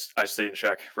sure I stayed in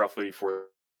check roughly for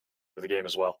the game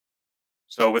as well.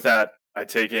 So with that, I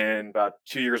take in about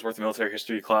 2 years worth of military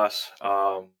history class.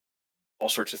 All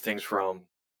sorts of things from,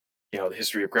 the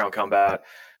history of ground combat,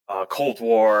 Cold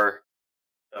War,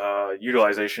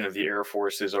 utilization of the air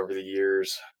forces over the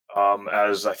years.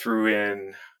 As I threw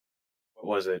in, what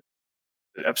was it?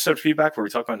 The episode feedback where we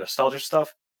talk about nostalgia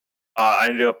stuff. I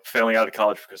ended up failing out of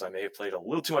college because I may have played a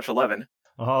little too much 11.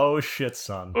 Oh shit,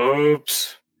 son!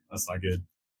 Oops, that's not good.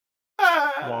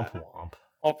 Womp womp.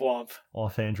 Womp womp.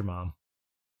 Off and your mom.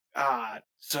 Yeah,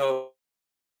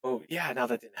 now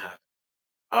that didn't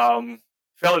happen.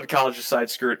 Fell into college, decided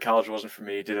screw it, college wasn't for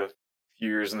me. Did a few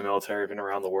years in the military, been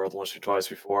around the world once or twice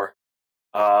before.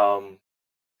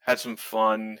 Had some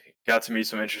fun, got to meet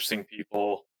some interesting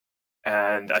people,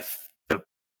 and the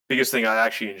biggest thing I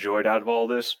actually enjoyed out of all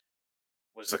this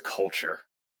was the culture.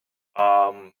 Did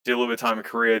a little bit of time in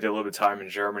Korea, did a little bit of time in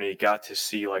Germany, got to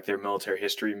see like their military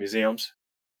history museums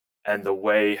and the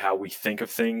way how we think of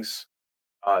things,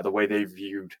 the way they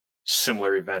viewed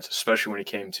similar events, especially when it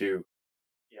came to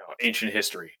ancient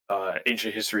history,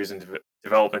 ancient histories and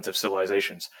development of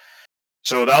civilizations.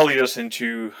 So that'll lead us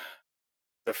into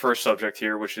the first subject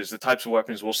here, which is the types of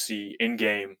weapons we'll see in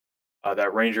game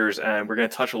that Rangers, and we're going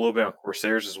to touch a little bit on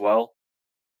Corsairs as well.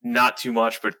 Not too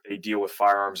much, but they deal with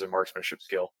firearms and marksmanship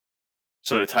skill.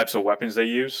 So the types of weapons they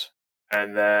use,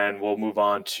 and then we'll move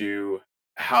on to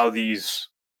how these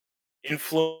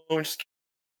influenced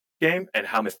game and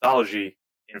how mythology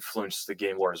influenced the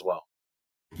game lore as well.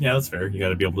 Yeah, that's fair. You got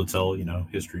to be able to tell,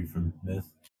 history from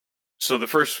myth. So the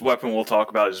first weapon we'll talk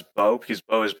about is bow, because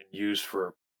bow has been used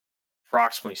for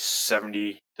approximately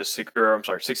 65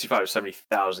 to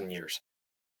 70,000 years.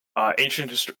 Ancient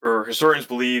historians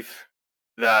believe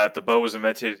that the bow was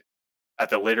invented at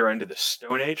the later end of the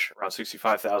Stone Age, around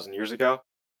 65,000 years ago.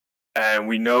 And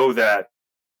we know that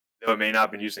though it may not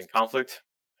have been used in conflict,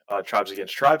 tribes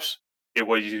against tribes, it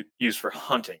was used for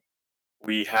hunting.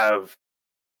 We have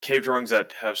cave drawings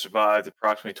that have survived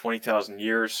approximately 20,000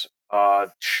 years,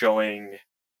 showing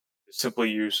the simple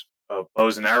use of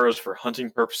bows and arrows for hunting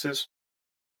purposes.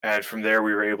 And from there,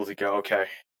 we were able to go, okay,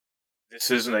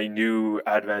 this isn't a new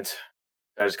advent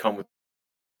that has come within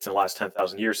the last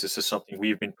 10,000 years. This is something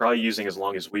we've been probably using as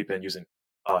long as we've been using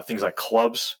things like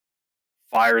clubs,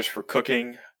 fires for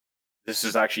cooking. This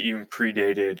has actually even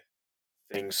predated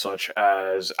things such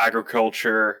as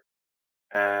agriculture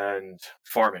and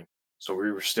farming. So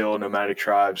we were still nomadic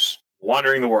tribes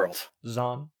wandering the world.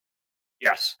 Zon?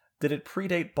 Yes. Did it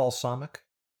predate balsamic?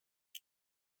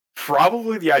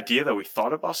 Probably the idea that we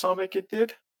thought of balsamic, it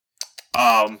did.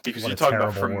 Because you're talking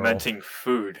about fermenting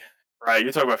food, right?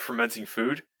 You're talking about fermenting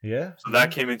food. Yeah. So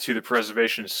that came into the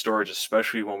preservation and storage,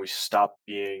 especially when we stopped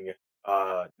being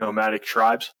nomadic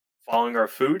tribes following our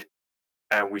food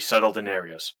and we settled in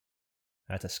areas.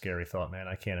 That's a scary thought, man.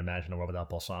 I can't imagine a world without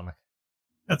balsamic.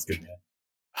 That's good,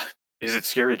 man. Is it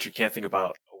scary that you can't think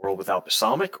about a world without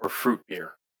balsamic or fruit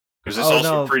beer? Because this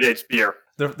also predates beer.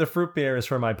 The fruit beer is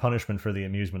for my punishment for the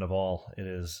amusement of all. It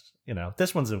is,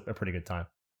 this one's a pretty good time,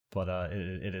 but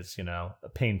it is, a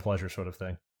pain-pleasure sort of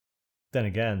thing. Then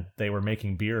again, they were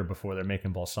making beer before they're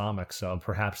making balsamic, so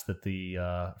perhaps that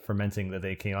the fermenting that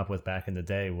they came up with back in the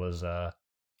day was,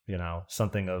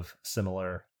 something of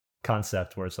similar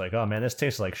concept where it's like, oh man, this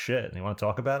tastes like shit, and you want to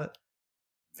talk about it?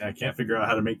 I can't figure out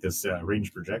how to make this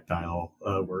ranged projectile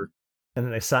work. And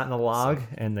then they sat in a log,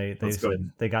 and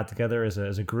they got together as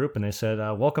a group, and they said,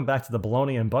 "Welcome back to the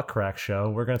Baloney and Butt Crack Show.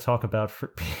 We're going to talk about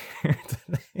fruit beer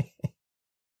today."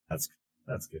 That's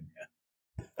good,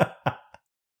 man.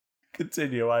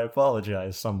 Continue. I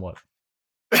apologize somewhat.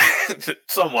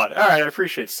 Somewhat. All right, I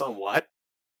appreciate somewhat.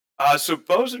 So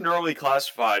bows are normally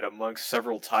classified amongst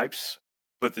several types,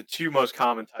 but the two most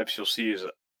common types you'll see is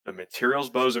the materials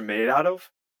bows are made out of,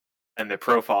 and the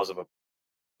profiles of a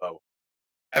bow.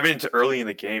 Evident early in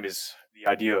the game is the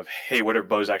idea of, hey, what are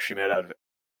bows actually made out of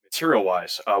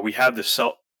material-wise? We have the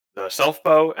self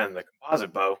bow and the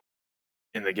composite bow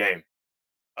in the game.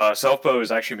 Self bow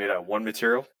is actually made out of one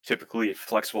material, typically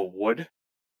flexible wood.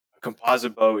 A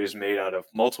composite bow is made out of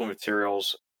multiple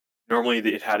materials. Normally,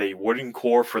 it had a wooden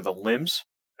core for the limbs.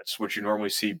 That's what you normally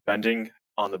see bending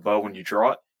on the bow when you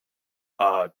draw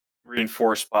it.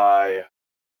 Reinforced by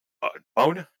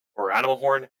bone or animal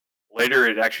horn. Later,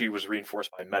 it actually was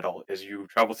reinforced by metal. As you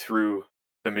travel through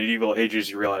the medieval ages,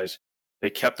 you realize they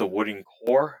kept the wooden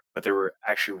core, but they were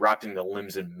actually wrapping the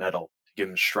limbs in metal to give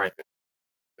them strength,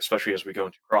 especially as we go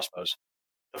into crossbows.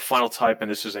 The final type, and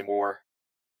this is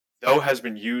though has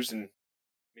been used in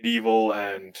medieval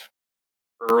and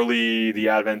the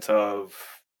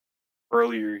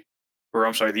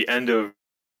end of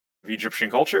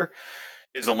Egyptian culture,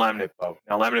 is a laminate bow.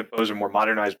 Now, laminate bows are more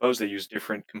modernized bows. They use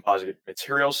different composite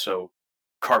materials, so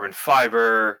carbon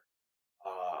fiber,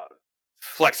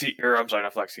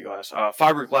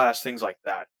 fiberglass, things like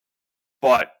that.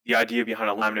 But the idea behind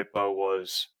a laminate bow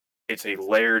was it's a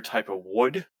layered type of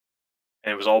wood,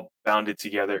 and it was all bonded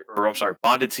together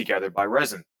by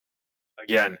resin.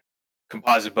 Again,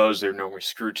 composite bows, they're normally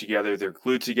screwed together, they're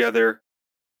glued together,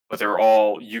 but they're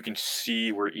all, you can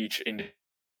see where each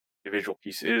individual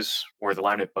piece is, where the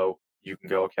laminate bow, you can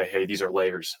go, okay, hey, these are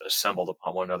layers assembled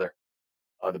upon one another.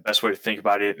 The best way to think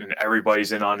about it, and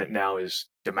everybody's in on it now, is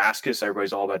Damascus.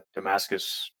 Everybody's all about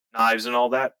Damascus knives and all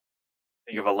that.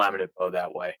 Think of a laminate bow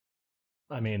that way.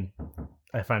 I mean,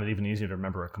 I find it even easier to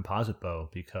remember a composite bow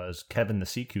because Kevin the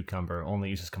Sea Cucumber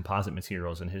only uses composite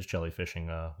materials in his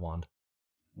jellyfishing wand.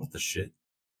 What the shit?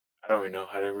 don't even know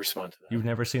how to respond to that. You've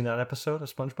never seen that episode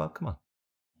of SpongeBob? Come on.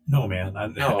 No, man. I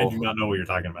No. do not know what you're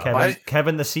talking about.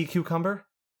 Kevin the sea cucumber?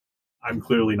 I'm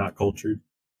clearly not cultured.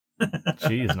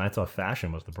 Jeez, and I thought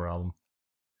fashion was the problem.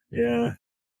 Yeah.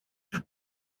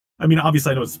 I mean,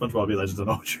 obviously I know what SpongeBob is. I just don't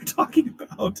know what you're talking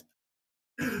about.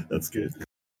 That's good.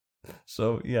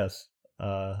 So, yes,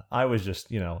 I was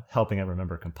just, helping him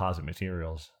remember composite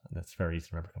materials. That's very easy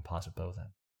to remember composite bow then.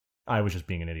 I was just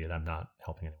being an idiot. I'm not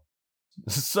helping anyone.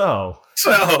 So,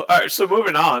 all right, so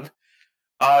moving on.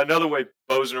 Another way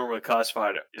bows are normally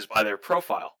classified is by their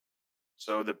profile.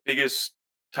 So the biggest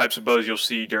types of bows you'll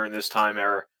see during this time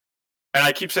era, and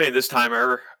I keep saying this time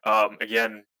era,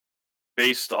 again,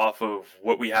 based off of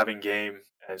what we have in game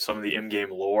and some of the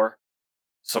in-game lore,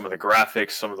 some of the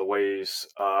graphics, some of the ways.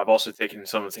 I've also taken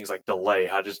some of the things like delay.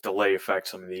 How does delay affect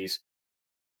some of these?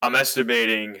 I'm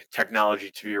estimating technology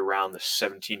to be around the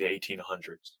 17 to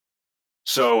 1800s.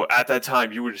 So at that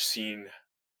time, you would have seen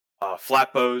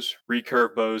flat bows,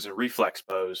 recurve bows, and reflex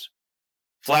bows.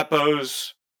 Flat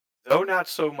bows, though not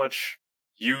so much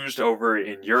used over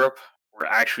in Europe, were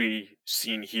actually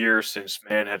seen here since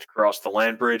man had crossed the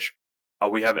land bridge.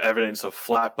 We have evidence of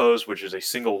flat bows, which is a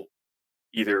single,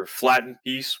 either flattened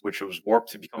piece, which was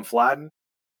warped to become flattened,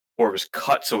 or it was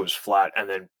cut so it was flat, and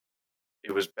then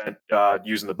it was bent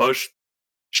using the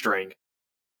bowstring.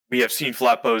 We have seen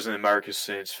flat bows in the Americas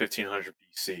since 1500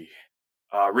 BC.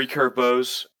 Recurve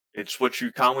bows, it's what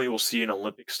you commonly will see in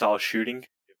Olympic-style shooting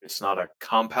if it's not a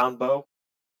compound bow,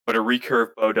 but a recurve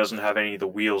bow doesn't have any of the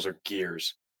wheels or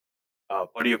gears. A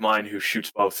buddy of mine who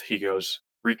shoots both, he goes,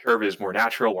 recurve is more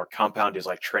natural, or compound is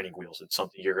like training wheels. It's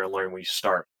something you're going to learn when you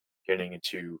start getting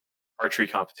into archery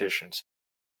competitions.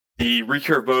 The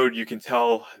recurve bow, you can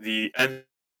tell the ends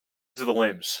of the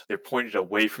limbs, they're pointed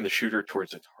away from the shooter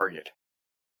towards the target.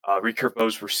 Recurve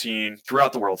bows were seen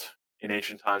throughout the world in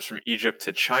ancient times, from Egypt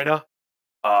to China.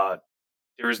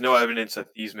 There is no evidence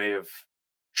that these may have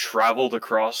traveled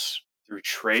across through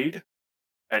trade,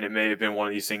 and it may have been one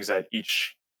of these things that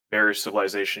each various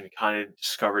civilization kind of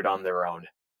discovered on their own.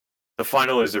 The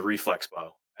final is a reflex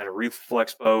bow, and a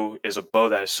reflex bow is a bow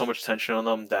that has so much tension on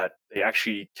them that they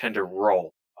actually tend to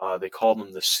roll. They call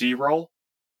them the C roll,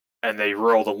 and they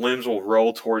roll. The limbs will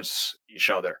roll towards each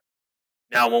other.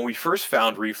 Now, when we first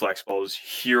found reflex bows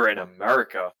here in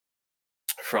America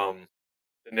from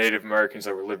the Native Americans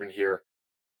that were living here,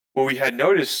 what we had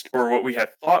noticed, or what we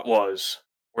had thought was,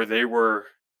 where they were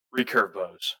recurve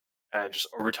bows, and just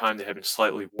over time they had been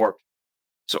slightly warped.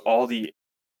 So all the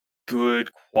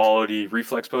good quality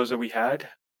reflex bows that we had,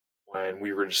 when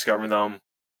we were discovering them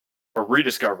or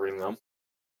rediscovering them,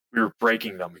 we were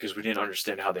breaking them because we didn't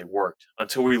understand how they worked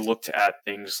until we looked at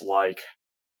things like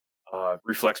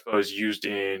reflex bows used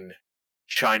in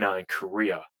China and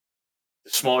Korea.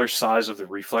 The smaller size of the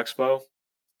reflex bow,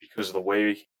 because of the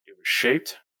way it was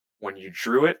shaped, when you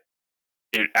drew it,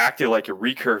 it acted like a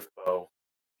recurve bow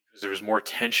because there was more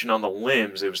tension on the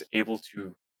limbs. It was able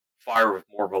to fire with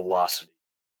more velocity.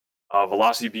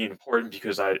 Velocity being important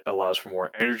because that allows for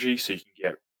more energy, so you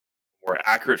can get more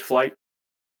accurate flight,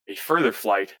 a further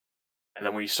flight, and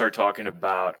then when you start talking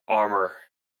about armor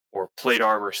or plate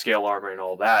armor, scale armor, and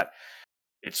all that,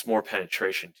 it's more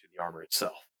penetration to the armor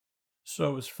itself.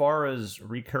 So as far as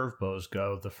recurve bows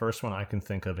go, the first one I can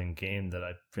think of in game that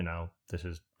this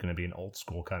is going to be an old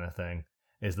school kind of thing,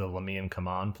 is the Lamian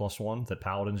Command +1 that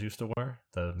Paladins used to wear,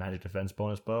 the magic defense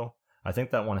bonus bow. I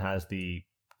think that one has the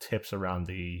tips around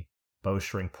the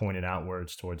bowstring pointed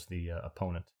outwards towards the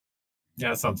opponent. Yeah,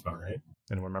 that sounds about right.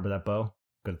 Anyone remember that bow?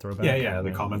 Good throwback? Yeah,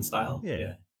 the common style.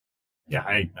 Yeah. Yeah,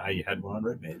 I had one on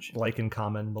Red Mage. Like and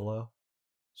comment below.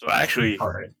 So actually,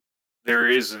 All right. there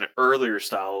is an earlier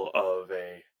style of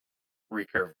a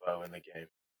recurve bow in the game.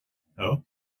 Oh?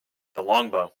 The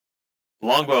longbow. The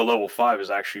longbow level 5 is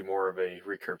actually more of a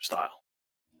recurve style.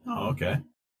 Oh, okay.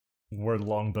 Were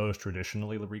longbows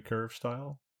traditionally the recurve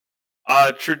style?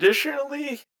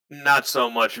 Traditionally, not so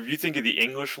much. If you think of the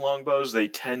English longbows, they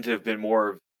tend to have been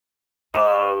more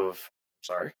of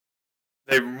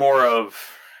they're more of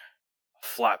a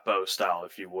flat bow style,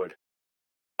 if you would.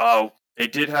 They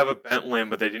did have a bent limb,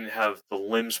 but they didn't have the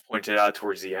limbs pointed out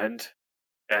towards the end,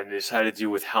 and this had to do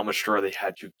with how much draw they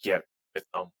had to get with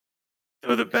them.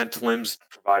 Though the bent limbs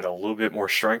provide a little bit more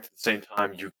strength, at the same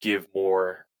time you give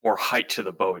more height to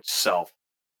the bow itself.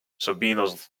 So being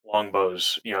those long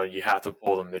bows, you have to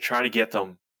pull them. They're trying to get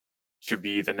them to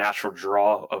be the natural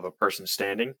draw of a person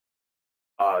standing.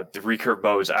 The recurve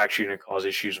bow is actually going to cause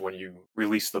issues when you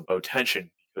release the bow tension,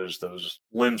 because those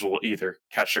limbs will either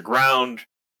catch the ground,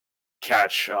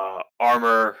 catch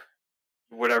armor,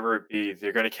 whatever it be.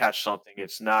 They're going to catch something.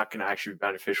 It's not going to actually be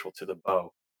beneficial to the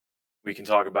bow. We can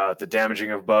talk about the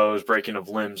damaging of bows, breaking of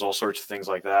limbs, all sorts of things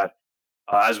like that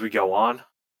as we go on.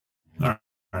 All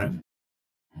right.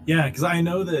 Yeah, because I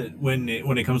know that when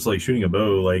it comes to like shooting a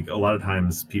bow, like a lot of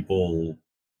times people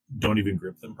don't even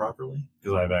grip them properly.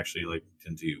 Because I've actually like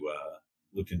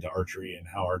looked into archery and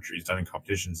how archery is done in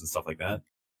competitions and stuff like that.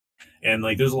 And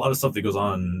like there's a lot of stuff that goes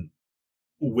on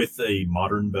with a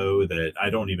modern bow that I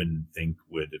don't even think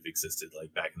would have existed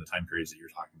like back in the time periods that you're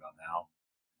talking about now.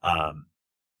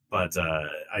 But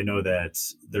I know that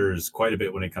there's quite a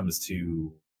bit when it comes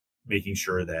to making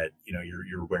sure that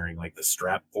you're wearing like the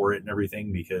strap for it and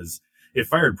everything, because if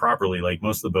fired properly, like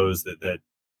most of the bows that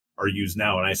are used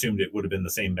now, and I assumed it would have been the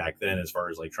same back then as far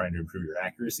as like trying to improve your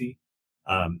accuracy,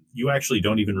 you actually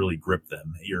don't even really grip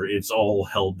them. It's all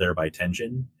held there by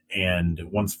tension, and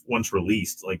once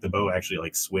released, like the bow actually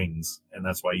like swings, and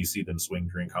that's why you see them swing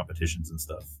during competitions and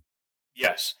stuff.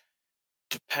 Yes,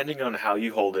 depending on how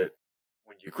you hold it,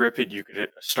 when you grip it, you could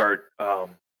start.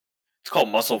 It's called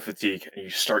muscle fatigue, and you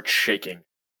start shaking,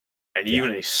 and Yeah.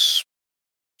 even a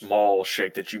small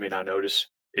shake that you may not notice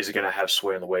is going to have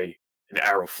sway in the way an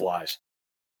arrow flies.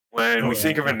 When we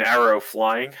think of an arrow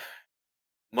flying,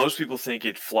 most people think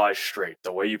it flies straight.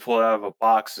 The way you pull it out of a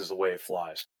box is the way it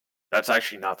flies. That's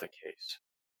actually not the case.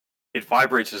 It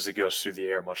vibrates as it goes through the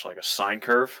air, much like a sine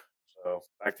curve. So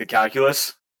back to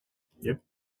calculus. Yep.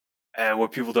 And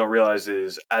what people don't realize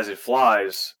is as it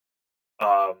flies,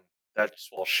 that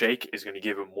small shake is going to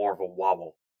give it more of a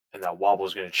wobble, and that wobble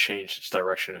is going to change its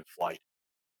direction in flight.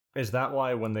 Is that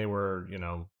why when they were,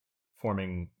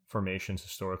 forming formations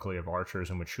historically of archers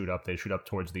and would shoot up, they'd shoot up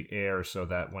towards the air so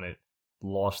that when it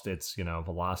lost its,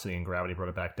 velocity and gravity brought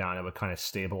it back down, it would kind of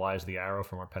stabilize the arrow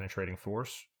for more penetrating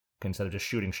force instead of just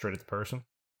shooting straight at the person?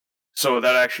 So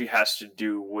that actually has to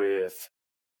do with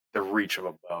the reach of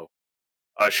a bow.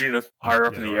 Shooting higher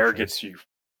up in the air gets you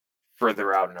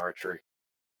further out in archery.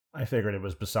 I figured it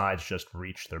was besides just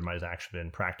reach, there might have actually been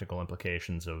practical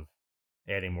implications of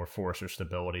adding more force or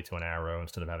stability to an arrow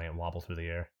instead of having it wobble through the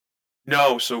air.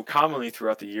 No, so commonly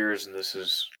throughout the years, and this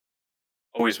has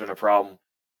always been a problem,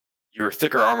 your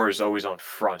thicker armor is always on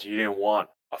front. You didn't want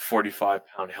a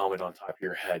 45-pound helmet on top of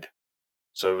your head.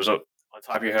 So it was on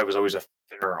top of your head was always a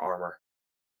thinner armor.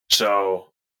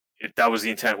 So that was the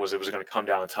intent, was it was going to come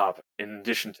down on top. In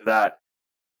addition to that,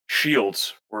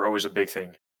 shields were always a big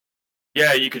thing.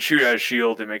 Yeah, you could shoot at a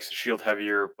shield, it makes the shield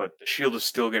heavier, but the shield is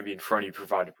still going to be in front of you,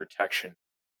 providing protection.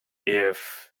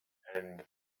 If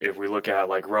we look at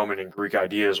like Roman and Greek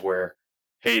ideas where,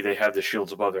 hey, they have the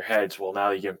shields above their heads, well,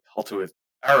 now you get pelted with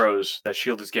arrows, that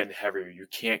shield is getting heavier. You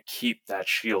can't keep that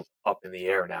shield up in the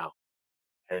air now.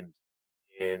 And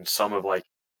in some of like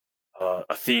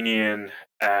Athenian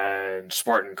and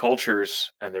Spartan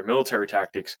cultures and their military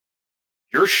tactics,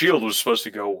 your shield was supposed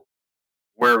to go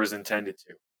where it was intended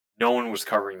to. No one was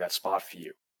covering that spot for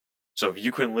you. So if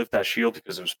you couldn't lift that shield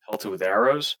because it was pelted with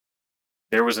arrows,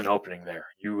 there was an opening there.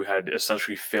 You had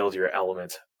essentially failed your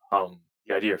element.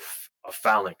 The idea of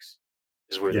phalanx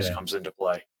is where this comes into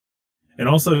play. And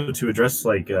also to address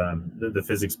like the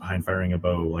physics behind firing a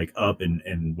bow like up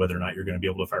and whether or not you're going to be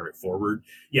able to fire it forward.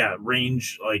 Yeah,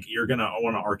 range, like you're going to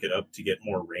want to arc it up to get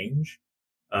more range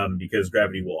because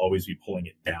gravity will always be pulling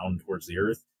it down towards the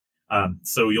earth.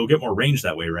 So you'll get more range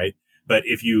that way, right? But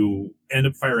if you end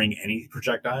up firing any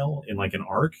projectile in like an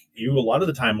arc, you a lot of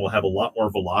the time will have a lot more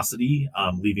velocity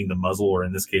leaving the muzzle, or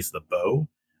in this case, the bow,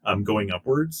 going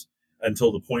upwards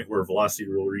until the point where velocity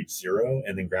will reach zero,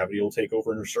 and then gravity will take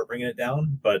over and start bringing it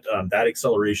down. But that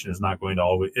acceleration is not going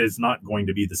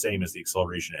to be the same as the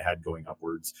acceleration it had going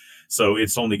upwards. So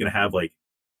it's only going to have like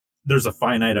there's a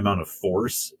finite amount of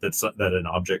force that an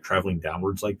object traveling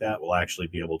downwards like that will actually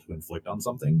be able to inflict on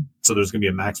something. So there's going to be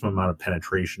a maximum amount of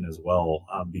penetration as well,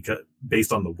 because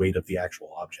based on the weight of the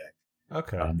actual object.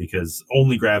 Okay. Because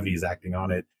only gravity is acting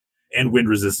on it, and wind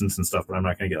resistance and stuff. But I'm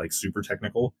not going to get like super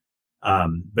technical.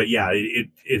 But yeah,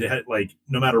 it had like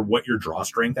no matter what your draw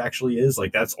strength actually is,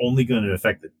 like that's only going to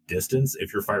affect the distance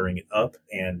if you're firing it up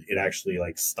and it actually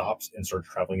like stops and starts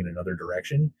traveling in another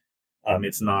direction.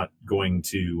 It's not going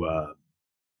to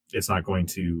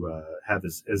have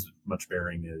as much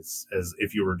bearing as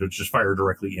if you were to just fire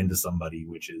directly into somebody,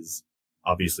 which is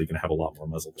obviously going to have a lot more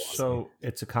muzzle velocity. So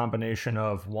it's a combination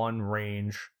of 1,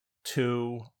 range,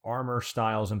 2, armor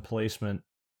styles and placement,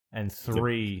 and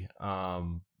 3,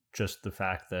 just the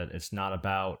fact that it's not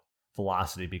about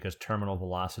velocity, because terminal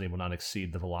velocity will not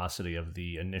exceed the velocity of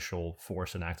the initial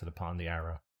force enacted upon the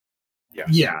arrow. Yes.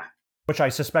 Yeah. Which I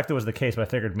suspected was the case, but I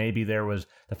figured maybe there was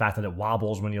the fact that it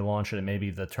wobbles when you launch it, and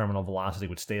maybe the terminal velocity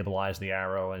would stabilize the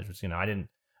arrow. And it was, I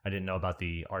didn't know about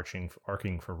the arcing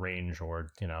for range, or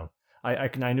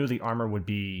I knew the armor would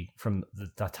be from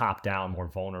the top down more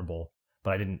vulnerable,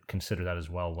 but I didn't consider that as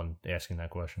well when asking that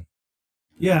question.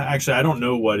 Yeah, actually, I don't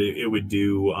know what it would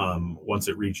do once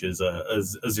it reaches a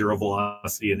zero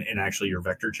velocity and actually your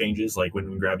vector changes, like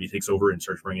when gravity takes over and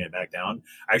starts bringing it back down.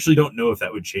 I actually don't know if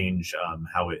that would change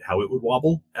how it would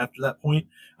wobble after that point.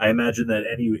 I imagine that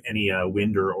any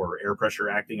wind or air pressure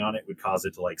acting on it would cause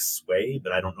it to like sway,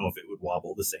 but I don't know if it would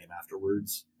wobble the same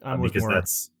afterwards because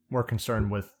that's more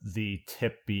concerned with the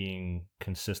tip being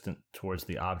consistent towards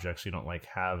the object, so you don't like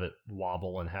have it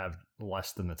wobble and have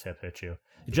less than the tip hit you.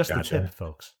 Just Gotcha. the tip,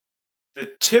 folks.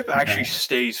 The tip actually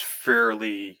stays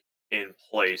fairly in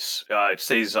place. It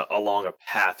stays along a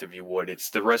path, if you would. It's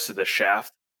the rest of the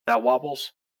shaft that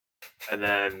wobbles, and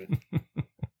then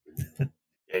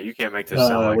yeah, you can't make this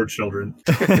sound like we're children.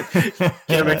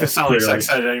 can't make this sound like sex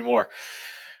ed anymore.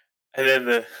 And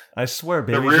then I swear,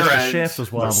 baby, the rear just end, the shaft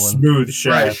was wobbling. Smooth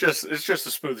shaft. Right, it's just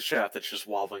a smooth shaft that's just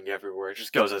wobbling everywhere. It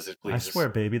just goes as it I pleases. swear,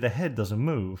 baby, the head doesn't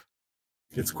move.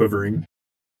 It's quivering.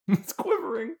 It's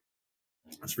quivering.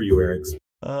 That's for you, Eric.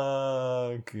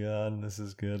 Oh god, this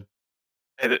is good.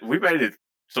 And we made it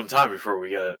some time before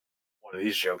we got one of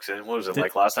these jokes in. What was it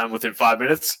like last time? Within 5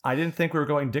 minutes? I didn't think we were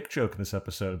going dick joke in this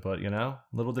episode, but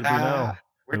little did we know.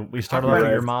 We started talking off with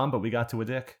about your mom, but we got to a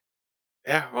dick.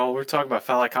 Yeah, well, we're talking about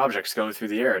phallic objects going through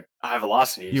the air at high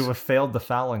velocities. You have failed the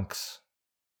phalanx.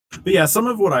 But yeah, some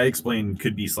of what I explained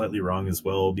could be slightly wrong as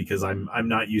well because I'm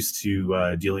not used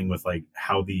to dealing with like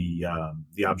how the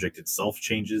object itself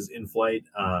changes in flight,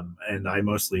 and I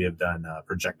mostly have done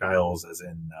projectiles, as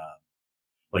in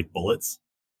like bullets,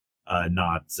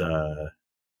 not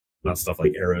stuff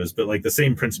like arrows, but like the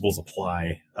same principles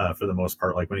apply for the most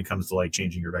part. Like when it comes to like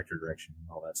changing your vector direction and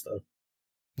all that stuff.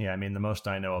 Yeah, I mean the most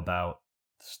I know about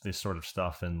this sort of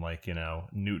stuff in like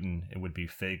Newton, it would be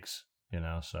figs.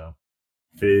 So.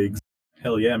 Figs.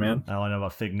 Hell yeah, man. All I know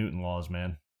about Fig Newton laws,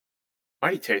 man.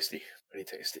 Mighty tasty. Mighty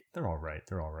tasty. They're all right.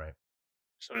 They're all right.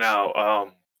 So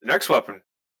now, the next weapon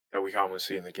that we commonly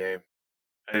see in the game,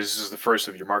 and this is the first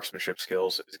of your marksmanship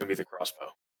skills, is going to be the crossbow.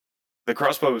 The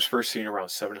crossbow was first seen around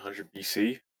 700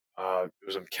 BC. It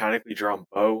was a mechanically drawn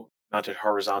bow mounted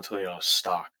horizontally on a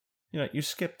stock. You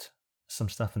skipped some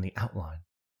stuff in the outline.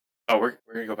 Oh, we're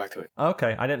going to go back to it.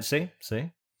 Okay, I didn't see.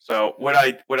 So what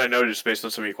I noticed based on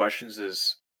so many questions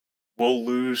is we'll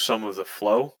lose some of the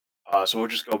flow. So we'll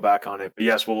just go back on it. But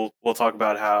yes, we'll talk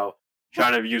about how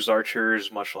China used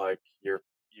archers, much like your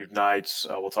knights.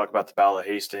 We'll talk about the Battle of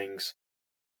Hastings,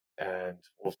 and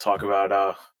we'll talk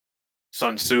about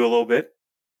Sun Tzu a little bit.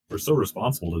 We're so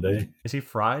responsible today. Is he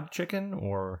fried chicken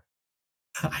or?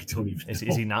 I don't even know.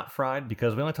 Is he not fried?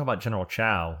 Because we only talk about General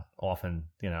Chow often,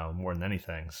 more than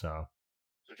anything. So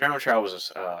General Chow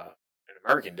was an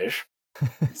American dish.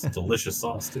 It's a delicious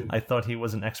sauce too. I thought he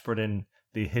was an expert in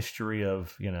the history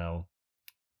of,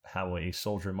 how a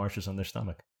soldier marches on their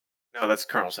stomach. No, that's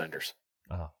Colonel Sanders.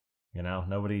 Oh,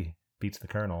 nobody beats the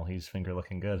Colonel. He's finger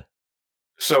looking good.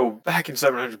 So back in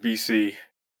 700 BC,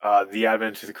 the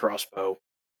advent of the crossbow.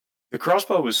 The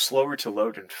crossbow was slower to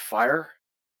load and fire,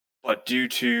 but due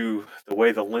to the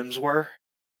way the limbs were,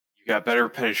 you got better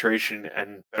penetration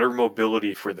and better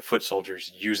mobility for the foot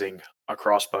soldiers using a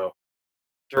crossbow.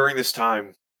 During this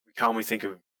time, we commonly think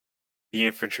of the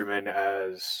infantryman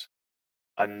as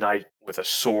a knight with a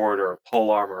sword or a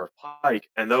polearm or a pike,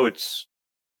 and though it's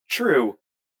true,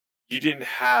 you didn't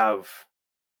have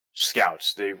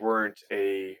scouts. They weren't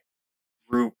a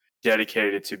group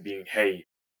dedicated to being, hey,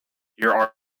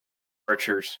 you're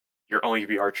archers, you're only going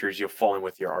to be archers, you'll fall in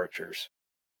with your archers.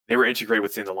 They were integrated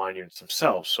within the line units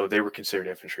themselves, so they were considered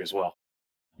infantry as well.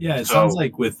 Yeah, it sounds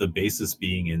like with the basis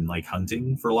being in like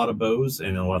hunting for a lot of bows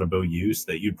and a lot of bow use,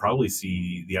 that you'd probably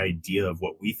see the idea of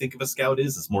what we think of a scout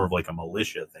is more of like a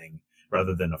militia thing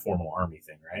rather than a formal army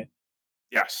thing, right?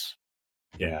 Yes.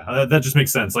 Yeah, that just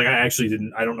makes sense. Like I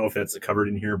don't know if that's covered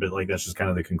in here, but like that's just kind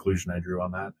of the conclusion I drew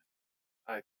on that.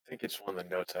 I think it's one of the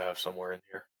notes I have somewhere in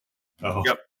here. Oh.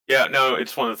 Yep. Yeah, no,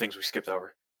 it's one of the things we skipped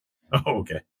over. Oh,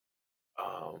 okay.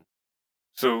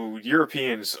 So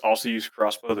Europeans also used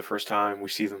crossbow. The first time we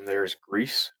see them there is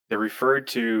Greece. They're referred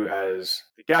to as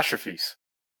the Gastrophes.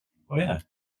 Oh yeah.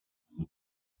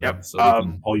 Yep. So they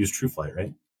can all use True Flight,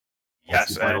 right?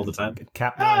 Yes, all the time.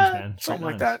 Cap nines, man. Something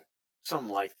like nines. that.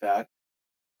 Something like that.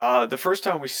 The first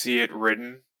time we see it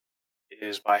written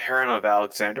is by Heron of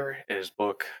Alexander in his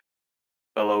book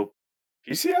Pelopicia.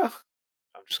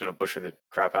 I'm just going to butcher the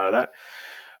crap out of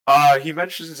that. He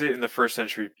mentions it in the 1st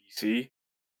century BC,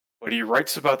 but he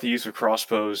writes about the use of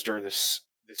crossbows during the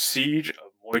siege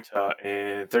of Moita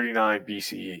in 39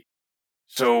 BCE.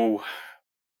 So,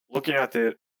 looking at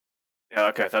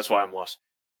okay, that's why I'm lost.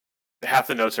 half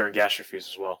the notes are in Gastrophes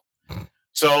as well.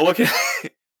 So looking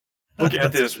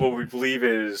at this, what we believe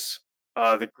is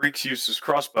the Greeks used this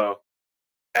crossbow,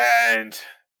 and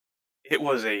it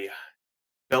was a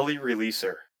belly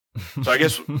releaser. So I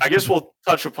guess we'll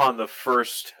touch upon the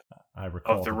first I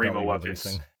recall of the the Remo belly weapons.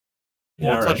 releasing.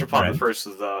 We'll Yeah, touch upon right. the first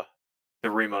of the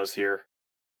Remos here,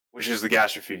 which is the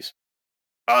Gastrophes.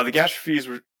 The Gastrophes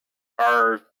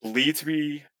are believed to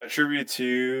be attributed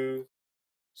to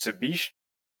Sebish.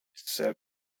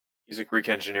 He's a Greek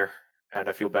engineer, and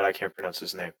I feel bad I can't pronounce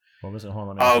his name. What was it? Hold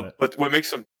on, let me open it. But what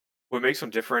makes them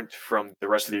different from the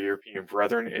rest of the European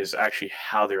brethren is actually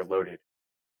how they're loaded.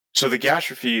 So the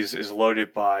Gastrophes is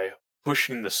loaded by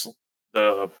pushing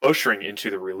the bowstring into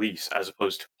the release as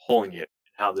opposed to pulling it.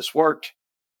 And how this worked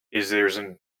is there's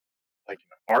an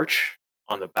arch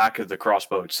on the back of the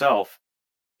crossbow itself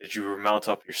that you would mount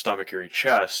up your stomach or your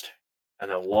chest,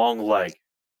 and a long leg.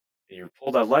 And you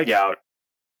pull that leg out,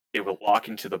 it would lock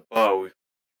into the bow,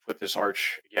 put this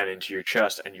arch again into your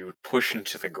chest, and you would push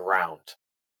into the ground.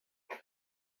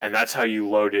 And that's how you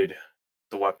loaded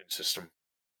the weapon system.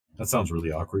 That sounds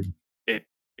really awkward. It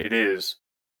is.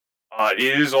 It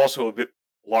is also a bit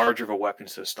larger of a weapon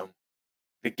system.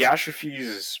 The Gastrophes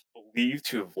is believed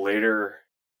to have later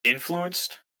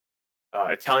influenced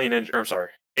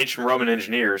ancient Roman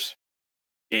engineers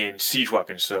in siege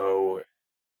weapons. So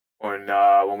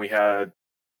when we had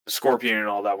the Scorpion and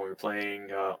all that, when we were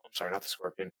playing, I'm sorry, not the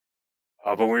Scorpion,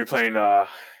 but when we were playing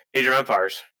Age of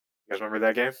Empires, you guys remember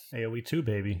that game? AoE 2,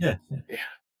 baby. Yeah.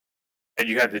 And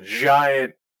you had the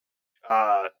giant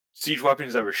siege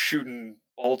weapons that were shooting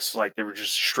bolts like they were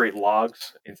just straight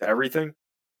logs into everything.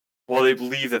 Well, they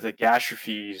believe that the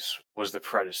Gastrophes was the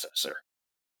predecessor.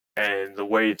 And the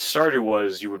way it started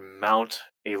was you would mount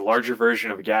a larger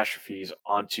version of a Gastrophes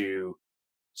onto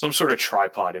some sort of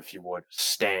tripod, if you would,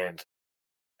 stand.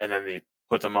 And then they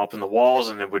put them up in the walls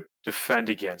and they would defend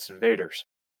against invaders.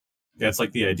 That's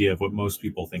like the idea of what most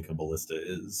people think a ballista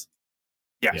is.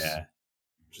 Yes. Yeah.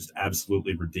 Just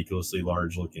absolutely ridiculously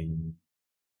large looking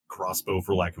crossbow,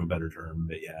 for lack of a better term,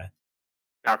 but yeah.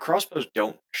 Now, crossbows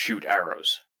don't shoot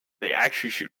arrows. They actually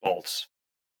shoot bolts.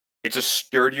 It's a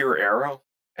sturdier arrow,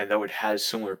 and though it has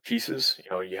similar pieces,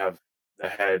 you have the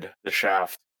head, the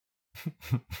shaft.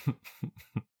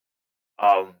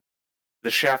 The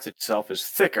shaft itself is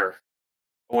thicker.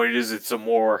 What it is, it's a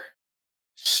more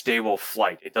stable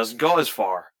flight. It doesn't go as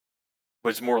far, but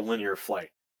it's more linear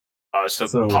flight.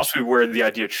 So possibly where the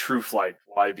idea of true flight,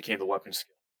 why it became the weapon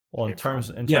skill. Well, in terms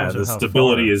of the how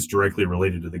stability far, is directly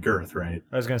related to the girth, right?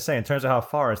 I was going to say, in terms of how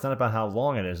far, it's not about how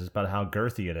long it is; it's about how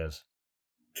girthy it is.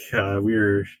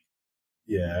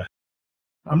 Yeah.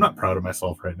 I'm not proud of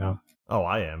myself right now. Oh,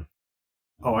 I am.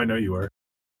 Oh, I know you are.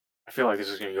 I feel like this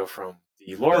is going to go from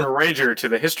the lore of a ranger to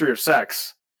the history of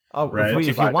sex. Oh, right.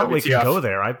 If you want, we can go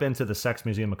there. I've been to the Sex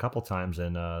Museum a couple times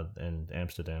in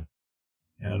Amsterdam.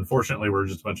 And unfortunately, we're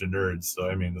just a bunch of nerds, so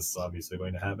I mean, this is obviously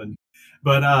going to happen.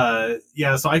 But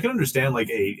yeah, so I can understand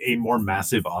like a more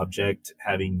massive object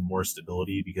having more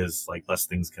stability because like less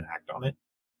things can act on it.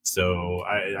 So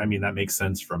I mean that makes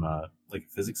sense from a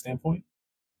physics standpoint.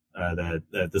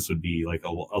 That this would be like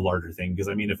a larger thing because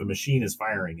I mean if a machine is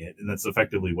firing it, and that's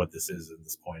effectively what this is at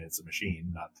this point, it's a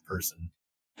machine, not the person.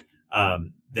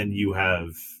 Then you have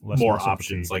more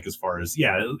options, like as far as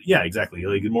yeah, exactly,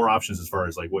 like more options as far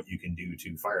as like what you can do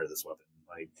to fire this weapon.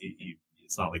 Like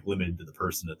it's not like limited to the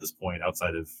person at this point,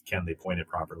 outside of can they point it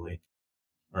properly,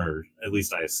 or at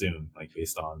least I assume, like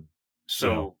based on.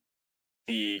 So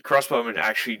the crossbowman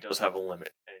actually does have a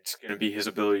limit, and it's going to be his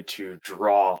ability to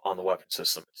draw on the weapon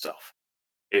system itself.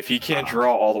 If he can't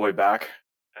draw all the way back,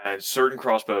 and certain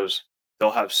crossbows,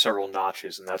 they'll have several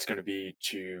notches, and that's going to be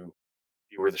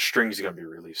where the string is going to be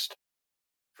released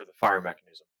for the fire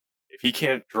mechanism. If he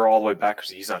can't draw all the way back because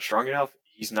he's not strong enough,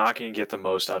 he's not going to get the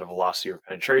most out of velocity or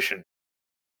penetration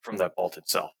from that bolt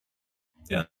itself.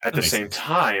 Yeah. At the same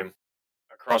time,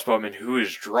 a crossbowman who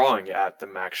is drawing at the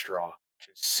max draw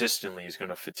consistently is going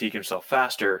to fatigue himself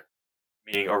faster,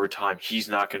 meaning over time he's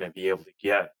not going to be able to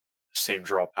get the same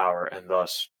draw power and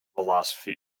thus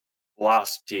velocity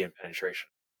and penetration.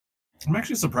 I'm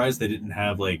actually surprised they didn't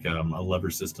have like a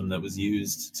lever system that was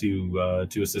used to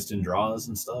assist in draws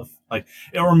and stuff. Like,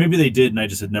 or maybe they did, and I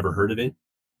just had never heard of it.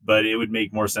 But it would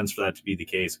make more sense for that to be the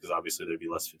case because obviously there'd be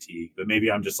less fatigue. But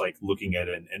maybe I'm just like looking at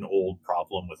an old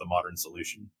problem with a modern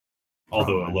solution.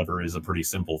 Although a lever is a pretty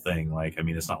simple thing. Like, I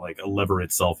mean, it's not like a lever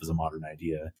itself is a modern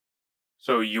idea.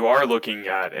 So you are looking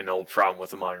at an old problem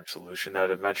with a modern solution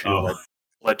that eventually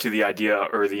led to the idea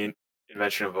or the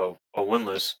invention of a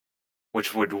windlass,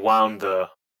 which would wound the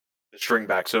string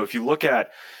back. So if you look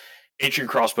at ancient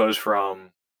crossbows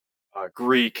from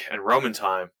Greek and Roman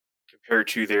time compared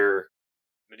to their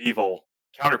medieval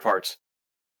counterparts,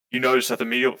 you notice that the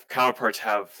medieval counterparts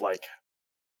have like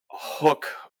a hook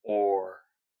or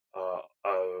a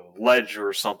ledge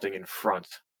or something in front,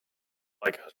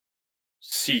 like a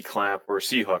C clamp or a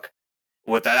C hook.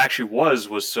 What that actually was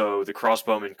so the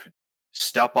crossbowman could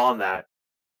step on that,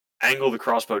 angle the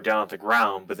crossbow down at the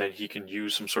ground, but then he can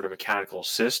use some sort of mechanical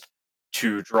assist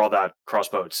to draw that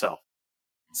crossbow itself.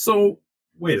 So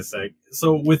wait a sec.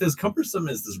 So with as cumbersome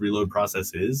as this reload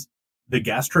process is, the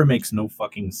Gastra makes no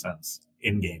fucking sense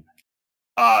in game.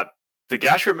 The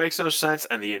Gasher makes no sense,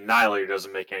 and the Annihilator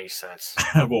doesn't make any sense.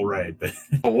 Well, right, but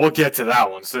we'll get to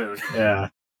that one soon. Yeah,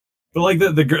 but like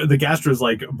the Gastra is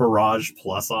like Barrage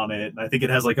Plus on it, and I think it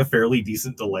has like a fairly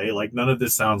decent delay. Like none of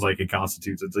this sounds like it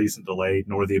constitutes a decent delay,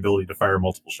 nor the ability to fire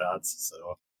multiple shots.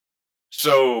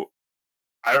 So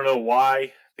I don't know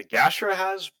why the Gastra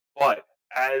has, but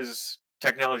as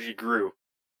technology grew,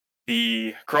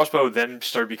 the crossbow then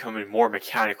started becoming more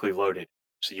mechanically loaded.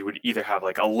 So you would either have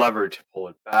like a lever to pull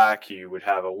it back, you would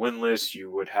have a windlass,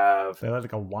 you would have... They had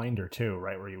like a winder too,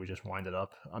 right? Where you would just wind it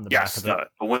up on the back of it.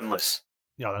 A windlass.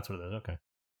 Yeah, that's what it is. Okay.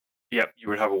 Yep, you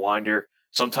would have a winder.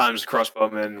 Sometimes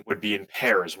crossbowmen would be in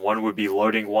pairs. One would be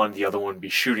loading one, the other one would be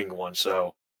shooting one.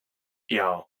 So,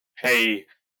 hey,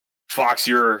 Fox,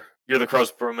 you're the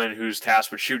crossbowman who's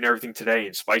tasked with shooting everything today,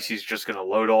 and Spicy's just going to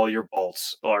load all your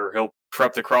bolts. Or he'll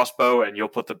prep the crossbow, and you'll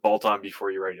put the bolt on before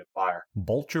you're ready to fire.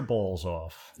 Bolt your balls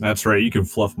off. That's right. You can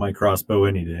fluff my crossbow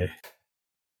any day.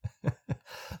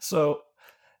 So,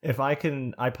 if I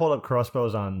pulled up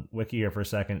crossbows on Wiki here for a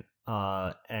second,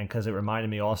 and because it reminded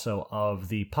me also of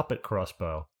the puppet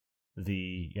crossbow.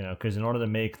 Because in order to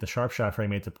make the Sharpshot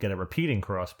frame, you have to get a repeating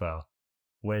crossbow,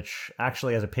 which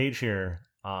actually has a page here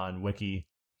on Wiki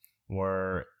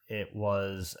where it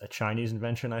was a Chinese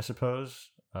invention, I suppose.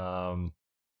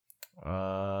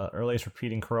 Earliest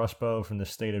repeating crossbow from the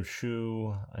state of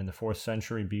Shu in the 4th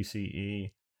century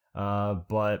BCE.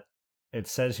 But it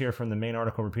says here from the main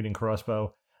article, repeating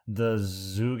crossbow, the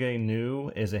Zhuge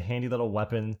Nu is a handy little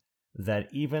weapon that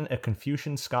even a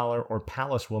Confucian scholar or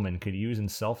palace woman could use in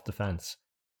self-defense,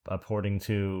 according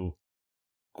to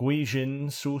Guijin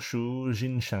Sushu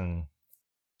Jinsheng.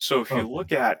 So if you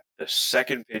look at the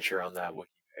second picture on that wiki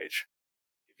page,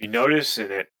 if you notice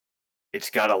in it, it's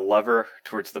got a lever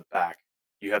towards the back.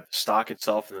 You have the stock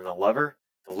itself and then the lever.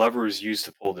 The lever is used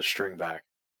to pull the string back.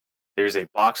 There's a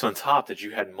box on top that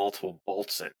you had multiple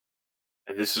bolts in.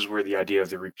 And this is where the idea of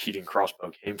the repeating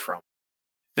crossbow came from.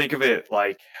 Think of it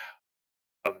like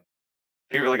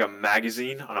a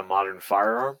magazine on a modern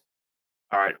firearm.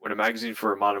 All right, what a magazine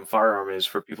for a modern firearm is,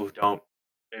 for people who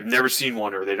they've never seen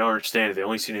one or they don't understand it, they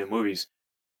only seen it in movies,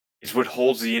 is what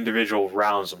holds the individual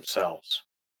rounds themselves.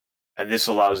 And this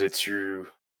allows it to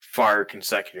fire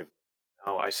consecutively.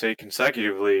 Now, I say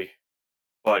consecutively,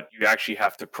 but you actually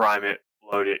have to prime it,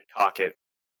 load it, cock it.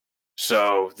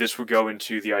 So this would go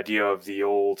into the idea of the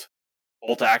old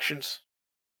bolt actions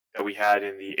that we had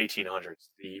in the 1800s.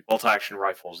 The bolt action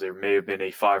rifles, there may have been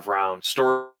a 5-round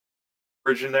storage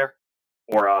in there.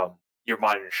 Or your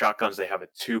modern shotguns, they have a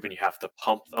tube and you have to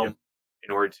pump them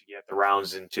in order to get the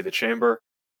rounds into the chamber.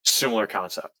 Similar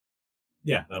concept.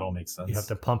 Yeah, that all makes sense. You have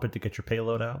to pump it to get your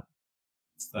payload out?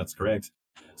 That's correct.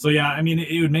 So yeah, I mean,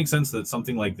 it would make sense that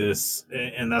something like this,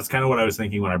 and that's kind of what I was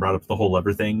thinking when I brought up the whole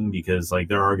lever thing, because like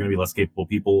there are going to be less capable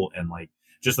people, and like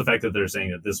just the fact that they're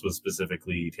saying that this was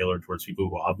specifically tailored towards people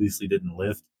who obviously didn't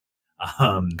lift.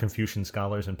 Confucian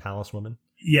scholars and palace women.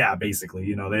 Yeah,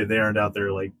 basically, they aren't out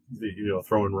there like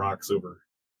throwing rocks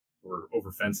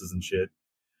over fences and shit.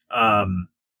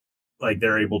 Like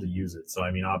they're able to use it. So I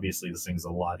mean, obviously this thing's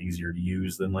a lot easier to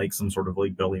use than like some sort of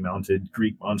like belly mounted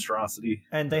Greek monstrosity.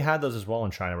 And they had those as well in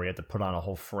China, where you had to put on a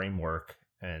whole framework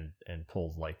and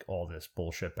pull like all this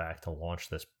bullshit back to launch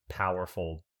this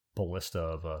powerful ballista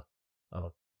of a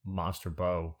monster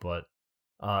bow. But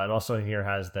it also here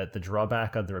has that the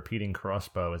drawback of the repeating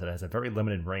crossbow is that it has a very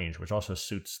limited range, which also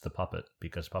suits the puppet,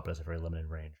 because puppet has a very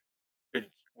limited range.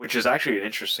 Which is actually an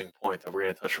interesting point that we're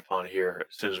going to touch upon here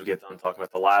as soon as we get done talking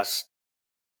about the last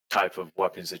type of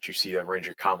weapons that you see that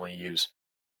Ranger commonly use.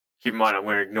 Keep in mind, I'm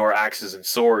going to ignore axes and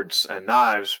swords and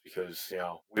knives because,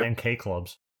 and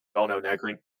K-clubs. We all know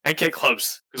Neglin. And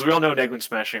K-clubs, because we all know Neglin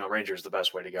smashing on Ranger is the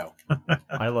best way to go.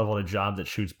 I leveled a job that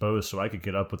shoots bows so I could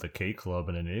get up with a K-club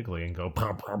and an Igley and go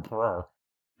pow, pow, pow.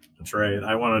 That's right.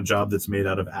 I want a job that's made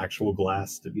out of actual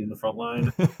glass to be in the front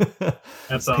line. That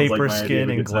sounds paper like my skin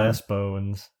idea and glass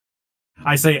bones.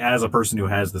 I say as a person who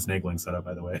has this Negling setup,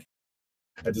 by the way.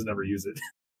 I just never use it.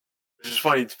 Which is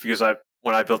funny because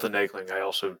when I built a Negling, I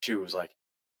also too was like,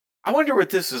 I wonder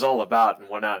what this is all about, and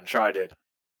went out and tried it.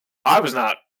 I was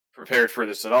not prepared for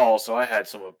this at all, so I had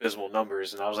some abysmal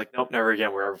numbers, and I was like, nope, never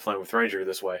again. We're ever playing with Ranger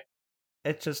this way.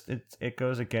 It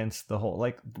goes against the whole,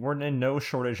 like, we're in no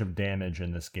shortage of damage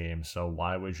in this game, so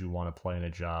why would you want to play in a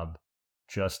job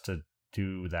just to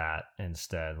do that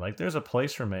instead? Like, there's a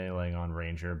place for meleeing on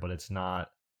Ranger, but it's not.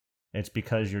 It's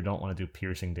because you don't want to do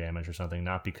piercing damage or something,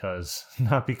 not because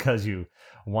you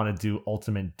want to do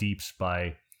ultimate deeps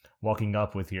by walking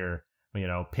up with your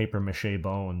paper mache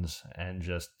bones and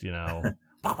just The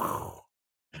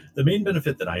main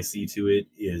benefit that I see to it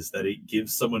is that it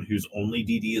gives someone whose only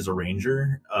DD is a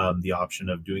ranger the option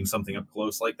of doing something up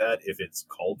close like that if it's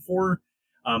called for.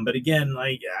 But again,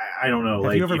 like, I don't know. Have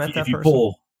like you ever met if that you person?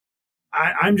 pull,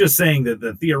 I'm just saying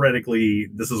that theoretically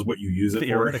this is what you use it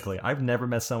Theoretically, I've never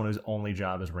met someone whose only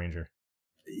job is ranger.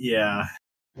 Yeah.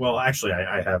 Well, actually,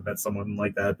 I have met someone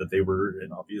like that, but they were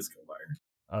an obvious kill buyer.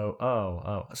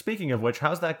 Oh. Speaking of which,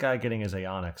 how's that guy getting his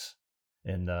Aeonics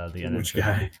in the NSC? Which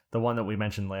guy? The one that we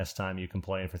mentioned last time. You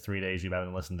complained for 3 days you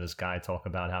haven't listened to this guy talk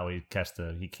about how he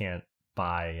can't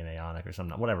buy an Aeonic or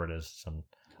something, whatever it is.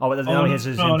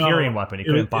 His Imperium weapon. He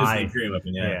couldn't buy. The Imperium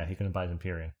weapon, yeah. He couldn't buy his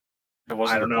Imperium. It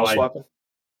wasn't the pulse weapon?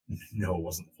 No, it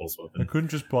wasn't the pulse weapon. I couldn't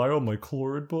just buy all my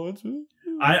Chlorid buds.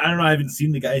 I don't know. I haven't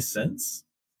seen the guy since,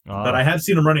 but I have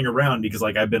seen him running around because,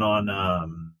 like, I've been on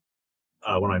one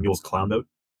of my mules, Clown Boat,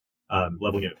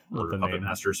 leveling it for Puppet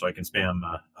Master so I can spam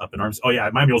up in arms. Oh yeah,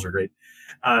 my mules are great.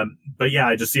 But yeah,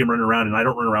 I just see him running around, and I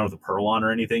don't run around with a pearl on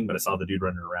or anything, but I saw the dude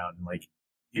running around, and like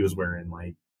he was wearing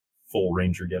like full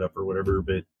ranger getup or whatever.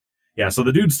 But yeah, so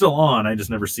the dude's still on. I just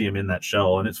never see him in that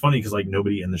shell, and it's funny because like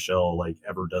nobody in the shell like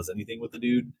ever does anything with the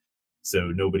dude, so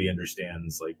nobody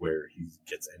understands like where he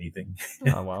gets anything.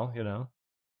 Oh well,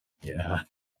 Yeah.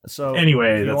 So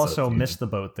anyway, you also missed the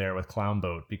boat there with Clown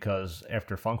Boat because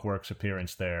after Funkworks'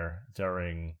 appearance there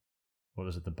during, what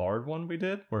was it, the Bard one we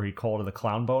did where he called it the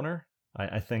Clown Boner.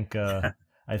 I think I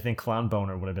think Clown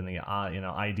Boner would have been the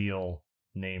ideal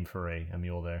name for a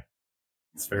mule there.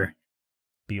 It's fair.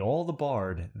 Be all the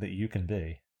bard that you can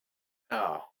be.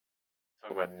 Oh,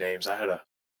 talk about names. I had a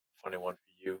funny one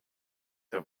for you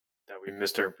that we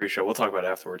missed during pre-show. We'll talk about it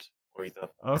afterwards. What do you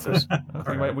think?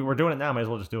 Okay. We were doing it now. Might as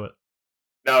well just do it.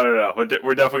 No. We're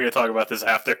definitely going to talk about this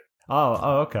after.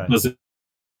 Oh, okay. Does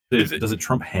it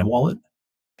trump Ham Wallet?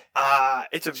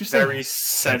 It's a very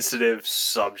sensitive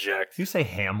subject. Did you say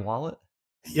Ham Wallet?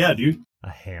 Yeah, dude. A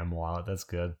Ham Wallet. That's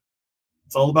good.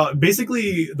 It's all about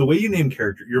basically the way you name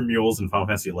your mules in Final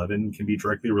Fantasy XI can be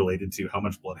directly related to how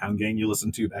much Bloodhound Gang you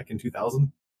listened to back in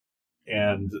 2000.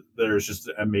 And there's just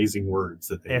amazing words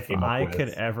that they came up with. If I could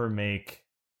ever make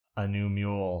a new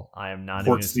mule, I am not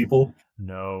Port Steeple?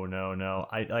 No.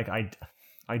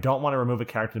 I don't want to remove a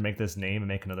character to make this name and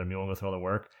make another mule and go through all the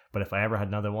work. But if I ever had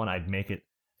another one, I'd make it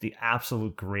the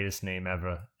absolute greatest name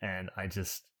ever. And I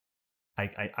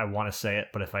want to say it,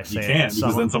 but if I say it,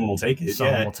 because then someone will take it.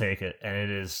 Someone will take it, and it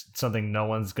is something no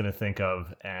one's going to think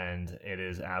of, and it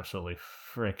is absolutely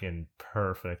freaking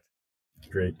perfect.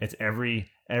 Great. It's every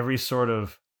sort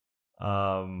of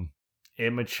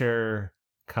immature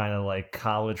kind of like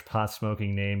college pot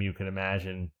smoking name you can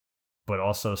imagine, but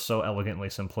also so elegantly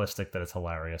simplistic that it's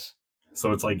hilarious.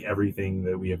 So it's like everything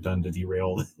that we have done to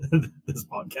derail this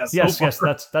podcast. Yes,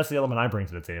 that's the element I bring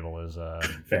to the table is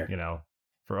fair.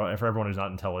 For everyone who's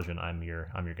not intelligent, I'm your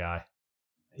guy.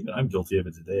 Even I'm guilty of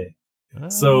it today.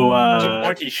 So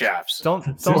monkey shafts.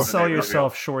 Don't sell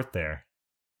yourself short there.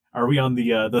 Are we on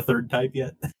the third type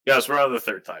yet? Yes, we're on the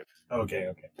third type.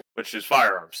 Okay. Which is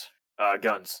firearms,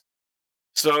 guns.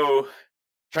 So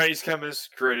Chinese chemists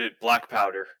created black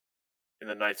powder in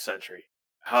the 9th century.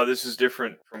 How this is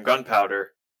different from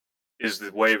gunpowder is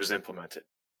the way it was implemented.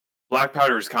 Black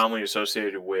powder is commonly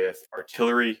associated with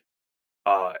artillery,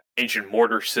 ancient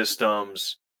mortar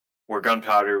systems, where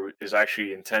gunpowder is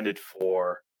actually intended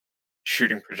for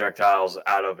shooting projectiles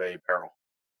out of a barrel.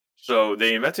 So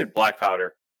they invented black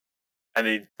powder, and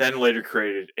they then later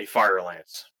created a fire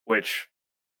lance, which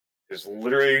is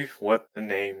literally what the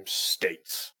name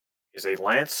states. Is a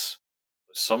lance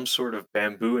with some sort of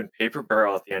bamboo and paper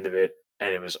barrel at the end of it,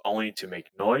 and it was only to make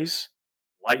noise,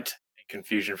 light, and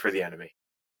confusion for the enemy.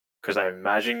 Because I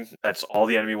imagine that's all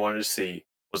the enemy wanted to see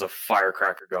was a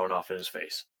firecracker going off in his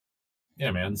face.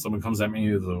 Yeah, man. Someone comes at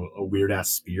me with a weird-ass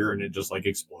spear, and it just, like,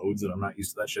 explodes, and I'm not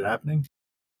used to that shit happening.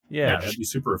 Yeah, that'd be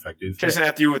super effective. Chasing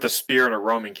after you with a spear and a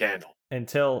Roman candle.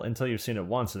 Until you've seen it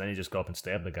once, and then you just go up and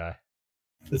stab the guy.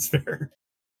 That's fair.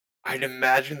 I'd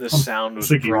imagine the sound was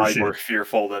probably more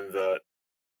fearful than the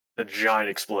giant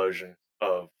explosion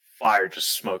of fire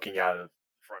just smoking out of the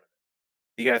front of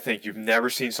it. You gotta think, you've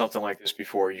never seen something like this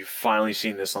before. You've finally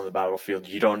seen this on the battlefield.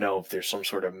 You don't know if there's some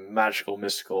sort of magical,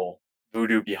 mystical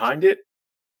voodoo behind it,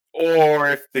 or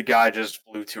if the guy just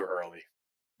blew too early.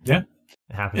 Yeah,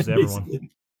 It happens to everyone.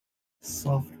 basically.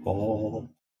 Softball.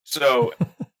 So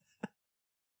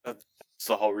that's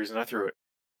the whole reason I threw it.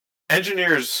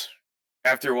 Engineers,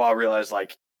 after a while, realized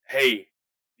like, hey,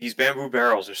 these bamboo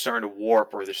barrels are starting to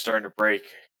warp or they're starting to break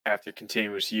after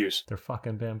continuous use. They're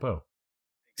fucking bamboo.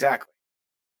 Exactly.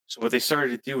 So what they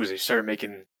started to do is they started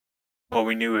making what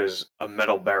we knew as a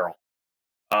metal barrel.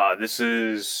 This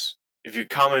is, if you're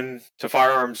common to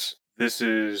firearms, this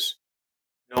is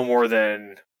no more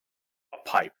than a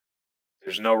pipe.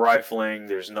 There's no rifling.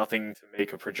 There's nothing to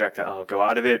make a projectile go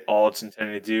out of it. All it's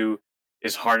intended to do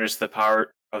is harness the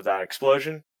power of that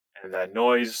explosion and that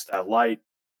noise, that light,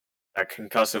 that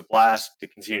concussive blast to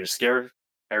continue to scare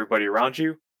everybody around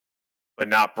you, but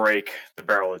not break the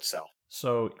barrel itself.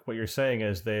 So what you're saying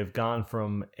is they've gone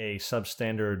from a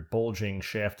substandard bulging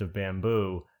shaft of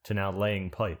bamboo to now laying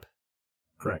pipe.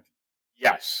 Correct.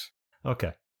 Yes.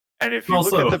 Okay. And if you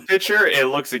look at the picture, it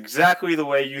looks exactly the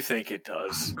way you think it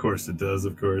does. Of course it does,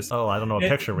 of course. Oh, I don't know what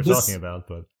picture we're talking about,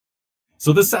 but...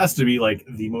 So this has to be like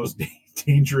the most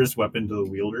dangerous weapon to the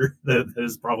wielder that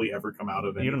has probably ever come out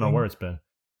of anything. You don't know where it's been.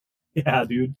 Yeah,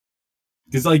 dude.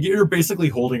 Because like you're basically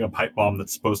holding a pipe bomb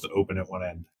that's supposed to open at one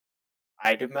end.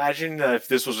 I'd imagine that if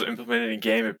this was implemented in a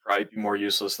game, it'd probably be more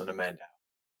useless than a man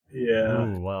down. Yeah.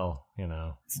 Ooh, well, you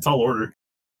know. It's a tall order,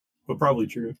 but probably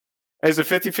true. There's a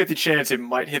 50-50 chance it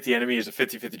might hit the enemy. There's a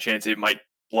 50-50 chance it might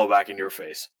blow back in your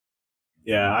face.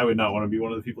 Yeah, I would not want to be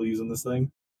one of the people using this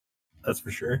thing. That's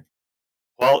for sure.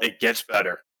 Well, it gets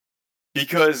better.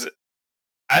 Because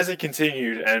as it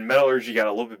continued and metallurgy got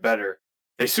a little bit better,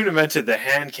 they soon invented the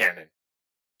hand cannon.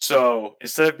 So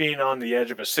instead of being on the edge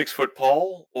of a 6-foot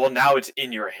pole, well, now it's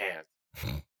in your hand.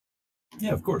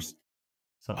 Yeah, of course.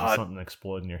 Something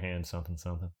explode in your hand, something.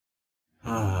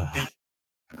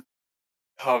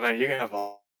 Oh man, you're gonna have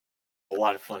a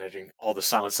lot of fun editing all the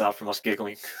silence out from us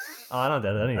giggling. Oh, I don't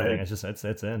edit anything. Right. It's just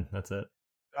it's in. That's it.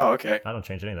 Oh, okay. I don't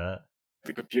change any of that.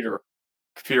 The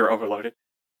computer overloaded.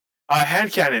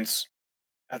 Hand cannons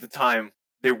at the time,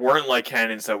 they weren't like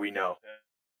cannons that we know.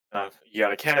 You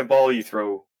got a cannonball, you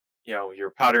throw your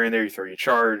powder in there, you throw your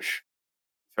charge,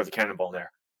 throw the cannonball in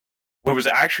there. What was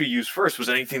actually used first was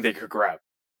anything they could grab.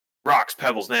 Rocks,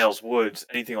 pebbles, nails, woods,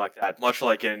 anything like that, much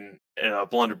like in a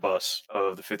blunderbuss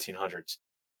of the 1500s.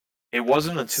 It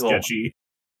wasn't until... Sketchy.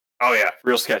 Oh yeah,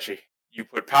 real sketchy. You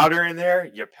put powder in there,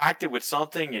 you packed it with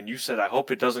something, and you said, I hope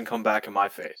it doesn't come back in my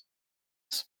face.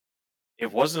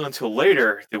 It wasn't until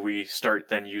later that we start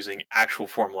then using actual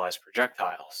formalized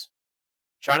projectiles.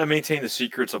 China maintained the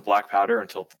secrets of black powder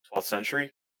until the 12th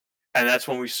century, and that's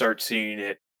when we start seeing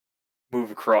it move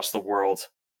across the world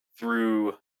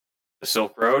through the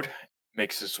Silk Road,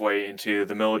 makes its way into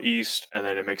the Middle East, and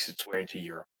then it makes its way into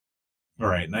Europe. All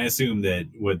right, and I assume that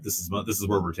this is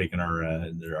where we're taking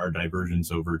our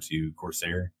diversions over to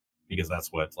Corsair, because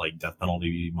that's what like death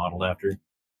penalty modeled after,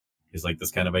 is like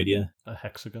this kind of idea. A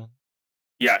hexagon?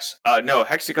 Yes. No,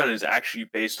 hexagon is actually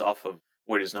based off of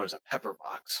what is known as a pepper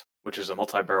box, which is a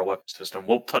multi-barrel weapon system.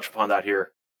 We'll touch upon that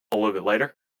here a little bit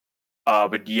later.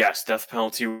 But yes, death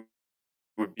penalty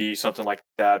would be something like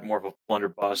that, more of a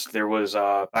blunderbuss. There was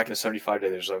back in the 75 day,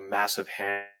 there's a massive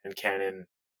hand cannon.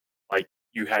 Like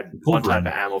you had one type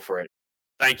of ammo for it.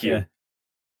 Thank you. Yeah.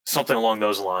 Something along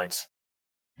those lines.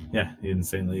 Yeah, the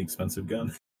insanely expensive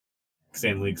gun.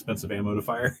 Insanely expensive ammo to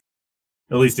fire.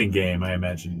 At least in game, I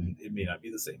imagine it may not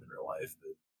be the same in real life.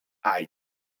 But...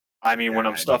 I mean, when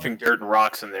I'm stuffing dirt and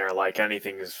rocks in there, like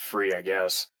anything is free, I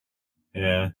guess.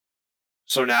 Yeah.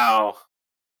 So now,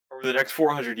 over the next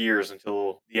 400 years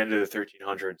until the end of the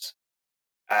 1300s,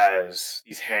 as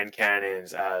these hand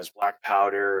cannons, as black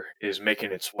powder is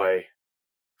making its way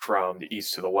from the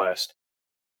east to the west,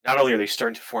 not only are they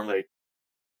starting to formulate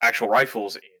actual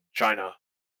rifles in China,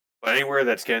 but anywhere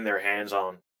that's getting their hands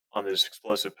on this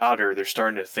explosive powder, they're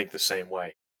starting to think the same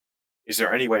way. Is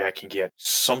there any way I can get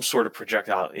some sort of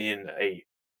projectile in a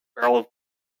barrel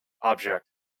object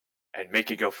and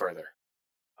make it go further?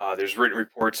 There's written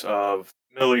reports of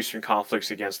Middle Eastern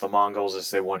conflicts against the Mongols as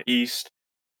they went east,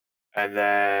 and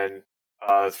then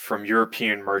from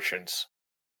European merchants.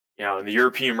 And the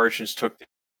European merchants took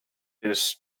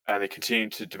this and they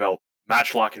continued to develop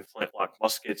matchlock and flintlock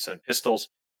muskets and pistols.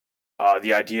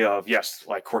 The idea of, yes,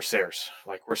 like Corsairs.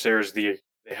 Like Corsairs, they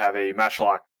have a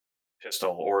matchlock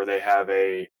pistol, or they have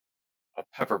a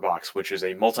pepper box, which is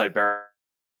a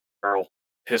multi-barrel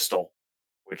pistol,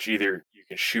 which either you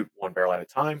can shoot one barrel at a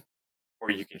time,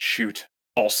 or you can shoot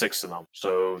all 6 of them.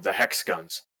 So the hex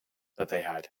guns that they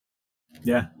had.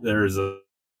 Yeah, there's a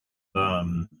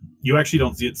you actually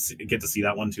don't get to see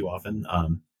that one too often.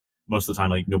 most of the time,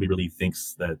 like nobody really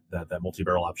thinks that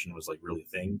multi-barrel option was like really a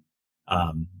thing.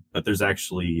 But there's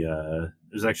actually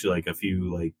like a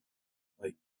few like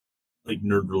like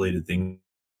nerd related things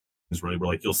really where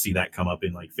like you'll see that come up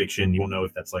in like fiction. You won't know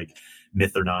if that's like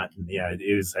myth or not. And yeah, it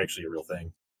is actually a real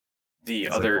thing. The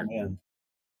It's like, other oh man,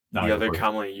 no, the go other for it.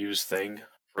 commonly used thing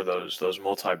for those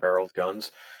multi-barreled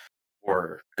guns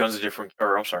or guns of different,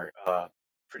 or I'm sorry,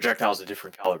 projectiles of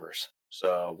different calibers.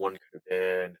 So one could have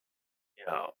been,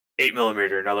 8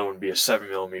 millimeter, another one would be a 7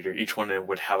 millimeter. Each one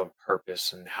would have a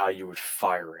purpose and how you would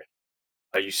fire it.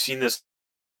 You've seen this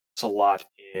a lot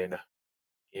in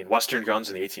Western guns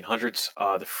in the 1800s.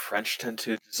 The French tend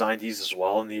to design these as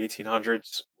well in the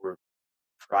 1800s. We're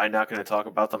probably not going to talk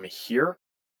about them here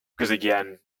because,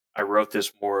 again, I wrote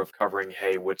this more of covering,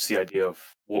 hey, what's the idea of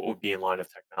what would be in line of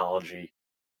technology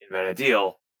in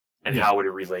Vanadil and Yeah, how would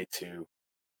it relate to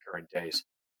current days.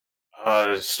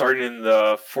 Starting in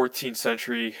the 14th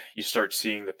century, you start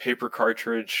seeing the paper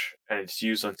cartridge, and it's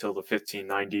used until the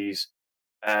 1590s.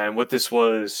 And what this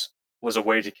was a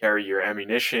way to carry your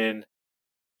ammunition,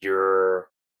 your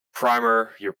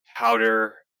primer, your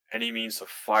powder, any means to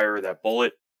fire that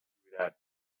bullet, that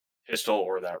pistol,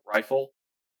 or that rifle.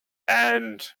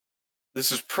 And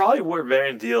this is probably where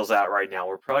Van Deal's at right now.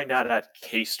 We're probably not at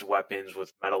cased weapons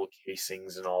with metal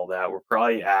casings and all that. We're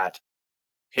probably at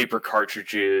paper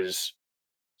cartridges,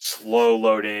 slow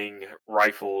loading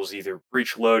rifles, either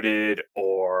breech loaded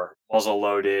or muzzle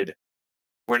loaded.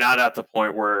 We're not at the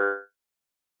point where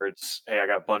it's, hey, I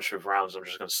got a bunch of rounds. I'm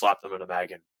just going to slap them in a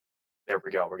mag and there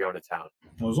we go. We're going to town.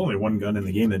 well, there's only one gun in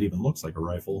the game that even looks like a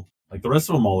rifle. Like the rest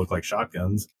of them all look like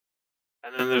shotguns.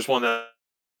 And then there's one that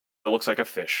looks like a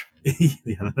fish.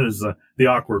 Yeah, there's the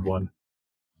awkward one.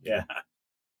 Yeah,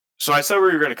 So I said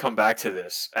we were going to come back to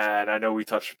this, and I know we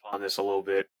touched upon this a little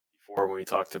bit before when we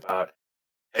talked about,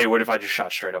 hey, what if I just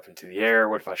shot straight up into the air?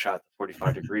 What if I shot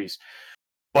 45 degrees?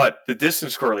 But the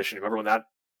distance correlation, remember when that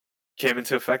came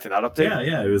into effect in that update?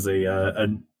 yeah. It was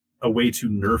a way to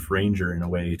nerf Ranger in a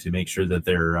way to make sure that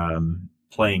they're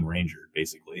playing Ranger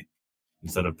basically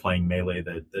instead of playing melee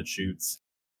that shoots.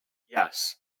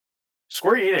 Yes.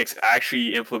 Square Enix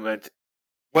actually implement,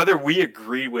 whether we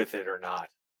agree with it or not,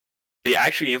 they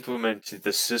actually implemented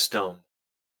the system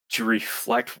to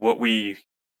reflect what we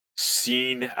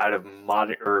seen out of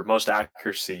modern or most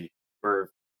accuracy,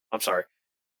 or I'm sorry,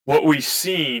 what we've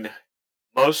seen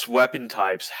most weapon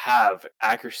types have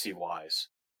accuracy wise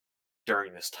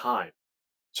during this time.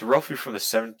 So roughly from the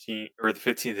 15th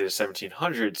to the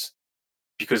 1700s,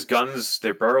 because guns,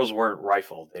 their barrels weren't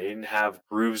rifled, they didn't have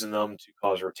grooves in them to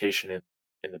cause rotation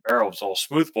in the barrel. It was all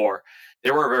smoothbore. They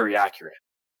weren't very accurate.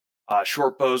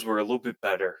 Short bows were a little bit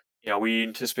better. We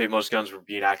anticipate most guns were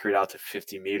being accurate out to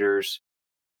 50 meters.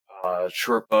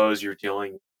 Short bows, you're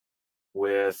dealing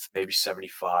with maybe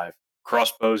 75.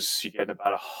 Crossbows, you're getting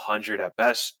about 100 at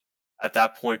best at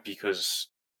that point because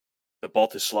the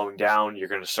bolt is slowing down. You're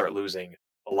going to start losing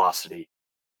velocity.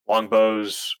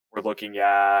 Longbows, we're looking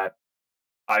at,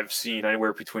 I've seen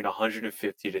anywhere between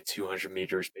 150 to 200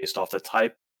 meters based off the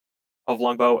type of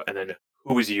longbow and then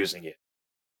who is using it.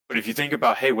 But if you think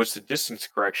about, hey, what's the distance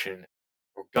correction?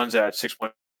 Or guns at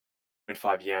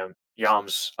 6.5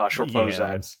 yams, short bows at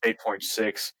Yams.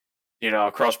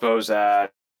 8.6, crossbows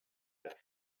at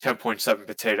 10.7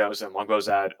 potatoes, and longbows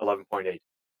at 11.8.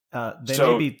 They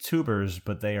So, may be tubers,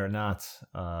 but they are not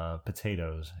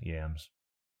potatoes, yams.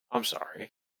 I'm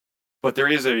sorry. But there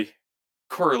is a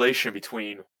correlation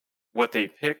between what they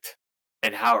picked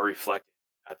and how it reflected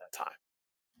at that time.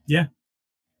 Yeah.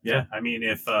 I mean,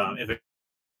 if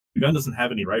a gun doesn't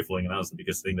have any rifling, and that was the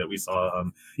biggest thing that we saw.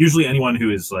 Usually, anyone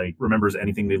who is like remembers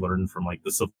anything they learned from like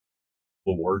the Civil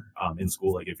War in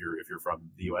school, like if you're from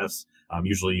the U.S.,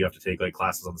 usually you have to take like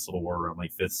classes on the Civil War around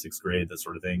like 5th, 6th grade, that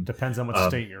sort of thing. Depends on what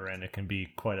state you're in. It can be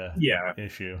quite a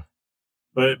issue.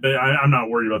 But I'm not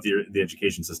worried about the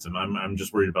education system. I'm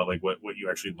just worried about like what you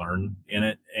actually learn in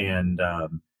it, and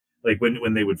like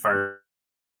when they would fire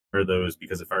those,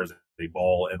 because it fires a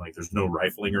ball and like there's no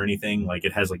rifling or anything, like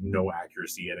it has like no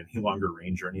accuracy at any longer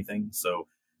range or anything. So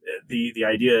the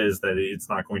idea is that it's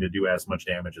not going to do as much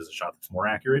damage as a shot that's more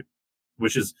accurate,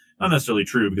 which is not necessarily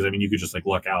true, because I mean you could just like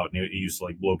luck out and it used to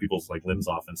like blow people's like limbs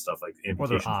off and stuff, like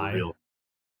amputations were real.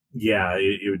 Yeah,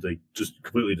 it would like just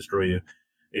completely destroy you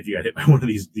if you got hit by one of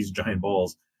these giant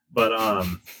balls. But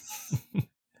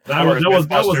that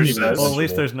wasn't even. Well, at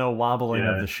least there's no wobbling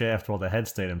of the shaft while the head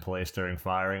stayed in place during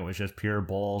firing. It was just pure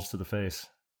balls to the face.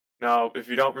 Now, if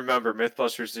you don't remember,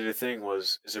 MythBusters did a thing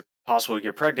was, is it possible to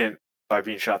get pregnant by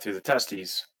being shot through the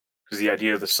testes? Because the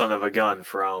idea of the son of a gun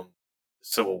from the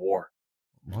Civil War.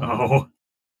 Oh,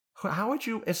 How would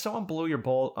you? If someone blew your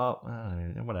ball up,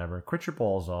 whatever. Quit your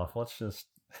balls off. Let's just.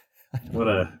 What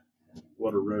a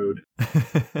road.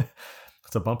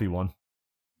 It's a bumpy one.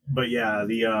 But yeah,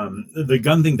 the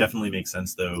gun thing definitely makes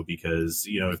sense though, because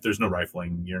if there's no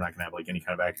rifling, you're not gonna have like any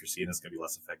kind of accuracy, and it's gonna be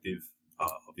less effective,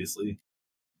 obviously.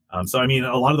 So I mean,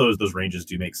 a lot of those ranges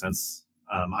do make sense.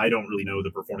 I don't really know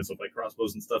the performance of like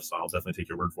crossbows and stuff, so I'll definitely take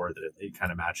your word for it that it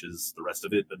kind of matches the rest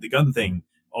of it. But the gun thing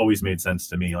always made sense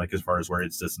to me, like as far as where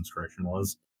its distance correction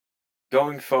was.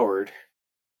 Going forward,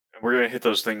 and we're gonna hit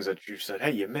those things that you said.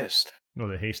 Hey, you missed. No,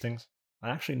 the Hastings. I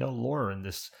actually know lore in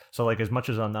this. So, like, as much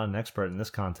as I'm not an expert in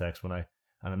this context, I'm not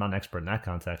an expert in that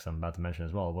context, I'm about to mention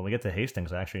as well. When we get to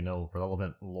Hastings, I actually know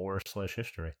relevant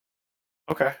lore/history.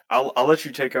 Okay, I'll let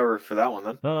you take over for that one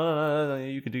then. No.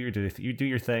 You could do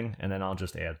your thing, and then I'll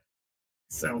just add.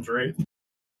 Sounds right.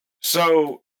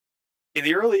 So, in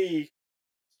the early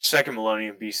second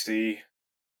millennium BC,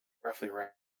 roughly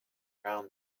around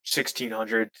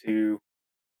 1600 to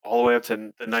all the way up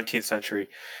to the 19th century,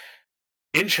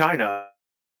 in China,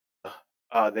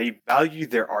 they valued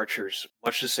their archers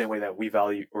much the same way that we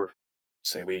value, or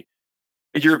say we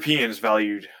Europeans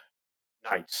valued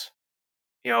knights.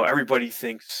 Everybody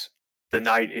thinks the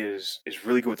knight is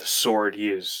really good with the sword.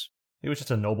 He was just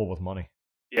a noble with money.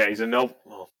 Yeah, he's a noble.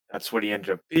 Well, that's what he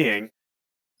ended up being.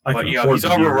 But he's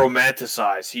over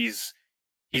romanticized. He's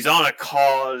on a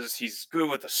cause. He's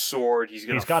good with a sword. He's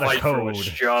gonna fight for what's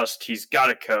just. He's got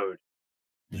a code.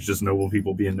 It's just noble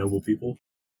people being noble people.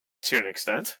 To an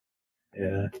extent.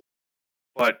 Yeah.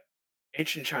 But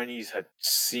ancient Chinese had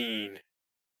seen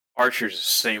archers the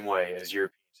same way as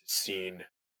Europeans had seen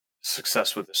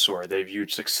success with the sword. They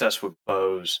viewed success with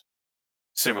bows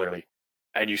similarly.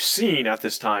 And you've seen at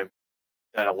this time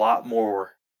that a lot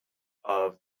more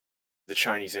of the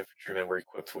Chinese infantrymen were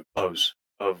equipped with bows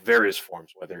of various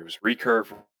forms, whether it was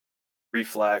recurve,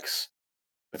 reflex,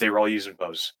 but they were all using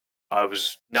bows. It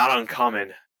was not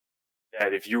uncommon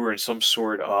that if you were in some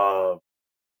sort of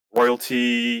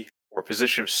royalty or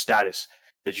position of status,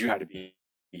 that you had to be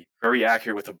very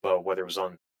accurate with a bow, whether it was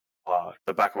on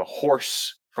the back of a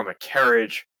horse, from a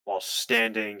carriage, while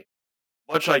standing,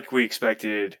 much like we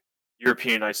expected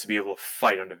European knights to be able to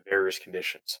fight under various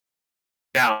conditions.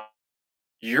 Now,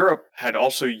 Europe had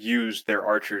also used their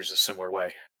archers a similar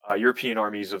way. European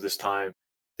armies of this time,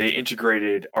 they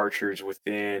integrated archers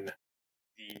within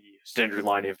the standard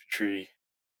line infantry,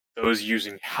 those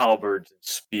using halberds and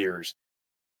spears.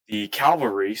 The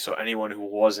cavalry, so anyone who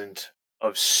wasn't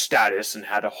of status and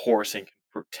had a horse and could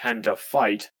pretend to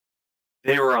fight,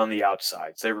 they were on the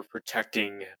outsides. They were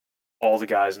protecting all the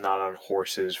guys not on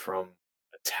horses from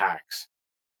attacks.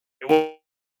 It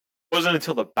wasn't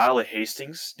until the Battle of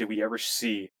Hastings did we ever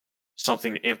see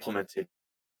something implemented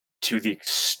to the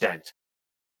extent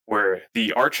where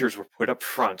the archers were put up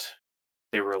front.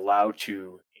 They were allowed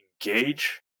to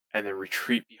engage and then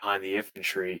retreat behind the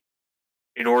infantry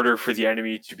in order for the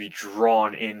enemy to be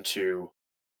drawn into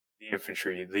the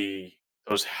infantry,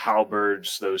 those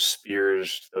halberds, those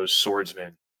spears, those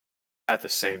swordsmen. At the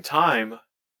same time,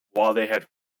 while they had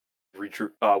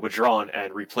withdrawn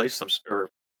and replaced them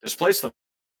or displaced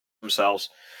themselves,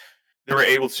 they were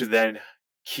able to then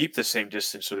keep the same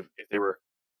distance. So if they were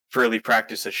fairly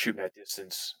practiced at shooting at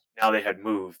distance, now they had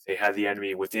moved. They had the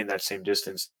enemy within that same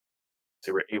distance.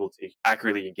 They were able to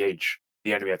accurately engage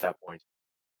the enemy at that point.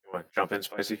 You want to jump in,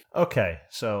 Spicy? Okay,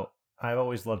 so I've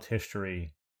always loved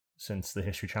history since the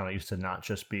History Channel used to not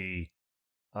just be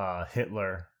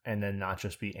Hitler and then not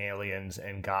just be aliens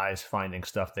and guys finding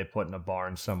stuff they put in a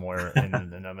barn somewhere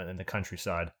in the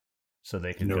countryside so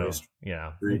they could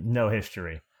no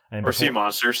history. And or sea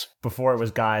monsters. Before it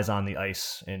was guys on the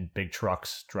ice in big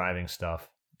trucks driving stuff.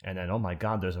 And then, oh my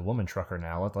God, there's a woman trucker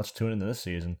now. Let's tune into this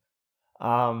season.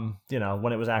 When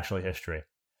it was actually history.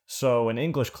 So in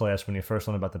English class, when you first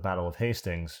learned about the Battle of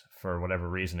Hastings, for whatever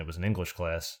reason, it was an English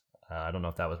class. I don't know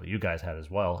if that was what you guys had as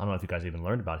well. I don't know if you guys even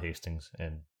learned about Hastings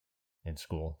in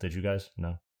school. Did you guys?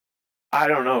 No? I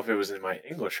don't know if it was in my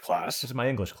English class. It was in my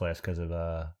English class because of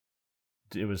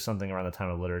it was something around the time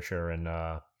of literature, and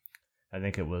I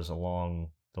think it was along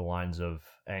the lines of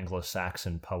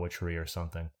Anglo-Saxon poetry or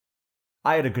something.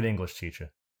 I had a good English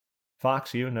teacher.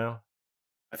 Fox, you know?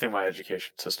 I think my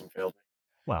education system failed me.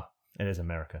 Well, it is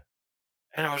America.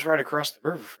 And I was right across the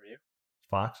river from you.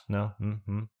 Fox? No?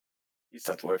 Mm-hmm. He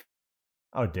stepped away.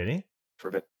 Oh, did he? For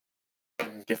a bit.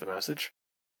 Get the message.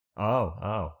 Oh.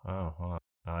 Hold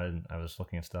on. I was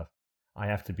looking at stuff. I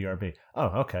have to BRB. Oh,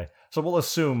 okay. So we'll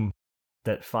assume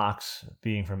that Fox,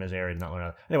 being from his area, did not learn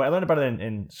about it. Anyway, I learned about it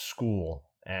in school,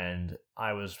 and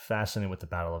I was fascinated with the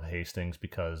Battle of Hastings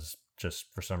because just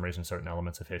for some reason certain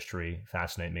elements of history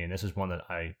fascinate me, and this is one that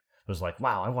I was like,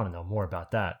 wow, I want to know more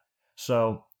about that.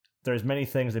 So there's many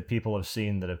things that people have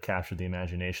seen that have captured the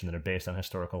imagination that are based on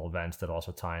historical events that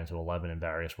also tie into 11 in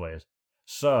various ways.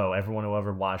 So everyone who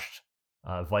ever watched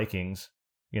Vikings,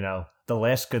 the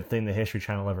last good thing the History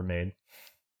Channel ever made,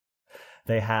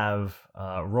 they have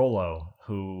Rollo,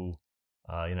 who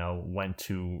went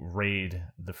to raid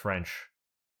the French,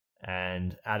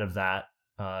 and out of that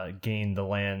gained the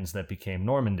lands that became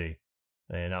Normandy.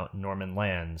 Norman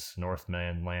lands,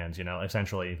 Northman lands.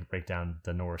 Essentially break down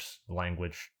the Norse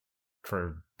language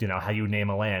for how you name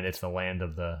a land. It's the land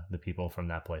of the people from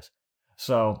that place.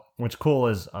 So what's cool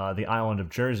is the island of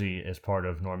Jersey is part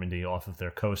of Normandy off of their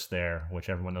coast there, which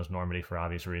everyone knows Normandy for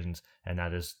obvious reasons, and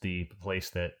that is the place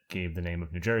that gave the name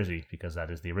of New Jersey, because that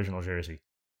is the original Jersey.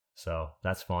 So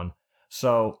that's fun.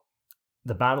 So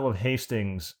the Battle of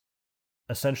Hastings,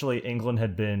 essentially England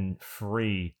had been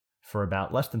free for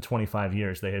about less than 25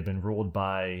 years. They had been ruled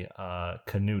by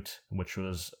Canute, which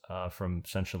was from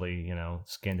essentially,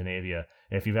 Scandinavia.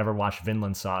 If you've ever watched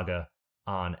Vinland Saga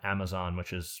on Amazon,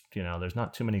 which is, there's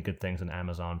not too many good things in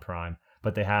Amazon Prime,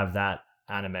 but they have that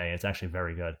anime. It's actually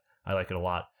very good. I like it a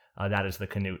lot. That is the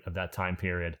Canute of that time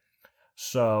period.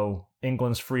 So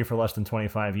England's free for less than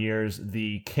 25 years.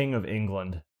 The King of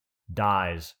England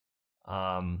dies.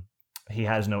 He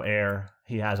has no heir.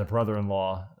 He has a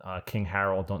brother-in-law, King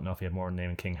Harold. Don't know if he had more than a name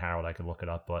than King Harold. I could look it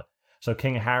up. But so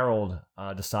King Harold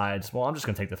decides, well, I'm just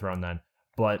going to take the throne then.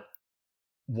 But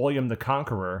William the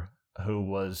Conqueror, who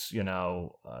was,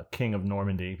 king of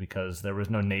Normandy, because there was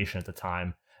no nation at the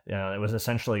time. It was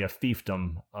essentially a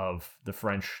fiefdom of the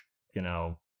French,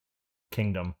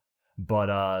 kingdom.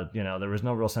 But, there was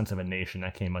no real sense of a nation.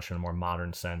 That came much in a more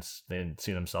modern sense. They didn't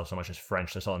see themselves so much as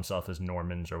French. They saw themselves as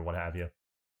Normans or what have you.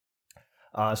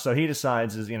 So he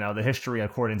decides, the history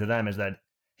according to them is that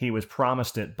he was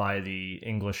promised it by the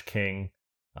English king,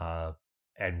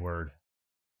 Edward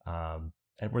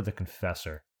the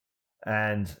Confessor.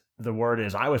 And the word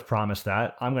is, I was promised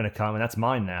that. I'm going to come, and that's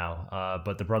mine now.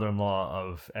 But the brother-in-law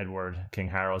of Edward, King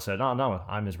Harold, said, oh, no,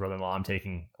 I'm his brother-in-law. I'm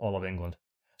taking all of England.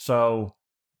 So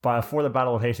before the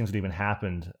Battle of Hastings had even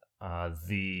happened,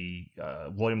 the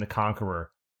William the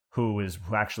Conqueror, who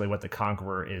actually what the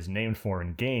Conqueror is named for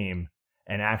in game,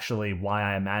 and actually why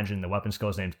I imagine the weapon skill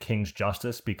is named King's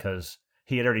Justice, because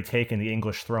he had already taken the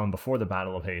English throne before the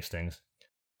Battle of Hastings.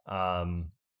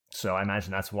 So I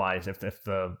imagine that's why, if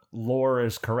the lore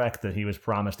is correct that he was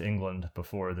promised England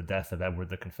before the death of Edward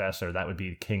the Confessor, that would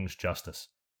be King's Justice.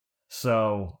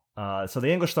 So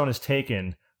the English throne is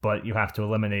taken, but you have to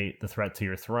eliminate the threat to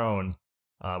your throne,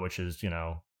 which is,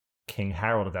 King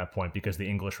Harold at that point, because the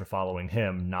English were following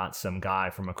him, not some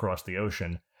guy from across the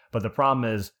ocean. But the problem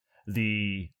is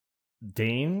the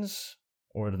Danes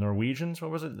or the Norwegians,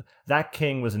 what was it? That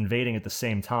king was invading at the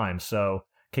same time. So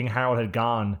King Harold had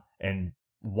gone and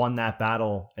won that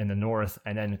battle in the north,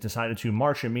 and then decided to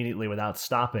march immediately without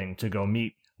stopping to go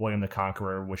meet William the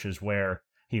Conqueror, which is where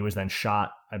he was then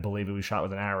shot. I believe he was shot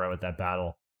with an arrow at that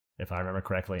battle, if I remember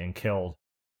correctly, and killed.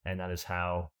 And that is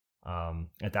how,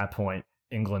 at that point,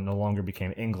 England no longer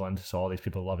became England. So all these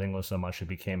people love England so much, it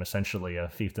became essentially a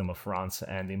fiefdom of France.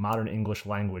 And the modern English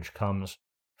language comes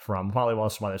from, probably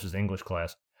also why this is English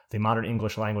class, the modern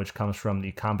English language comes from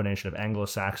the combination of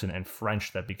Anglo-Saxon and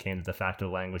French that became the de facto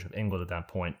language of England at that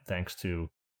point, thanks to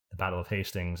the Battle of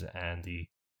Hastings and the,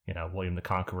 William the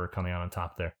Conqueror coming out on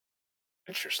top there.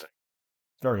 Interesting.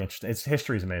 Very interesting. Its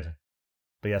history is amazing.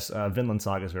 But yes, Vinland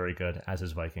Saga is very good, as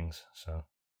is Vikings. So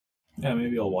yeah,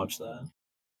 maybe I'll watch that.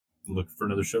 Look for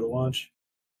another show to watch.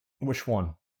 Which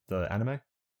one? The anime?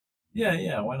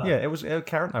 Yeah, why not? Yeah, it was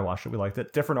Carrot and I watched it. We liked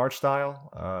it. Different art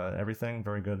style, everything,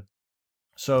 very good.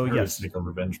 So yes, like a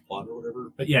revenge plot or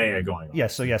whatever. But yeah, go on. Yeah,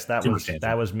 so yes, that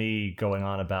was me going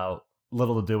on about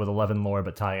little to do with 11 lore,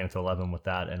 but tying into 11 with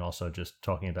that, and also just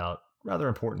talking about rather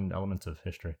important elements of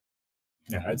history.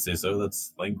 Yeah, I'd say so.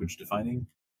 That's language defining.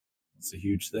 It's a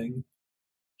huge thing.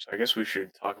 So I guess we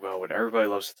should talk about what everybody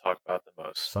loves to talk about the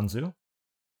most. Sun Tzu?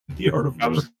 The Art of War. I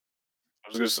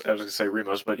was gonna say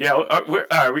Remos, but yeah,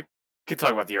 we can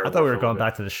talk about the Art of War. I thought we were going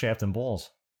back to the Shaft and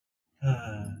Balls. No.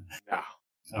 I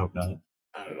hope not.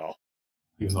 Not at all.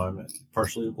 Even though I'm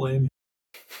partially to blame.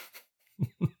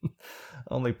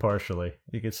 Only partially.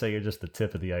 You could say you're just the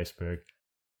tip of the iceberg.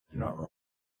 You're not wrong.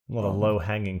 What a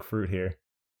low-hanging fruit here.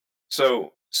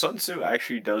 So, Sun Tzu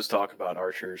actually does talk about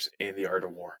archers in the Art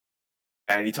of War.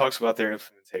 And he talks about their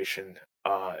implementation.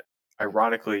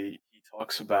 Ironically, he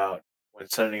talks about when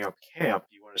setting up camp,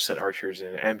 you want to set archers in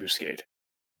an ambuscade.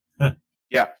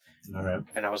 Yeah. All right.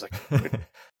 And I was like,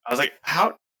 how?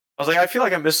 I was like, I feel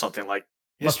like I missed something. Like,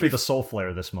 must be the Soul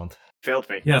Flare this month. Failed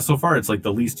me. Yeah, so far it's like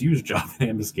the least used job in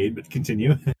Ambuscade, but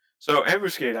continue. So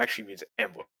ambuscade actually means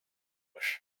ambush.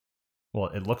 Well,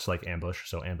 it looks like ambush,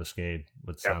 so ambuscade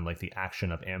would sound like the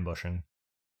action of ambushing,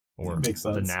 or Makes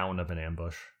the sense. noun of an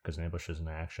ambush, because an ambush is an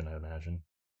action, I imagine.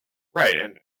 Right,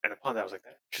 and upon that, I was like,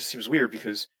 that just seems weird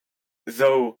because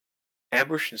though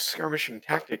ambush and skirmishing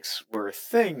tactics were a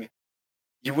thing,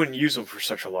 you wouldn't use them for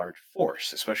such a large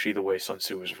force, especially the way Sun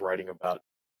Tzu was writing about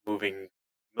moving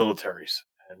militaries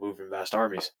and moving vast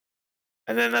armies.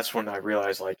 And then that's when I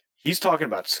realized, like, he's talking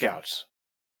about scouts,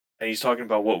 and he's talking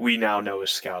about what we now know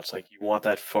as scouts. Like, you want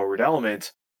that forward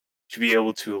element to be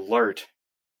able to alert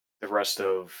the rest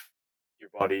of your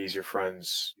buddies, your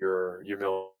friends, your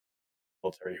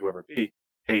military, whoever it be,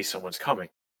 hey, someone's coming.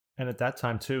 And at that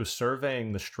time too,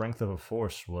 surveying the strength of a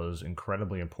force was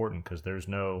incredibly important because there's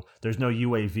no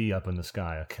UAV up in the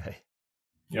sky. Okay.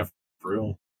 Yeah, for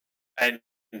real. And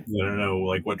You don't know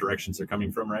like what directions they're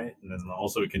coming from, right? And then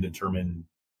also it can determine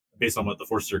based on what the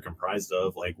forces are comprised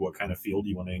of, like what kind of field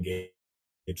you want to engage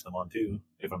them on too,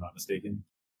 if I'm not mistaken.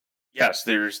 yes,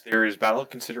 there is battle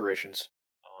considerations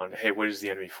on hey, what does the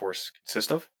enemy force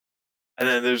consist of? And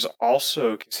then there's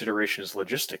also considerations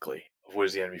logistically of what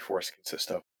does the enemy force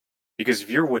consist of. Because if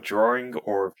you're withdrawing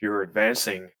or if you're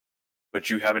advancing, but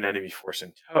you have an enemy force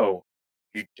in tow,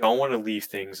 you don't want to leave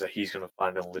things that he's going to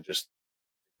find a logistic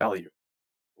value.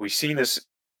 We've seen this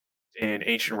in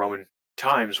ancient Roman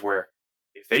times where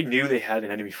if they knew they had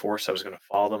an enemy force that was going to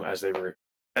follow them as they were,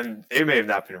 and they may have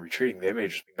not been retreating, they may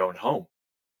have just been going home,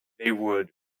 they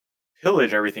would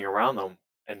pillage everything around them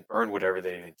and burn whatever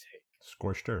they didn't take.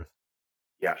 Scorched earth.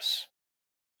 Yes.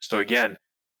 So again,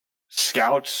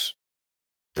 scouts,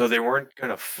 though they weren't going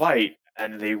to fight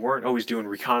and they weren't always doing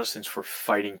reconnaissance for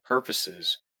fighting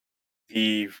purposes,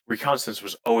 the reconnaissance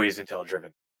was always intel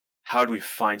driven. How do we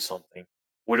find something?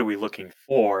 What are we looking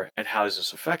for? And how does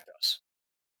this affect us?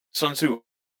 Sun Tzu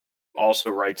also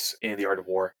writes in The Art of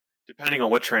War, depending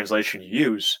on what translation you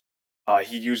use,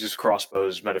 he uses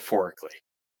crossbows metaphorically.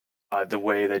 The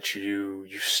way that you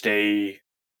stay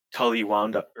tightly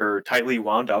wound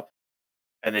up,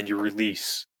 and then you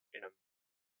release in a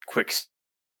quick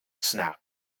snap.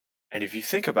 And if you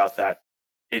think about that,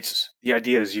 it's the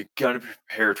idea is you gotta be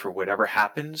prepared for whatever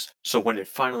happens. So when it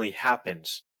finally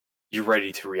happens, you're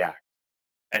ready to react.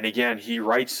 And again, he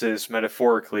writes this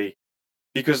metaphorically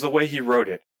because the way he wrote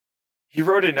it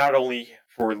not only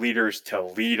for leaders to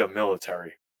lead a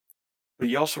military, but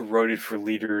he also wrote it for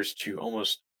leaders to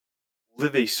almost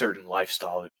live a certain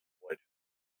lifestyle, if you would.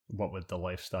 What would the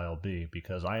lifestyle be?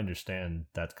 Because I understand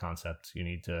that concept.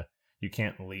 You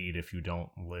can't lead if you don't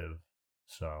live.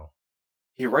 So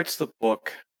He writes the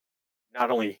book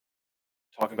not only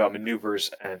talking about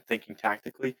maneuvers and thinking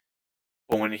tactically,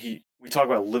 but when we talk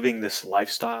about living this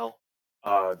lifestyle,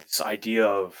 this idea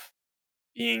of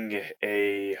being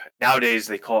a nowadays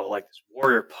they call it like this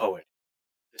warrior poet,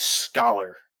 this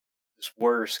scholar, this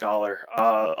warrior scholar,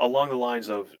 along the lines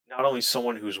of not only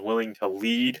someone who's willing to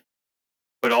lead,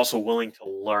 but also willing to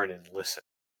learn and listen.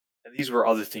 And these were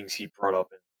other things he brought up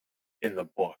in the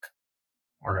book.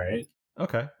 All right.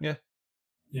 okay, yeah.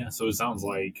 Yeah, so it sounds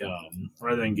like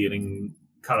rather than getting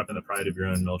caught up in the pride of your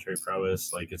own military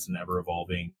prowess, like it's an ever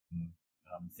evolving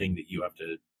thing that you have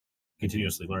to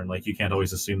continuously learn. Like you can't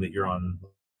always assume that you're on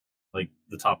like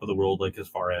the top of the world, like as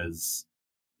far as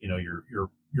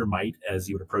your might as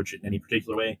you would approach it in any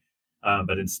particular way,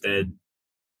 but instead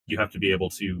you have to be able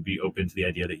to be open to the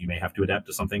idea that you may have to adapt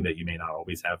to something that you may not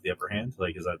always have the upper hand.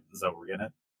 Like is that what we're getting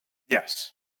at?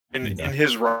 Yes, in Okay.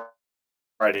 his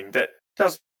writing that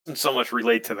doesn't so much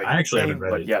relate to the I actually game, haven't read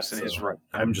but it. yes, in so his writing.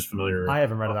 I'm just familiar. I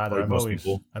haven't read it either. like most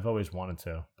people. I've always wanted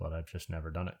to, but I've just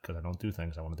never done it because I don't do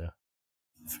things I want to do.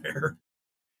 Fair.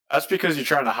 That's because you're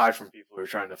trying to hide from people who are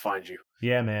trying to find you.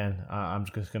 Yeah, man. I'm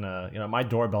just gonna, my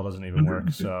doorbell doesn't even work.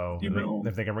 So Email.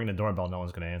 if they can ring the doorbell, no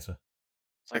one's gonna answer.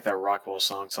 It's like that Rockwell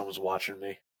song, Someone's Watching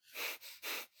Me.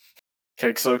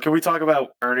 Okay, so can we talk about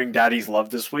earning Daddy's love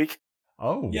this week?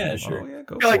 Oh, Yeah, sure. Oh, yeah,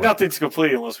 go I feel like for it. nothing's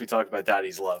complete unless we talk about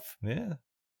Daddy's love. Yeah.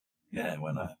 Yeah,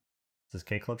 why not? Is this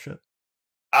K Club shit?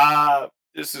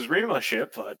 This is Rima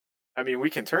shit, but I mean, we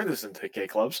can turn this into K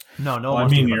clubs. No, no. Well, I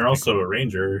one's mean, talking you're about also K a Club.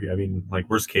 ranger. I mean, like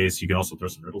worst case, you can also throw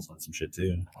some riddles on some shit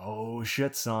too. Oh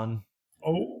shit, son.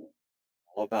 Oh,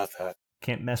 All about that.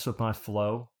 Can't mess with my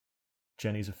flow.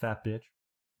 Jenny's a fat bitch.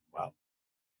 wow.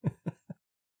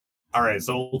 All right,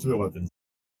 so ultimate weapons.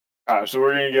 So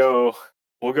we're gonna go.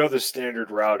 We'll go the standard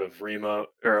route of Rima,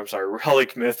 or I'm sorry,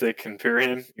 Relic, Mythic, and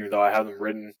Pyrian, even though I have them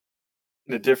written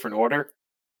in a different order.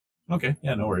 Okay,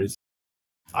 yeah, no worries.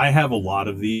 I have a lot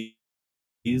of these.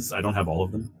 I don't have all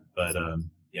of them, but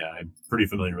yeah, I'm pretty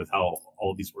familiar with how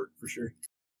all of these work for sure.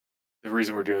 The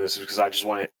reason we're doing this is because I just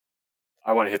want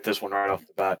I want to hit this one right off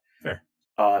the bat. Fair.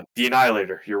 The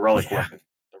Annihilator, your relic weapon,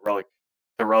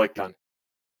 the relic gun.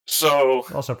 So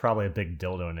Also, probably a big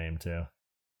dildo name too.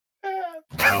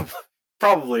 Wow.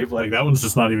 Probably, Like that one's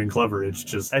just not even clever. It's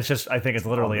just I think it's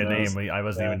literally a on the nose. name. I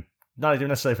wasn't Yeah. even not even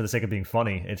necessarily for the sake of being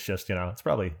funny. It's just it's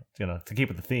probably to keep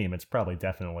with the theme. It's probably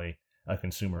definitely a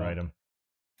consumer item.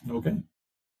 okay.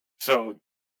 so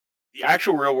the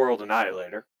actual real world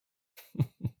Annihilator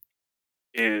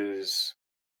is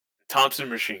the Thompson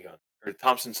machine gun, or the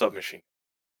Thompson submachine,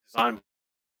 designed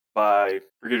by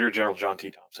Brigadier General John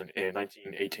T. Thompson in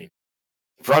 1918.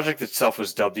 The project itself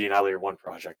was dubbed the Annihilator 1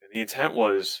 project, and the intent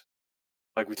was,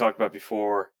 like we talked about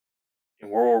before, in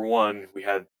World War I, we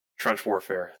had trench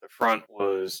warfare. The front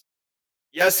was,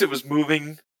 yes, it was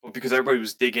moving, but because everybody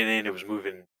was digging in, it was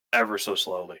moving ever so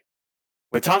slowly.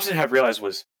 What Thompson had realized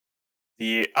was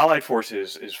the Allied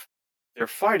forces they're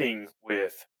fighting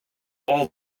with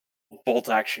all bolt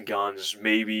action guns,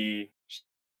 maybe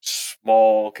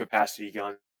small capacity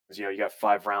guns. You got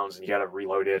 5 rounds and you got to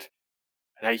reload it.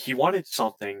 And he wanted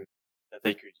something that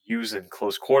they could use in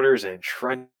close quarters and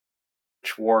trench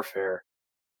warfare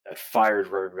that fired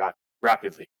very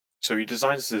rapidly. So he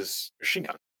designs this machine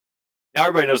gun. Now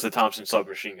everybody knows the Thompson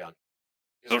submachine gun,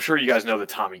 because I'm sure you guys know the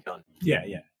Tommy gun. Yeah.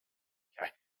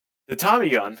 Okay. The Tommy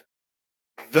gun,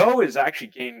 though, is actually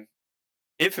gained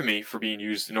infamy for being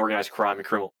used in organized crime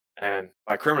and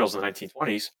by criminals in the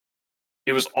 1920s.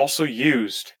 It was also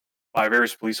used by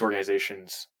various police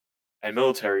organizations and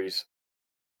militaries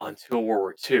until World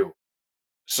War II.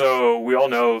 So we all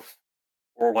know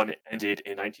World War I ended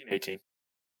in 1918.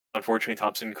 Unfortunately,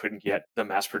 Thompson couldn't get the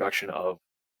mass production of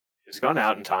his gun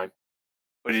out in time,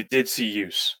 but it did see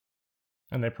use.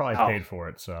 And they probably paid for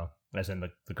it, so as in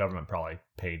the government probably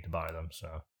paid to buy them.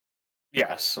 So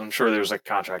yes, I'm sure there's a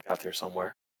contract out there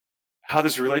somewhere. How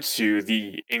this relates to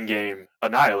the in-game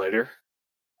Annihilator,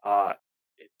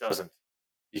 it doesn't,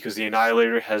 because the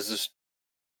Annihilator has just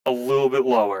a little bit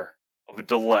lower of a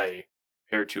delay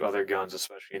compared to other guns,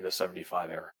 especially in the 75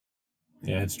 era.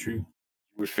 Yeah, it's true. You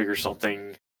would figure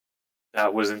something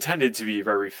that was intended to be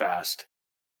very fast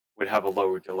would have a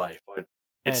lower delay, but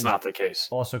it's not the case.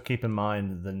 Also, keep in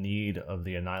mind the need of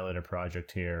the Annihilator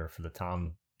project here for the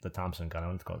Thompson gun. I don't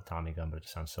want to call it the Tommy gun, but it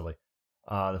just sounds silly.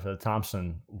 For the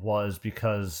Thompson was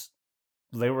because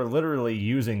they were literally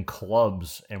using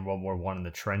clubs in World War I in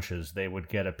the trenches. They would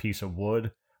get a piece of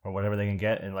wood or whatever they can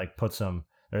get and put some.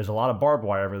 There's a lot of barbed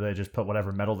wire, but they just put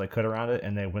whatever metal they could around it.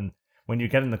 And they when you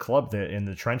get in the club in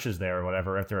the trenches there or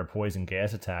whatever, after a poison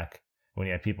gas attack, when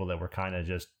you had people that were kind of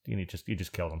just you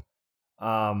just killed them.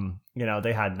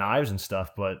 They had knives and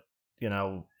stuff, but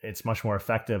it's much more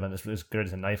effective and as good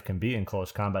as a knife can be in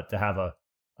close combat to have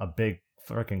a big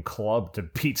freaking club to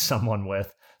beat someone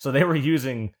with. So they were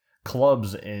using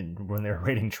clubs when they were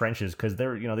raiding trenches because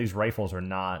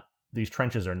these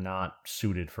trenches are not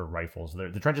suited for rifles.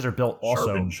 The trenches are built also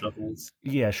Sharpened shovels.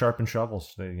 Yeah, sharpened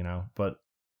shovels. But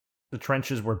the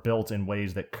trenches were built in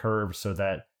ways that curved so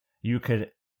that you could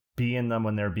be in them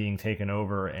when they're being taken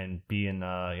over and be in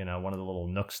one of the little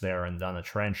nooks there and down the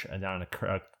trench and down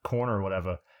a corner or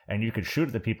whatever, and you could shoot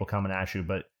at the people coming at you,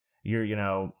 but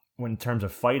when in terms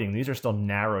of fighting, these are still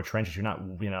narrow trenches. You're not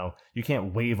you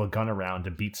can't wave a gun around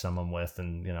to beat someone with,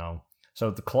 and so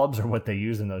the clubs are what they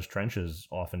use in those trenches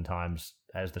oftentimes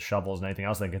as the shovels and anything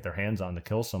else they get their hands on to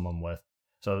kill someone with.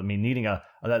 So I mean, needing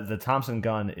the Thompson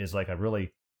gun is like a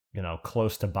really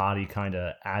close to body kind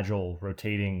of agile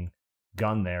rotating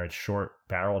gun there. It's short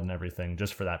barreled and everything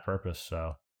just for that purpose.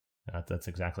 So that's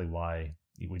exactly why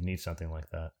you would need something like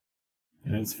that.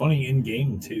 And it's funny in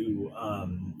game too.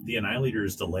 The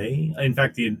Annihilator's delay. In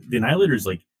fact, the Annihilator's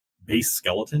base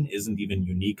skeleton isn't even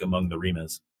unique among the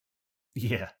Rimas.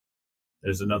 Yeah.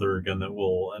 There's another gun that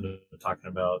we'll end up talking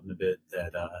about in a bit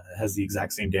that has the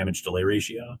exact same damage delay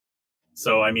ratio.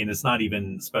 So I mean, it's not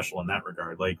even special in that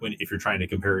regard. If you're trying to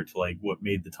compare it to what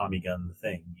made the Tommy gun the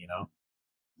thing,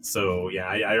 So yeah,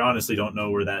 I honestly don't know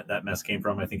where that mess came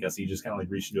from. I think SE just kind of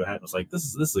reached into a hat and was like, "This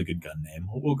is a good gun name.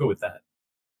 We'll go with that."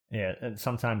 Yeah, and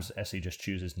sometimes SE just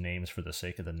chooses names for the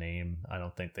sake of the name. I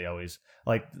don't think they always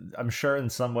I'm sure in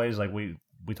some ways, we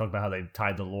talked about how they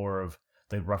tied the lore of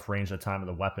the rough range of the time of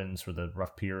the weapons for the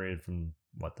rough period from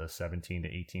the 17 to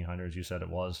 1800s. You said it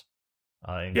was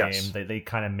in Yes. game. They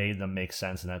kind of made them make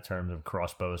sense in that terms of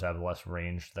crossbows have less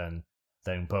range than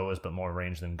bows, but more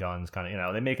range than guns. Kind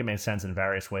of they make it make sense in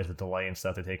various ways with delay and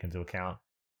stuff they take into account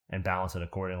and balance it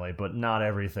accordingly. But not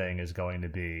everything is going to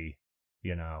be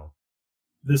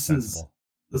This sensible.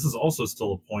 is also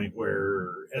still a point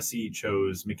where SE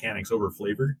chose mechanics over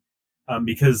flavor,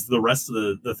 because the rest of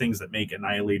the things that make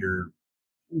Annihilator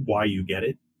why you get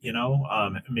it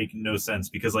make no sense,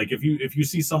 because like if you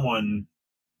see someone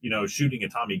shooting a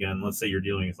Tommy gun, let's say you're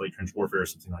dealing with like trench warfare or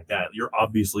something like that, you're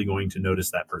obviously going to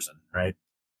notice that person, right?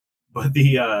 But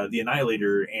the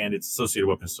Annihilator and its associated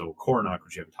weapons, so Coronach,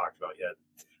 which you haven't talked about yet,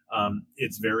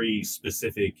 it's very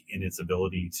specific in its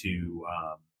ability to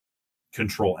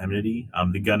control enmity.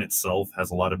 The gun itself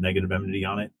has a lot of negative enmity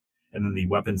on it, and then the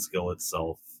weapon skill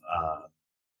itself,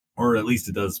 or at least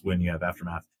it does when you have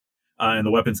Aftermath. And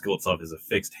the weapon skill itself is a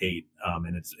fixed hate,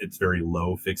 and it's very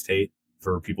low fixed hate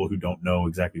for people who don't know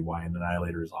exactly why an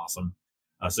Annihilator is awesome.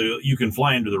 So you can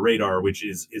fly under the radar, which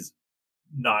is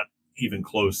not even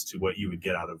close to what you would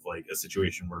get out of like a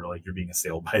situation where like you're being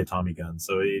assailed by a Tommy gun.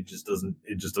 So it just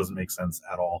doesn't make sense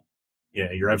at all.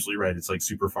 Yeah, you're absolutely right. It's like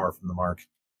super far from the mark.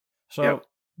 So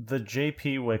the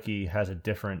JP Wiki has a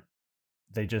different.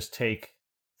 They just take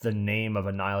the name of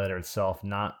Annihilator itself,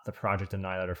 not the Project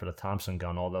Annihilator for the Thompson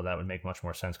gun, although that would make much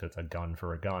more sense because it's a gun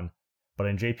for a gun. But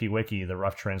in JP Wiki, the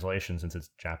rough translation, since it's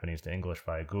Japanese to English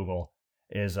by Google,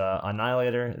 is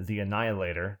Annihilator the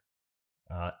Annihilator,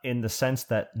 in the sense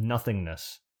that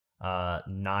nothingness,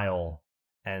 nihil,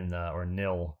 and or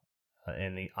nil,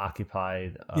 in the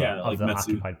occupied of the Metsu.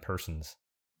 occupied persons.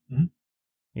 Mm-hmm.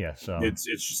 Yeah, so it's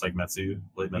just like Metsu,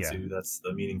 Blade Metsu. Yeah. That's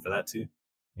the meaning for that too.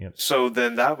 Yep. So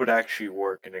then that would actually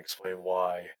work and explain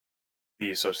why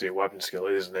the associated weapon skill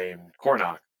is named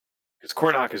Coronach. Because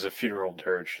Coronach is a funeral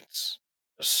dirge. It's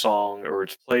a song, or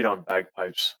it's played on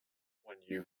bagpipes when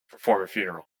you perform a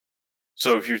funeral.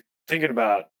 So if you're thinking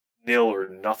about nil or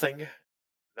nothing,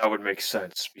 that would make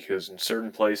sense, because in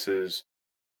certain places,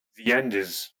 the end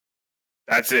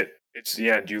that's it. It's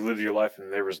the end. You live your life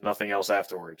and there was nothing else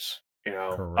afterwards.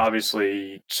 Correct.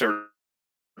 Obviously, certain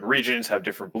regions have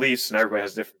different beliefs and everybody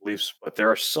has different beliefs, but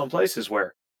there are some places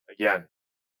where, again,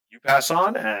 you pass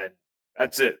on and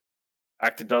that's it.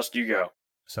 Back to dust you go.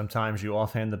 Sometimes you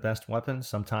offhand the best weapons.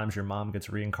 Sometimes your mom gets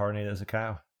reincarnated as a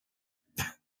cow.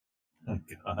 Oh,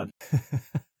 God.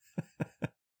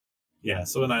 Yeah,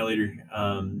 so Annihilator,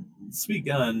 sweet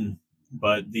gun,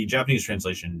 but the Japanese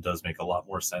translation does make a lot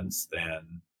more sense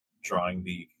than drawing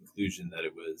the conclusion that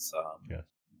it was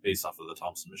based off of the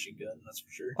Thompson machine gun, that's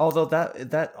for sure. Although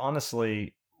that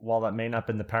honestly, while that may not have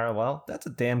been the parallel, that's a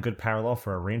damn good parallel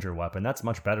for a ranger weapon. That's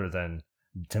much better than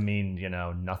to mean,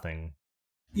 nothing.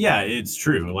 Yeah, it's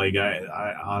true. Like,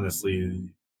 I honestly,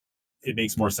 it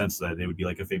makes more sense that it would be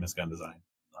like a famous gun design.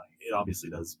 It obviously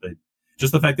does, but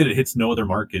just the fact that it hits no other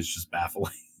mark is just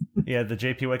baffling. Yeah, the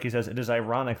JP Wiki says it is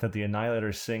ironic that the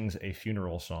Annihilator sings a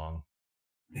funeral song,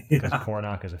 because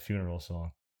Coronach is a funeral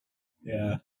song.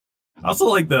 Yeah, I also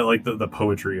like the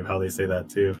poetry of how they say that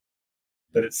too.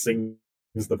 That it sings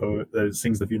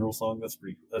the funeral song. That's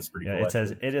pretty cool. Yeah, it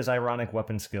says it is ironic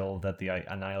weapon skill that the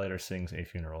Annihilator sings a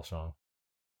funeral song.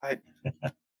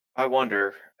 I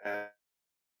wonder,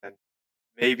 and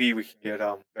maybe we can get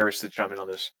Maris to chime in on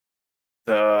this.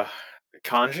 The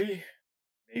kanji,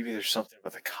 maybe there's something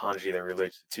about the kanji that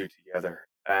relates the two together,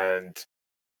 and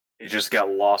it just got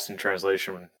lost in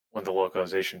translation when the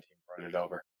localization team brought it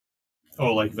over.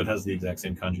 Oh, like if it has the exact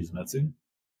same kanji as Metsu?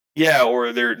 Yeah,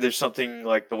 or there's something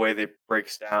like the way they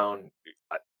breaks down.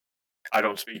 I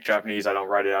don't speak Japanese. I don't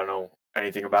write it. I don't know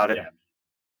anything about it. Yeah.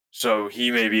 So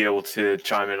he may be able to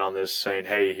chime in on this, saying,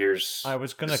 "Hey, here's." I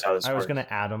was gonna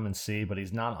add him and see, but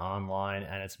he's not online,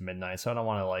 and it's midnight, so I don't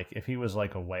want to if he was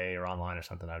away or online or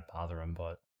something, I'd bother him.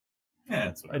 But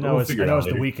yeah, I know it's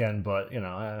the weekend, but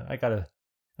I gotta.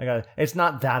 It's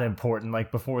not that important.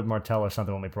 Like before with Martel or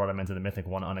something, when we brought him into the Mythic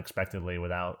one unexpectedly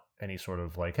without any sort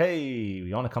of hey,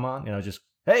 you want to come on? Just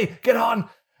hey, get on.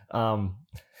 Well,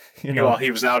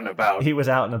 he was out and about. He was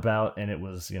out and about, and it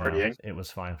was it was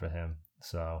fine for him.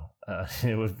 So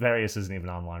it was Various isn't even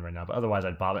online right now, but otherwise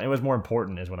I'd bother. It was more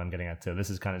important, is what I'm getting at too.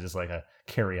 This is kind of just like a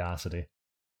curiosity.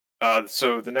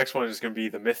 So the next one is going to be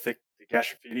the Mythic, the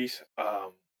Gastrophides.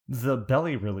 The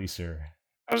belly releaser.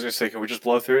 I was going to say, can we just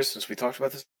blow through it since we talked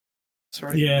about this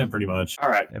already? Yeah, pretty much. All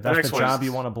right. If that's the job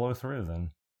you want to blow through,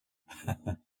 then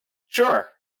sure.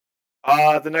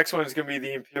 The next one is going to be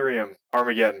the Imperium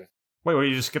Armageddon. Wait,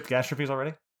 you just skipped Gastrophides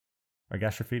already? Or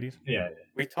Gastrophides? Yeah.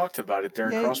 We taled about it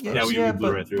during Crossbows. Yeah, we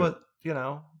blew right through. But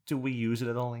do we use it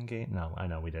at all in game? No, I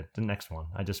know we did. The next one,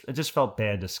 it just felt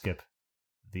bad to skip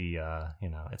the.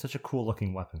 It's such a cool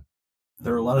looking weapon.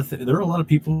 There are a lot of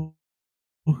people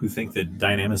who think that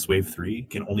Dynamis Wave 3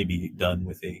 can only be done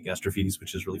with a Gastrophides,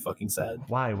 which is really fucking sad.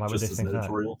 Why? Why would they think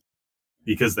that?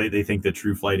 Because they think that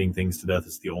true flighting things to death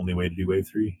is the only way to do Wave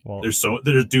 3. Well, there's an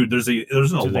alarming number of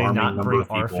people. Do they not bring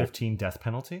R15 death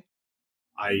penalty?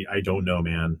 I don't know,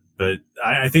 man. But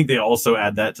I think they also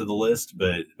add that to the list.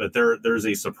 But there's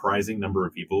a surprising number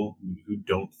of people who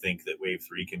don't think that Wave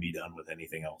 3 can be done with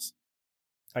anything else.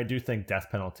 I do think Death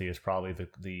Penalty is probably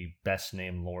the best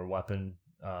named lore weapon.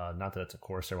 Not that it's a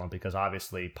Corsair one, because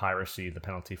obviously piracy, the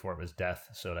penalty for it was death.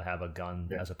 So to have a gun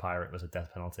as a pirate was a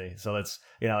death penalty. So it's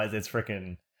it's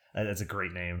freaking, it's a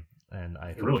great name, and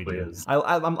I think really we do. is.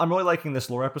 I'm really liking this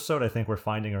lore episode. I think we're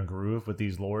finding our groove with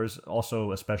these lores.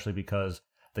 Also, especially because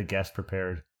the guest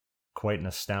prepared quite an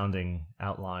astounding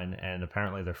outline, and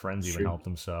apparently their friends even helped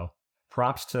them. So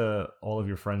props to all of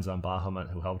your friends on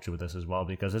Bahamut who helped you with this as well,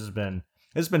 because this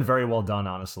has been very well done,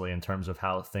 honestly, in terms of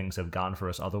how things have gone for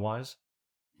us otherwise.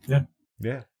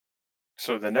 Yeah.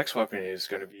 So the next weapon is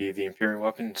going to be the Imperial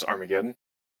weapon. It's Armageddon.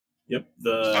 Yep.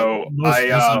 The most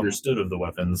misunderstood of the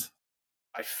weapons.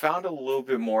 I found a little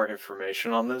bit more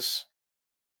information on this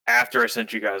after I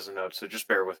sent you guys a note, so just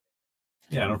bear with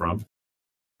me. Yeah, no problem.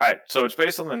 All right, so it's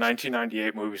based on the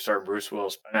 1998 movie starring Bruce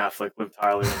Willis, Ben Affleck, Liv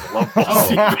Tyler, and the Love Ball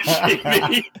Scene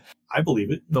Machine. I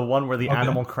believe it. The one where the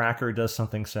animal cracker does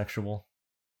something sexual.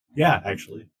 Yeah,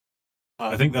 actually.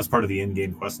 I think that's part of the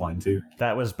in-game quest line, too.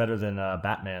 That was better than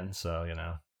Batman, so, you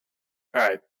know.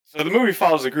 Alright, so the movie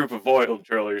follows a group of Void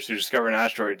drillers who discover an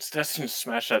asteroid. It's destined to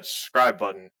smash that subscribe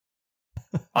button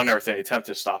on Earth and attempt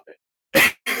to stop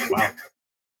it. Wow.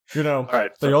 You know,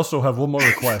 they also have one more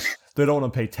request. They don't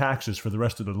want to pay taxes for the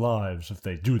rest of their lives if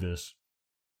they do this.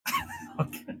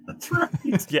 Okay, that's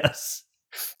right. Yes.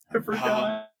 I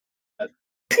forgot.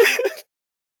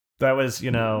 That was,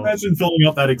 Imagine filling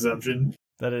out that exemption.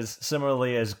 That is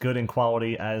similarly as good in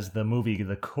quality as the movie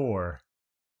The Core.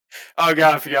 Oh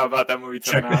god, I forgot about that movie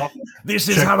till now. This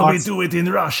is how we do it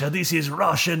in Russia. This is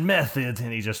Russian method.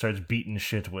 And he just starts beating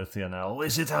shit with,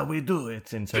 is it how we do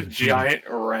it? And a giant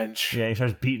wrench. Yeah, he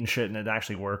starts beating shit and it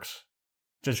actually works.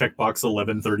 Just checkbox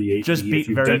 1138. Just beat if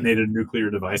you've detonated a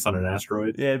nuclear device on an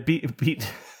asteroid. Yeah, beat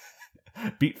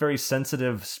very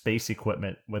sensitive space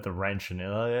equipment with a wrench and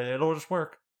it'll just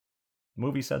work. The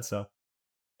movie said so.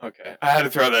 Okay, I had to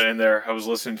throw that in there. I was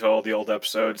listening to all the old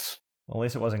episodes. Well, at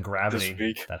least it wasn't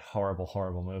Gravity, that horrible,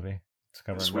 horrible movie.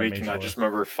 This week, and I just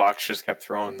remember Fox just kept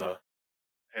throwing the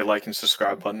hey, like and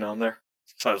subscribe button on there.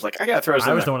 So I was like, I gotta throw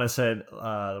something. I was the one that said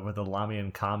with the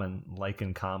Lamian comment, like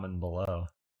and comment below.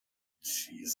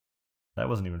 Jeez. That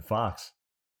wasn't even Fox.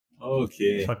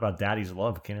 Okay. Talk about Daddy's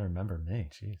love. Can't even remember me.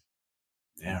 Jeez.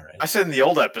 Yeah, right. I said in the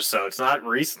old episodes, not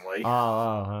recently.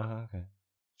 Oh, okay.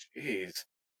 Jeez.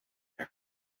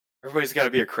 Everybody's got to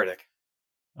be a critic.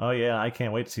 Oh, yeah. I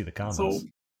can't wait to see the comments. So,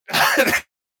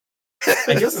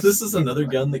 I guess this is another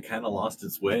gun that kind of lost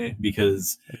its way,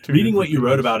 because reading what you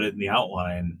wrote about it in the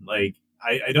outline, like,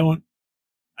 I don't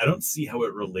see how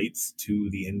it relates to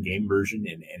the in-game version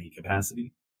in any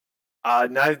capacity.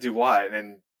 Neither do I.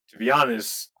 And to be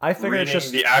honest, I figured it's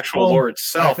just the actual lore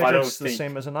itself. I don't think it's the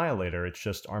same as Annihilator. It's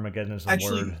just Armageddon is a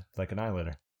word like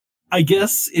Annihilator. I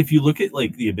guess if you look at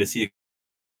like the Abyssea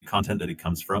content that it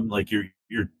comes from, like you're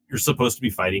supposed to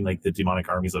be fighting like the demonic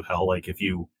armies of hell, like if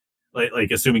you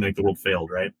like assuming like the world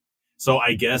failed, right? So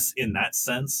I guess in that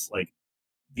sense, like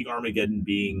the Armageddon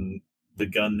being the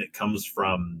gun that comes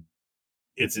from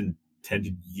its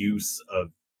intended use of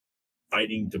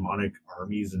fighting demonic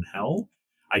armies in hell,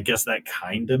 I guess that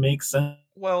kind of makes sense.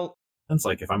 Well, it's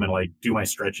like if I'm gonna like do my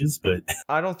stretches, but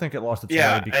I don't think it lost its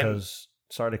way because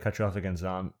sorry to cut you off again,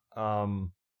 Zon.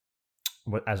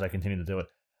 As I continue to do it.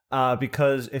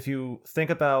 Because if you think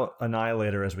about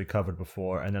Annihilator as we covered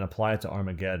before, and then apply it to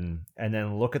Armageddon, and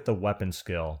then look at the weapon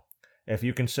skill, if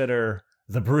you consider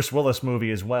the Bruce Willis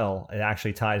movie as well, it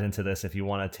actually ties into this if you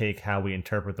want to take how we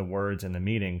interpret the words in the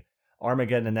meaning.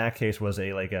 Armageddon in that case was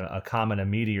a comet, a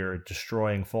meteor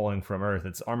destroying, falling from Earth.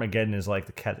 It's Armageddon is like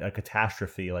a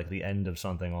catastrophe, like the end of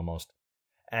something almost.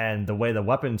 And the way the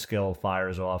weapon skill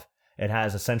fires off, it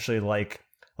has essentially like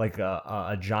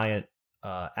a giant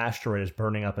asteroid is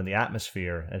burning up in the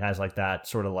atmosphere. It has like that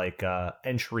sort of like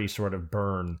entry sort of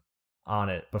burn on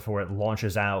it before it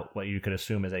launches out what you could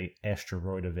assume is a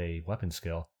asteroid of a weapon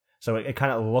skill. So it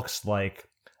kind of looks like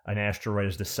an asteroid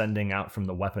is descending out from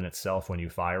the weapon itself when you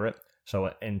fire it.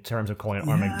 So in terms of calling it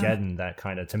Armageddon, that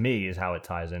kind of, to me, is how it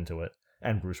ties into it.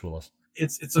 And Bruce Willis.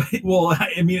 It's well,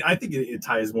 I mean, I think it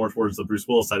ties more towards the Bruce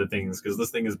Willis side of things, because this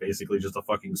thing is basically just a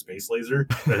fucking space laser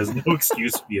that has no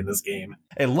excuse to be in this game.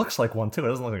 It looks like one too. It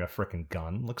doesn't look like a freaking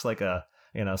gun. It looks like a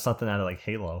something out of like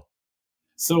Halo.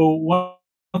 So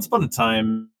once upon a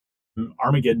time,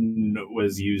 Armageddon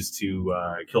was used to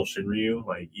kill Shinryu.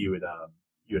 Like you would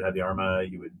have the Arma,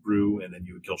 you would brew, and then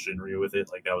you would kill Shinryu with it.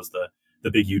 Like that was the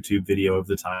big YouTube video of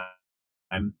the time.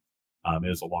 It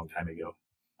was a long time ago.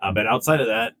 But outside of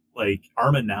that, like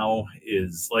Arma now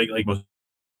is like most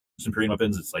Imperium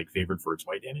weapons, it's like favored for its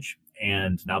white damage.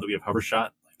 And now that we have hover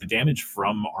shot, like, the damage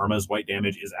from Arma's white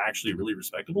damage is actually really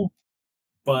respectable,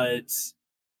 but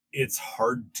it's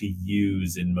hard to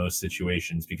use in most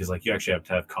situations because like you actually have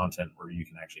to have content where you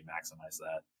can actually maximize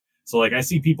that. So like I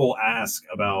see people ask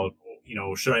about,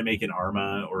 should I make an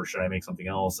Arma or should I make something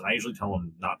else? And I usually tell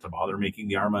them not to bother making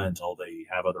the Arma until they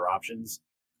have other options.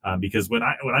 Because when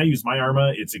I use my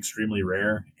Arma, it's extremely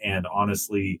rare, and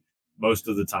honestly, most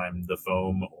of the time the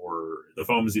foam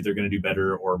is either going to do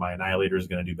better or my Annihilator is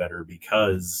going to do better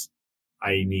because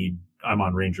I'm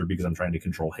on Ranger because I'm trying to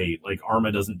control hate. Like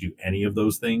Arma doesn't do any of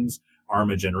those things.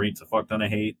 Arma generates a fuck ton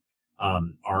of hate.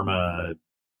 Arma,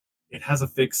 it has a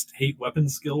fixed hate weapon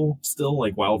skill still.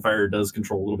 Like Wildfire does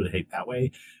control a little bit of hate that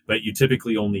way, but you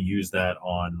typically only use that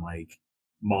on like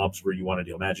mobs where you want to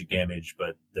deal magic damage,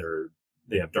 but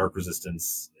they have dark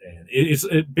resistance. And it's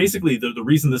basically the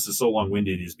reason this is so long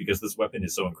winded is because this weapon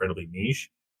is so incredibly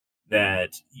niche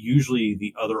that usually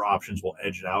the other options will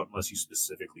edge it out unless you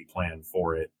specifically plan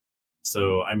for it.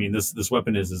 So, I mean, this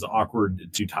weapon is as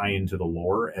awkward to tie into the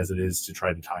lore as it is to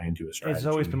try to tie into a strategy. It's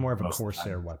always been more of a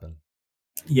Corsair weapon.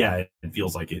 Yeah, it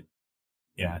feels like it.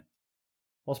 Yeah.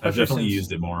 Well, I've definitely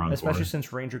used it more on especially Core.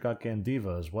 since Ranger got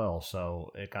Gandiva as well,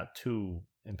 so it got 2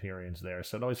 Empyreans there.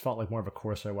 So it always felt like more of a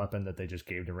Corsair weapon that they just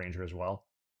gave to Ranger as well.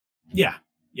 Yeah,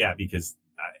 because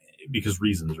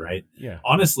reasons, right? Yeah.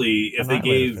 Honestly, if they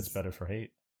gave, it's better for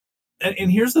hate.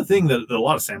 And here's the thing that a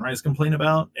lot of samurais complain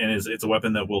about, and it's a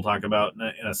weapon that we'll talk about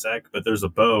in a sec. But there's a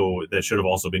bow that should have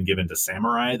also been given to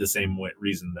samurai the same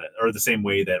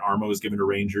way that Arma was given to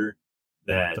Ranger.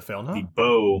 That the Fail Knot? The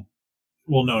bow.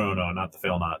 Well, no, not the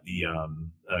Fail Knot. The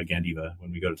Gandiva.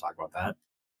 When we go to talk about that,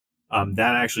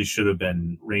 that actually should have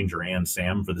been Ranger and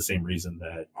Sam for the same reason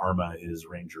that Arma is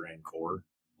Ranger and Core.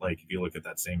 Like if you look at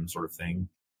that same sort of thing.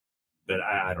 But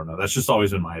I don't know. That's just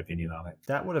always been my opinion on it.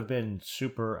 That would have been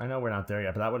super. I know we're not there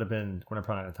yet, but that would have been. We're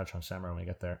probably not going to touch on Samurai when we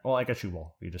get there. Well, I guess you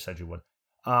will. You just said you would.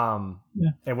 Yeah.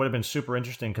 It would have been super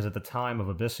interesting because at the time of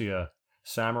Abyssia,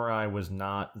 Samurai was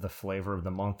not the flavor of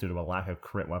the month due to a lack of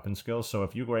crit weapon skills. So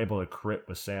if you were able to crit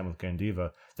with Sam with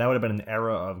Gandiva, that would have been an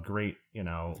era of great,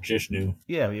 Jishnu.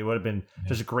 Yeah, it would have been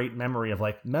just a great memory of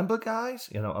like, remember guys,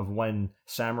 of when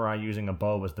Samurai using a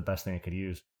bow was the best thing it could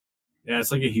use. Yeah,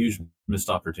 it's like a huge missed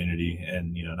opportunity,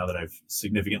 and now that I've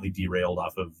significantly derailed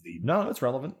off of the it's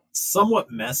relevant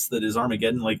somewhat mess that is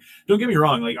Armageddon. Like, don't get me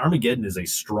wrong, like Armageddon is a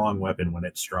strong weapon when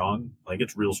it's strong, like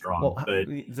it's real strong. Well, but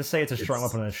to say it's a strong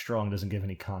weapon when it's strong doesn't give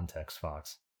any context,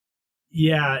 Fox.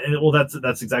 Yeah, and well,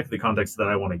 that's exactly the context that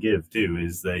I want to give too.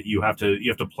 Is that you have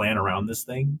to plan around this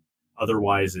thing,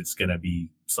 otherwise it's going to be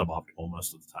suboptimal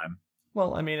most of the time.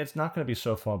 Well, I mean, it's not going to be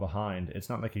so far behind. It's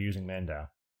not like you're using Mandau.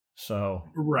 So,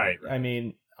 right. I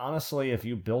mean, honestly, if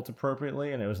you built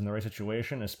appropriately and it was in the right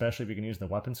situation, especially if you can use the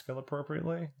weapon skill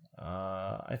appropriately,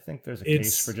 I think there's a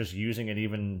case for just using it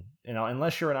even,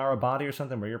 unless you're an Arabati or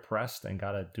something where you're pressed and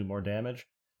got to do more damage.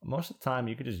 Most of the time,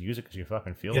 you could just use it because you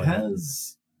fucking feel it. It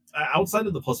has, outside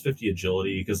of the plus 50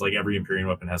 agility, because like every Empyrean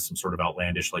weapon has some sort of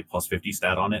outlandish like plus 50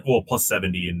 stat on it. Well, plus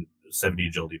 70 and 70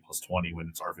 agility, plus 20 when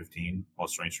it's R15,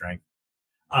 plus strength.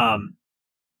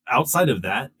 Outside of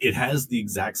that, it has the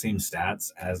exact same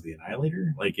stats as the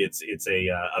Annihilator. Like it's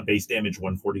a base damage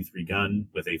 143 gun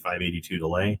with a 582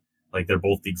 delay. Like they're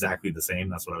both exactly the same.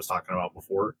 That's what I was talking about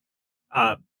before.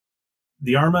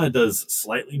 The Arma does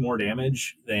slightly more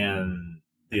damage than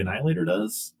the Annihilator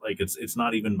does. Like it's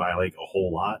not even by like a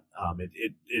whole lot.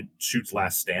 It shoots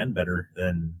last stand better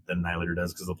than Annihilator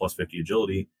does because of the plus 50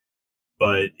 agility,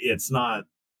 but it's not.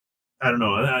 I don't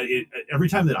know. Every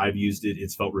time that I've used it,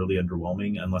 it's felt really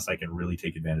underwhelming unless I can really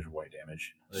take advantage of white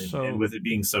damage. And with it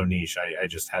being so niche, I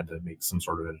just had to make some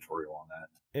sort of editorial on that.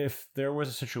 If there was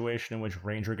a situation in which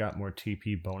Ranger got more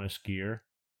TP bonus gear,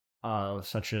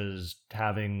 such as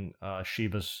having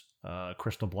Shiva's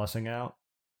Crystal Blessing out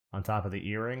on top of the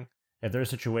earring, if there's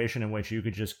a situation in which you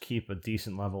could just keep a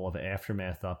decent level of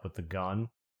Aftermath up with the gun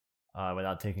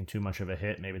without taking too much of a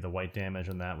hit, maybe the white damage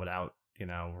on that without,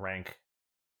 rank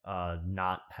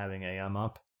not having AM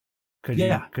up, could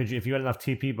you if you had enough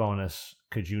TP bonus,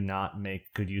 could you not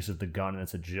make good use of the gun and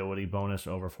its agility bonus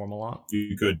over Formalot?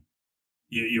 You could.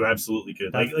 You absolutely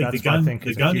could. Like the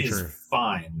gun is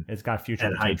fine. It's got future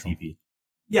at potential. high TP.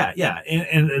 Yeah,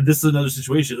 and this is another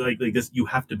situation like this. You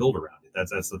have to build around it.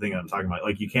 That's the thing I'm talking about.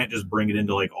 Like you can't just bring it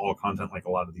into like all content like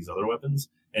a lot of these other weapons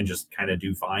and just kind of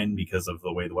do fine because of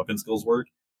the way the weapon skills work.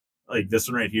 Like this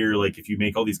one right here, like if you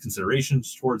make all these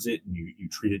considerations towards it and you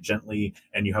treat it gently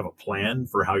and you have a plan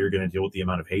for how you're going to deal with the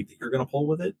amount of hate that you're going to pull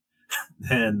with it,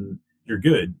 then you're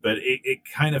good. But it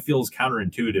kind of feels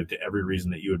counterintuitive to every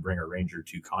reason that you would bring a ranger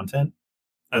to content,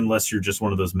 unless you're just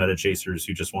one of those meta chasers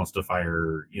who just wants to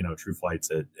fire, true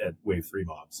flights at wave 3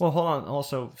 mobs. Well, hold on.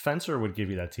 Also, Fencer would give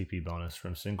you that TP bonus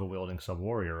from single wielding sub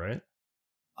warrior, right?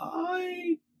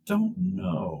 I don't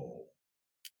know.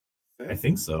 I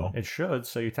think so. It should.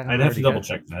 So you technically I'd have to double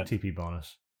check that. TP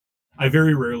bonus. I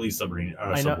very rarely sub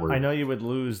I know you would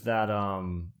lose that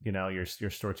your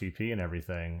store TP and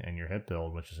everything and your hit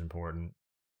build, which is important.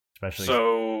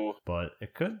 Especially but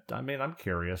it could. I mean, I'm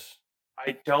curious.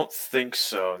 I don't think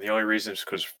so. The only reason is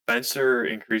because Fencer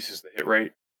increases the hit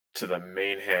rate to the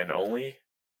main hand only.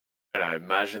 And I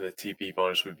imagine the TP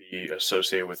bonus would be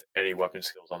associated with any weapon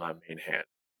skills on that main hand.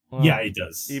 Well, yeah, it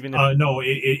does. Even if, no,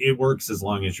 it works as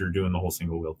long as you're doing the whole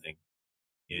single wield thing.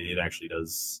 It actually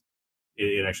does.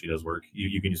 It actually does work.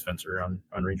 You can use Fencer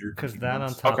on Ranger. Because that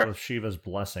on top of Shiva's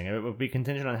Blessing. It would be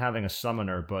contingent on having a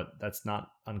summoner, but that's not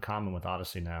uncommon with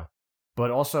Odyssey now.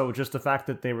 But also, just the fact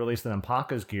that they released an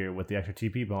Empaka's gear with the extra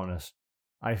TP bonus,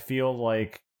 I feel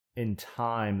like in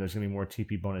time there's going to be more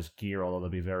TP bonus gear, although they'll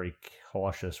be very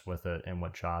cautious with it and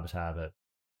what jobs have it.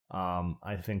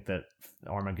 I think that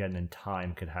Armageddon in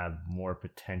time could have more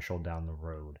potential down the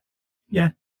road. Yeah.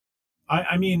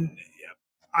 I mean,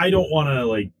 I don't want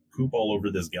to, poop all over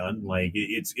this gun.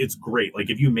 It's great.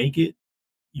 If you make it,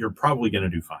 you're probably going to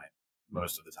do fine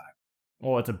most of the time.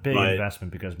 Well, it's a big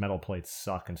investment because metal plates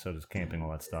suck, and so does camping,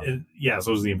 all that stuff.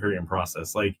 So is the Imperium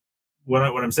process. What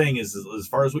I'm saying is as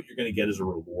far as what you're going to get as a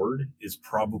reward is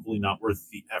probably not worth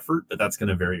the effort, but that's going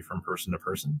to vary from person to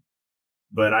person.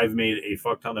 But I've made a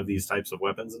fuck ton of these types of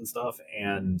weapons and stuff,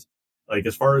 and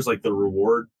as far as the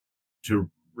reward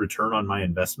to return on my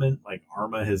investment,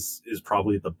 Arma is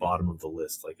probably at the bottom of the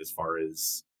list, as far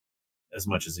as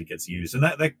much as it gets used. And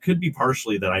that could be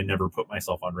partially that I never put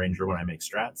myself on Ranger when I make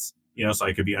strats, so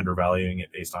I could be undervaluing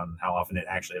it based on how often it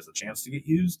actually has a chance to get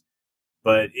used.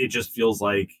 But it just feels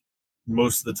like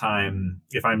most of the time,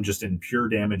 if I'm just in pure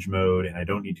damage mode and I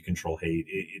don't need to control hate,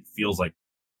 it feels like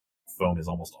foam is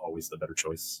almost always the better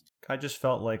choice. I just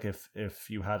felt like if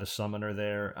you had a summoner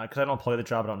there, because I don't play the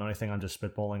job, I don't know anything, I'm just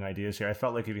spitballing ideas here. I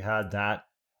felt like if you had that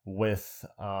with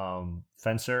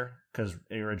Fencer, because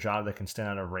you're a job that can stand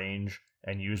out of range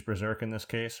and use Berserk in this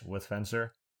case with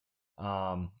Fencer,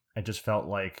 I just felt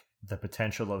like the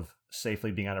potential of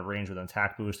safely being out of range with an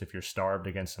attack boost if you're starved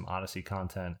against some Odyssey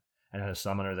content and had a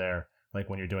summoner there,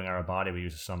 when you're doing our body, we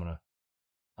use a summoner.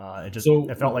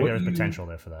 It felt like there was potential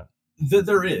there for that.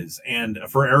 There is, and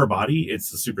for Arabati,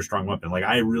 it's a super strong weapon.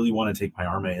 I really want to take my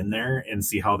Arma in there and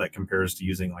see how that compares to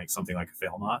using something like a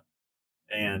Failnaught.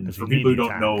 And for people who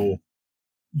don't know,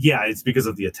 yeah, it's because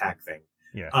of the attack thing.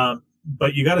 Yeah.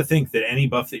 But you got to think that any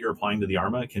buff that you're applying to the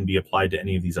Arma can be applied to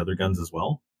any of these other guns as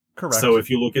well. Correct. So if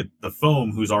you look at the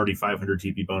Foam, who's already 500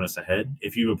 TP bonus ahead,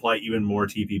 if you apply even more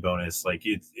TP bonus,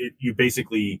 you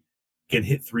basically can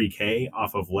hit 3K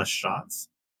off of less shots.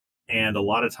 And a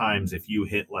lot of times, if you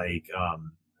hit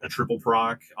a triple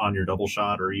proc on your double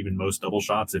shot, or even most double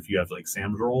shots, if you have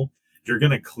Sam's roll, you're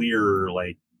going to clear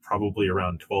probably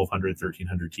around 1200,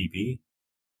 1300 TP.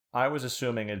 I was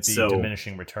assuming it'd be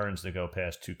diminishing returns to go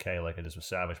past 2K like it is with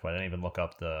Savage, but I didn't even look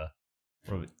up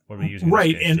what are we using.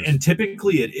 Right, and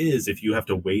typically it is if you have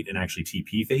to wait and actually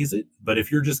TP phase it. But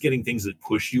if you're just getting things that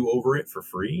push you over it for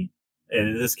free, and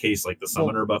in this case, the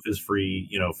Summoner buff is free,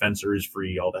 Fencer is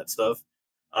free, all that stuff.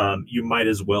 You might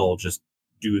as well just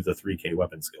do the 3K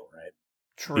weapon skill, right?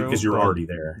 True. Because you're already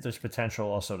there. There's potential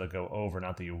also to go over,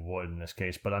 not that you would in this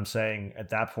case, but I'm saying at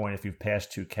that point, if you've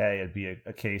passed 2K, it'd be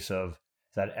a case of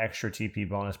that extra TP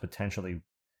bonus potentially,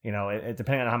 it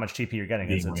depending on how much TP you're getting,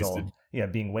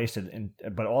 being wasted,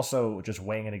 but also just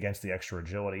weighing it against the extra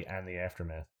agility and the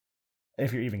Aftermath.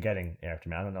 If you're even getting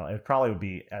Aftermath, I don't know. It probably would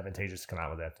be advantageous to come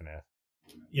out with Aftermath.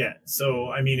 Yeah, so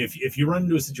I mean, if you run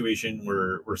into a situation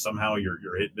where somehow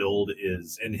your hit build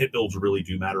is, and hit builds really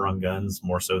do matter on guns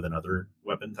more so than other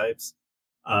weapon types.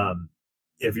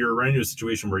 If you're running into a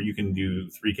situation where you can do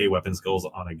 3K weapon skills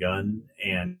on a gun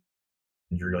and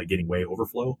you're getting way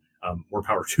overflow, more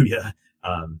power to you.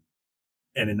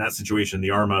 And in that situation,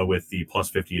 the Arma with the plus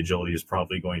 50 agility is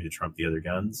probably going to trump the other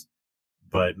guns.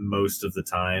 But most of the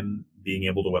time, being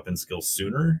able to weapon skill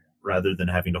sooner rather than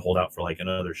having to hold out for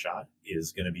another shot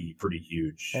is going to be pretty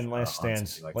huge. And Last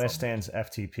Stand's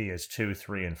FTP is 2,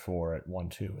 3, and 4 at 1,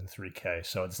 2, and 3K.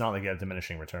 So it's not like you have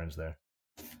diminishing returns there.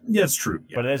 Yeah, it's true.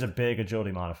 Yeah. But it is a big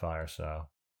agility modifier, so.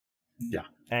 Yeah.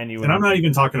 And I'm not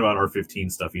even talking about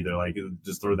R15 stuff either.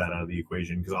 Just throw that out of the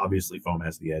equation because obviously Foam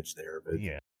has the edge there. But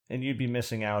yeah. And you'd be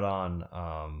missing out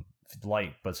on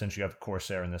light, but since you have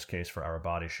Corsair in this case for our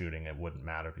body shooting, it wouldn't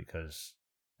matter because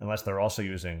unless they're also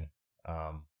using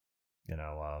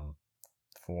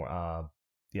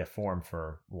form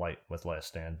for light with last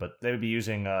stand, but they would be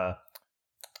using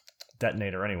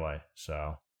detonator anyway,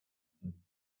 so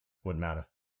wouldn't matter.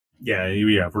 Yeah.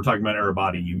 If we're talking about error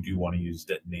body, you do want to use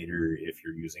detonator if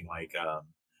you're using like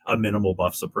a minimal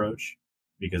buffs approach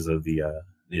because of the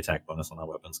attack bonus on that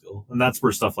weapon skill, and that's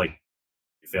where stuff like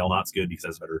fail not's good because it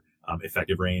has better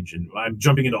effective range. And I'm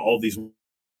jumping into all these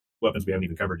weapons we haven't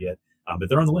even covered yet, but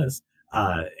they're on the list.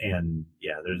 And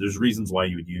yeah, there's reasons why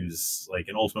you would use like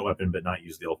an ultimate weapon, but not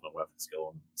use the ultimate weapon skill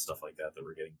and stuff like that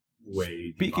we're getting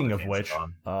way. Speaking of which,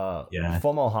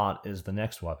 Fumo Hot is the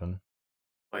next weapon.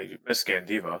 Well, you missed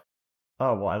Gandiva.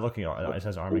 Oh well, I look at it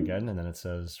says Armageddon, and then it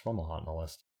says Fumo Hot on the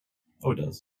list. Oh, it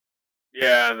does.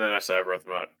 Yeah, and then I said I wrote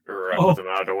them out, or I put them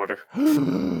out of order.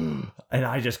 And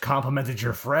I just complimented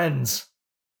your friends.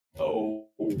 Oh.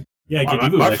 Yeah,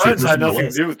 my friends had nothing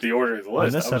to do with the order of the list.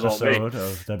 In this episode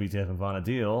of WTF and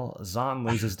Vonadil, Zahn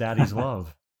loses Daddy's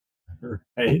love.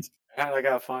 Right. And I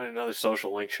gotta find another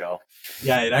social link shell.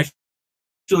 Yeah, it actually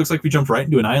looks like we jumped right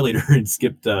into Annihilator and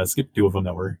skipped two of them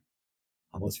that were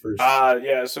on list first.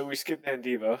 Yeah, so we skipped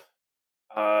Gandiva,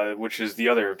 which is the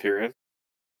other Empyrean.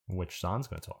 Which Zahn's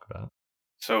going to talk about.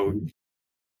 So,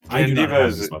 I do not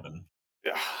have this weapon.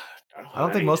 I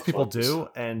don't think most people do,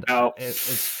 and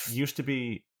it used to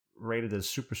be rated as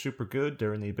super, super good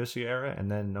during the Abyssea era,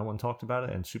 and then no one talked about it,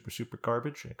 and super, super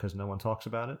garbage, because no one talks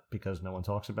about it,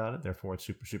 therefore it's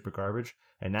super, super garbage.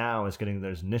 And now it's getting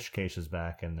those niche cases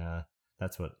back, and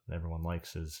that's what everyone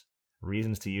likes, is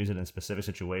reasons to use it in specific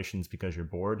situations because you're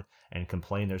bored and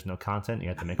complain there's no content, you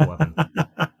have to make a weapon.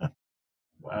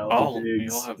 Wow,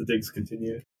 the digs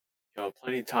continue. You'll have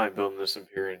plenty of time building this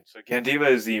Empyrean. So Gandiva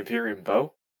is the Empyrean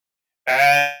bow.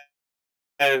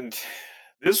 And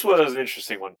this was an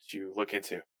interesting one to look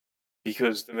into,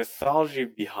 because the mythology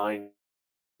behind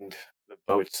the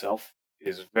bow itself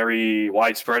is very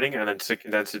widespreading, and then to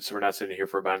condense it so we're not sitting here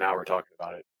for about an hour talking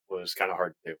about it was kind of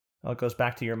hard to do. Well, it goes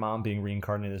back to your mom being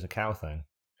reincarnated as a cow thing.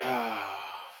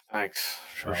 Thanks.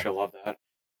 Sure, she'll love that.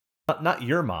 Not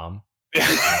your mom.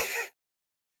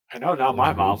 I know, not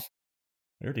my mom.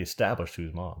 We already established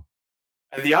whose mom.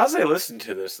 And the odds they listen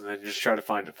to this and then just try to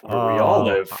find where we all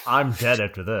live. I'm dead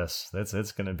after this.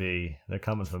 It's going to be... They're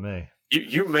coming for me.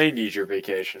 You may need your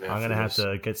vacation after I'm going to have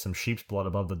to get some sheep's blood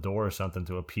above the door or something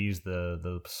to appease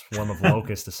the swarm of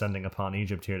locusts descending upon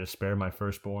Egypt here to spare my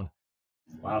firstborn.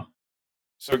 Wow.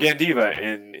 So Gandiva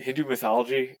in Hindu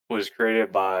mythology was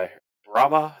created by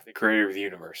Brahma, the creator of the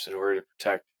universe, in order to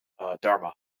protect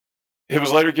Dharma. It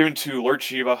was later given to Lord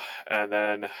Shiva, and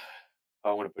then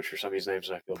I want to butcher some of these names,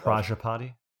 and I feel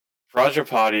Prajapati.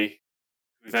 Prajapati,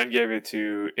 who then gave it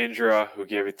to Indra, who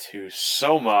gave it to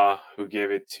Soma, who gave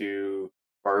it to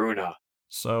Varuna.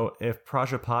 So if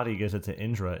Prajapati gives it to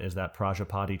Indra, is that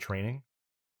Prajapati training?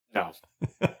 No.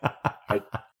 I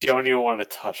don't even want to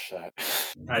touch that.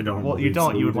 I don't. Well, you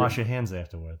don't. You would wash your hands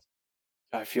afterwards.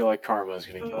 I feel like karma is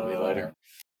going to kill me later.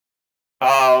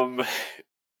 And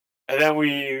then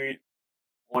we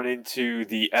went into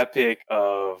the epic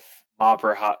of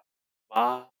Mahabharata.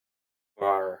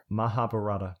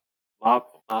 Mahabharata.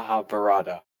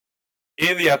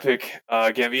 In the epic,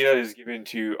 Gambita is given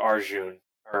to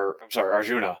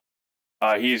Arjuna.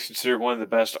 He is considered one of the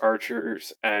best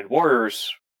archers and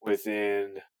warriors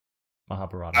within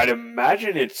Mahabharata. I'd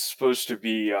imagine it's supposed to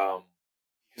be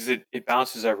because it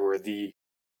bounces everywhere. The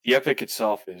epic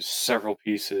itself is several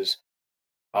pieces,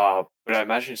 but I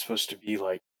imagine it's supposed to be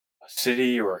like a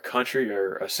city or a country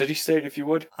or a city-state, if you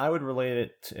would. I would relate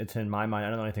it to, in my mind, I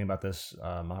don't know anything about this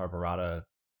Mahabharata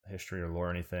history or lore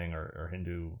or anything or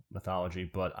Hindu mythology,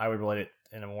 but I would relate it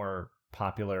in a more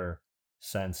popular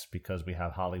sense because we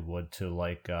have Hollywood to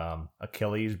like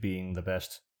Achilles being the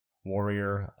best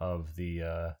warrior of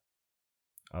the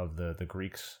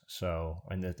Greeks. So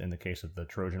in the case of the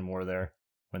Trojan War there,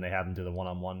 when they have him do the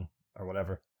one-on-one or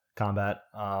whatever combat,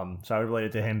 so I would relate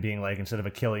it to him being like, instead of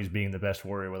Achilles being the best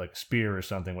warrior with like a spear or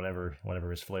something, whatever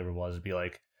his flavor was, it'd be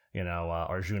like,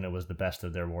 Arjuna was the best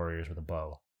of their warriors with a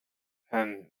bow.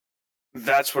 And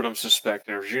that's what I'm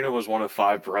suspecting. Arjuna was one of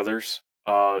 5 brothers.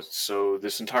 So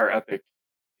this entire epic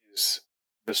is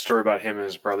the story about him and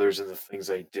his brothers and the things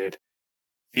they did.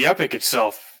 The epic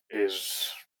itself is,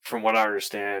 from what I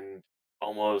understand,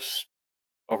 almost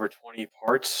over 20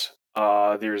 parts.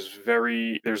 There's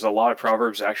a lot of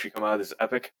proverbs that actually come out of this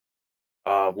epic.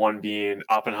 One being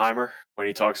Oppenheimer, when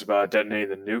he talks about detonating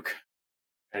the nuke,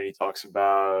 and he talks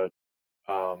about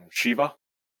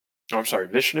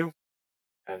Vishnu,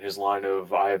 and his line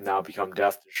of "I have now become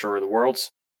death, destroyer of the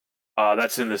worlds."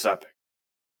 That's in this epic.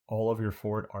 All of your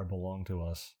fort are belong to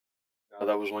us.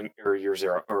 That was Wing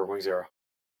Zero.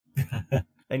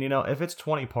 And if it's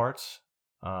 20 parts,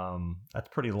 that's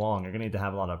pretty long. You're gonna need to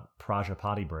have a lot of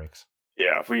Prajapati breaks.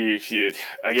 Yeah,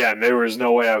 again, there was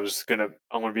no way I'm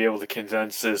gonna be able to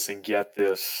condense this and get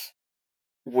this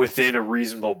within a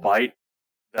reasonable bite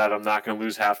that I'm not gonna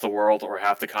lose half the world or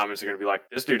half the comments are gonna be like,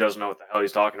 this dude doesn't know what the hell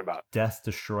he's talking about. Death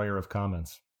destroyer of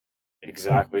comments.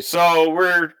 Exactly. So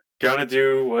we're gonna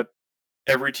do what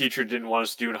every teacher didn't want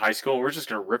us to do in high school. We're just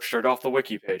gonna rip straight off the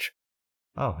wiki page.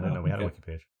 Oh, I didn't know we had a wiki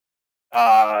page.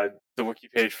 The wiki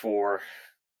page for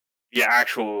the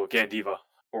actual Gandiva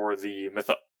or the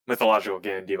mythological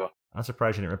Gandiva. I'm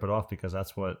surprised you didn't rip it off because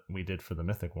that's what we did for the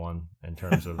Mythic one in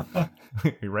terms of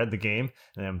we read the game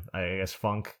and then I guess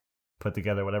Funk put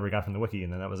together whatever he got from the wiki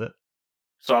and then that was it.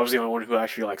 So I was the only one who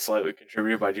actually slightly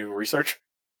contributed by doing research.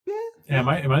 Yeah, am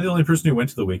I the only person who went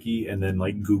to the wiki and then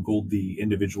Googled the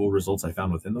individual results I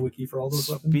found within the wiki for all those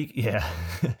weapons? Yeah.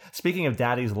 Speaking of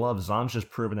daddy's love, Zon's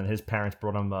just proven that his parents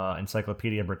brought him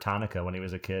Encyclopedia Britannica when he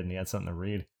was a kid and he had something to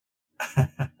read.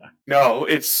 No,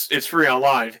 it's free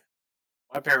online.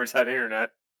 My parents had internet.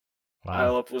 Wow.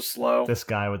 Dial-up was slow. This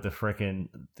guy with the frickin',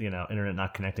 internet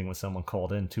not connecting with someone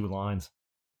called in 2 lines.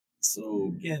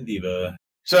 So Gandiva.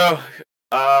 So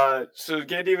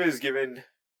Gandiva is given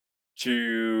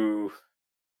to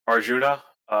Arjuna,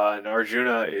 and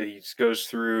Arjuna goes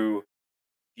through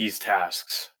these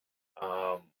tasks.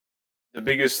 The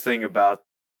biggest thing about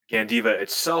Gandiva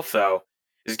itself, though,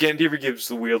 is Gandiva gives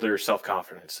the wielder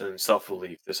self-confidence and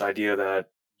self-belief. This idea that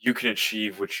you can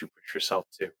achieve what you put yourself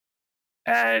to.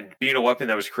 And being a weapon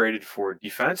that was created for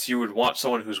defense, you would want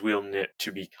someone who's wielding it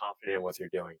to be confident in what they're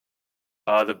doing.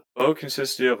 The bow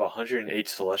consisted of 108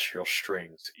 celestial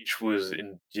strings. Each was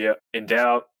endued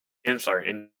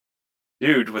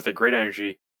with a great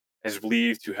energy, and is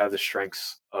believed to have the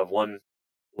strengths of one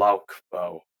Lauk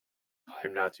bow.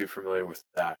 I'm not too familiar with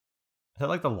that. Is that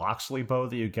like the Loxley bow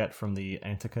that you get from the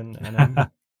Antican NM?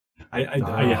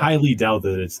 I highly doubt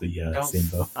that it's the same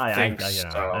bow.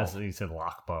 As you said,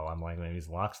 Lock bow. I'm like, maybe it's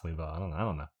Loxley bow. I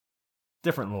don't know.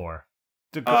 Different lore.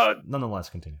 Nonetheless,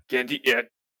 continue.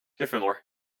 Different lore.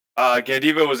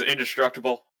 Gandiva was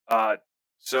indestructible.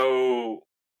 So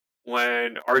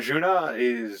when Arjuna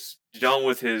is done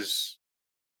with his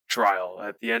trial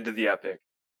at the end of the epic,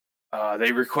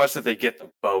 they request that they get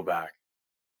the bow back.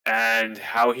 And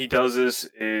how he does this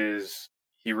is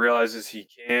he realizes he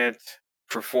can't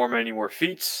perform any more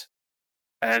feats,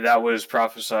 and that was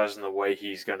prophesized in the way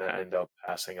he's going to end up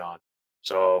passing on.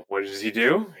 So what does he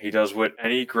do? He does what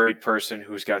any great person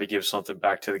who's got to give something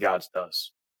back to the gods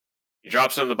does. He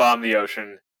drops it in the bottom of the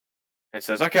ocean and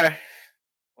says, okay,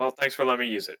 well, thanks for letting me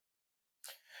use it.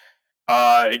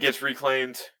 It gets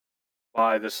reclaimed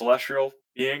by the celestial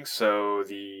beings, so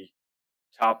the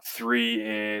top 3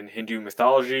 in Hindu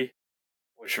mythology,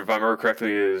 which, if I remember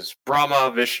correctly, is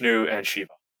Brahma, Vishnu, and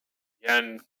Shiva.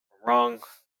 Again, if I'm wrong,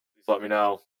 please let me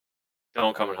know.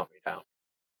 Don't come and hunt me down.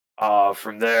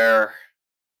 From there,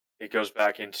 it goes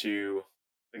back into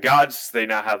the gods. They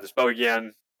now have this bow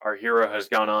again. Our hero has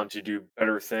gone on to do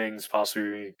better things, possibly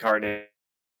reincarnated,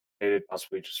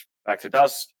 possibly just back to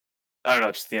dust. I don't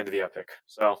know, just the end of the epic.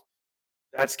 So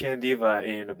that's Gandiva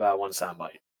in about one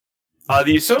soundbite.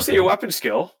 The associated weapon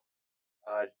skill,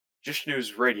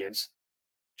 Jishnu's Radiance.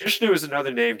 Jishnu is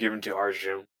another name given to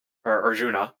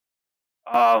Arjuna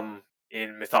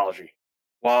in mythology.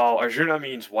 While Arjuna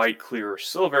means white, clear, or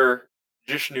silver,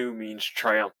 Jishnu means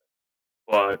triumphant.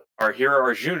 But our hero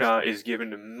Arjuna is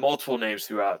given multiple names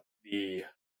throughout the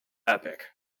epic,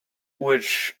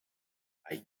 which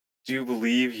I do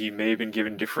believe he may have been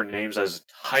given different names as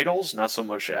titles, not so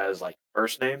much as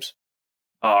first names.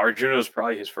 Arjuna is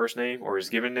probably his first name or his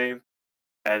given name,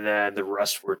 and then the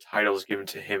rest were titles given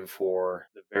to him for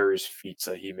the various feats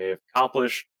that he may have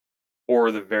accomplished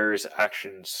or the various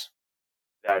actions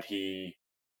that he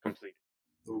completed.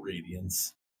 The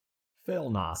Radiance. Fail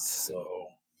not.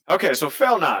 Okay, so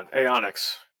fail not,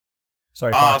 Aeonix.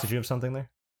 Sorry, Fox, did you have something there?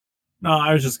 No,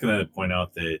 I was just going to point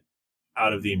out that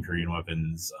out of the Empyrean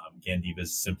weapons, Gandiva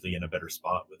is simply in a better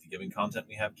spot with the given content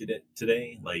we have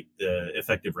today. The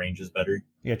effective range is better.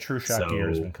 Yeah, True Shot gear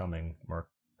has been coming more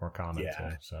common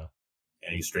too. So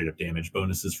any straight up damage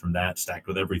bonuses from that stacked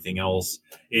with everything else,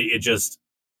 it just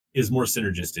is more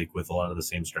synergistic with a lot of the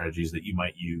same strategies that you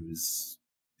might use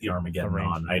the Armageddon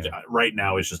on. Right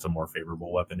now, it's just a more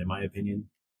favorable weapon in my opinion.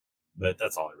 But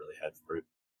that's all I really had for it.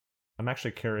 I'm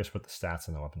actually curious what the stats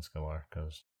in the weapon skill are,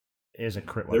 because it is a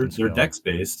crit weapon skill. They're dex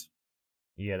based.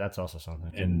 Yeah, that's also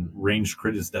something. And ranged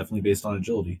crit is definitely based on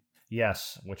agility.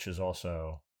 Yes, which is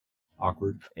also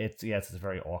awkward. It's a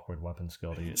very awkward weapon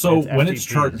skill to use. So when it's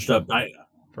charged up,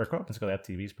 for a crit weapon skill, the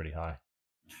FTV is pretty high.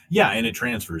 Yeah, and it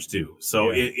transfers too.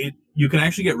 So Yeah. you can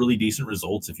actually get really decent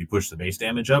results if you push the base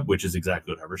damage up, which is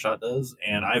exactly what Hovershot does.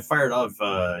 And I fired off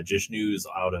Jishnu's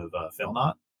out of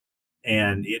Failnaught,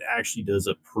 and it actually does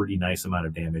a pretty nice amount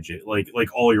of damage. Like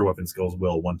all your weapon skills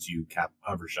will once you cap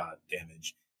Hovershot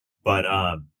damage, but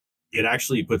it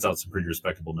actually puts out some pretty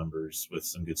respectable numbers with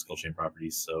some good skill chain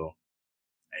properties. So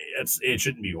it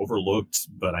shouldn't be overlooked,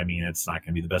 but I mean it's not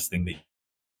going to be the best thing that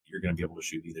you're going to be able to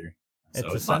shoot either. So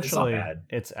It's it's not essentially, bad.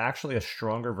 it's actually a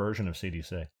stronger version of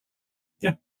CDC.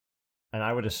 Yeah. And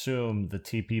I would assume the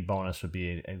TP bonus would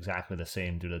be exactly the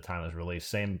same due to the time it was released.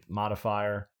 Same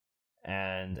modifier.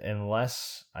 And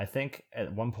unless, I think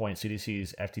at one point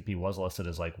CDC's FTP was listed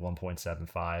as like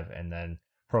 1.75, and then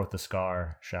Proth the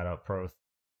Scar, shout out Proth,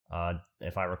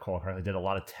 if I recall correctly, did a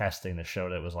lot of testing that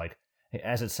showed it was like,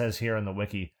 as it says here in the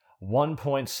wiki,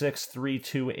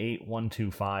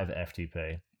 1.6328.125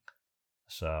 FTP.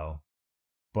 So,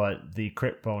 but the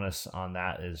crit bonus on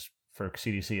that is for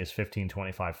CDC is 15,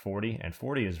 25, 40, and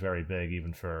 40 is very big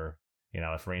even for,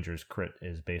 if Ranger's crit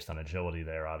is based on agility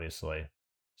there, obviously.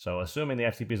 So assuming the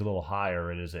FTP is a little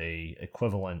higher, it is a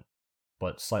equivalent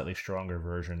but slightly stronger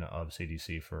version of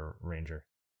CDC for Ranger.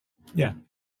 Yeah.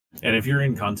 And if you're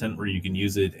in content where you can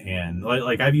use it, and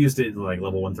like I've used it in like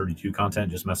level 132 content,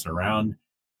 just messing around,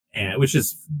 and which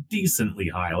is decently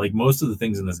high. Like most of the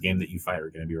things in this game that you fight are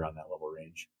going to be around that level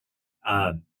range.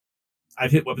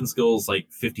 I've hit weapon skills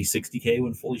like 50, 60k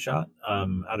when fully shot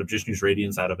out of Jishnu's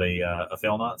Radiance, out of a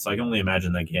Failnaught. So I can only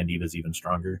imagine that Gandiva is even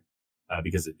stronger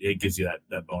because it gives you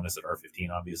that bonus at R15,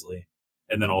 obviously.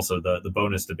 And then also the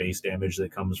bonus to base damage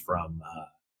that comes from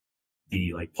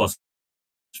the like plus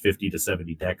 50 to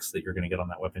 70 dex that you're going to get on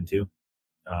that weapon too.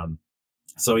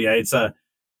 So yeah,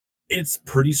 it's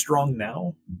pretty strong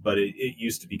now, but it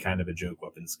used to be kind of a joke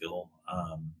weapon skill.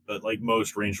 But like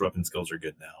most ranged weapon skills are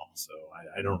good now, so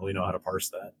I don't really know how to parse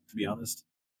that, to be honest.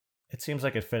 It seems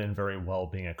like it fit in very well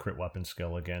being a crit weapon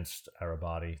skill against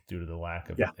Arabati due to the lack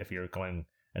of, Yeah. if you're going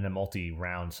in a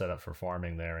multi-round setup for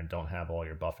farming there and don't have all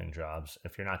your buffing jobs,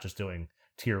 if you're not just doing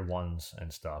tier 1s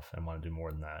and stuff and want to do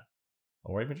more than that,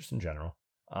 or even just in general.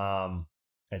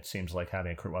 It seems like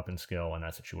having a crit weapon skill in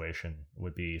that situation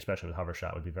would be, especially with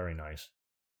Hovershot, would be very nice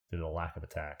due to the lack of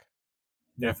attack.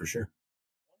 Yeah, for sure. I'm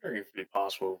wondering if it'd be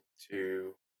possible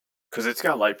to, because it's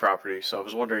got light property. So I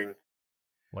was wondering,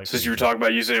 Like since you were talking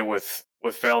about using it with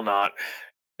Failnaught,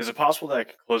 is it possible that I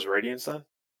can close Radiance then?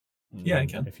 Yeah, I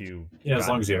can. If you as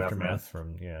long got as you have Aftermath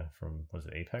Aftermath. from was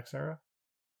it Apex era?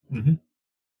 Mm-hmm.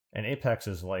 And Apex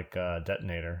is like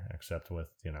Detonator, except with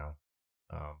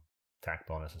attack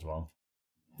bonus as well.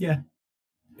 Yeah,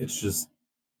 it's just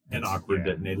an awkward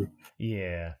detonator.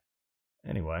 Yeah.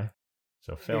 Anyway,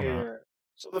 so Failnaught. Yeah.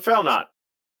 So the Failnaught.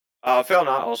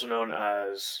 Failnaught, also known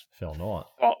as Failnaught.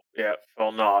 Oh, yeah,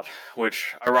 Failnaught,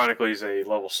 which ironically is a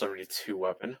level 72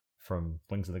 weapon. From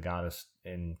Wings of the Goddess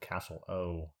in Castle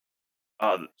O.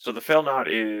 So the Failnaught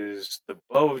is the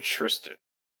bow of Tristan.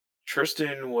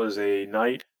 Tristan was a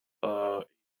knight.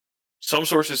 Some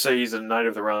sources say he's a knight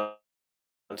of the Round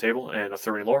Table and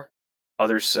Arthurian lore.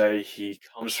 Others say he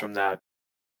comes from that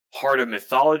part of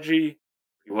mythology.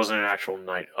 He wasn't an actual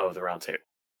knight of the Round Table.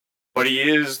 But he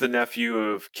is the nephew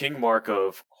of King Mark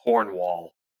of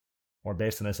Cornwall. Or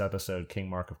based on this episode, King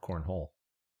Mark of Cornhole.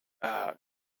 That's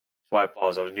why I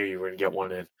paused. I knew you were going to get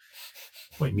one in.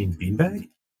 What, you mean beanbag?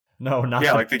 No, not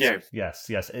like the game. Yes,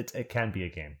 it can be a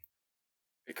game.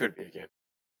 It could be a game.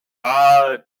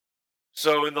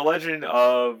 So in the legend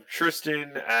of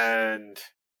Tristan and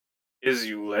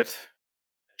Izulit,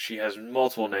 she has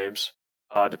multiple names,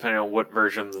 depending on what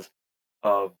version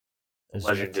of the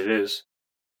legend it is.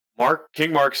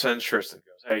 King Mark sends Tristan,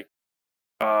 goes, "Hey,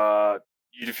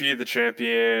 you defeated the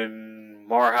champion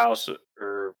Marhaus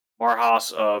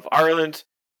of Ireland,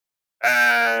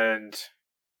 and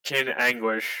King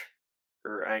Anguish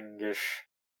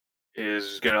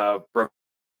is gonna broker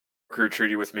a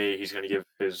treaty with me. He's gonna give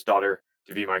his daughter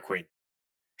to be my queen."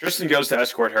 Tristan goes to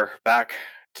escort her back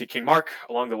to King Mark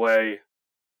along the way,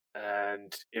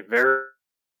 and it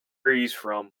varies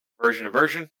from version to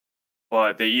version,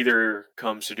 but they either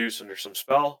come seduced under some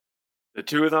spell, the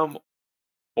two of them,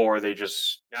 or they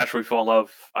just naturally fall in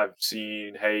love. I've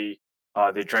seen, they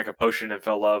drank a potion and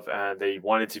fell in love, and they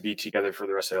wanted to be together for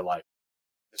the rest of their life.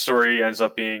 The story ends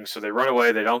up being, so they run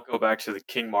away, they don't go back to the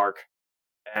King Mark,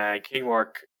 and King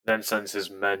Mark then sends his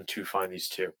men to find these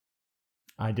two.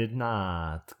 I did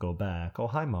not go back. Oh,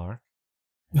 hi, Mark.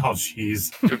 Oh,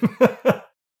 jeez.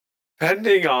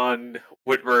 Depending on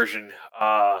what version,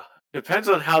 depends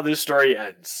on how this story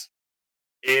ends.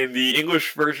 In the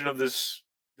English version of this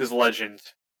legend,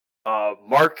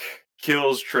 Mark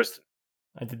kills Tristan.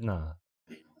 I did not.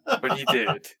 but he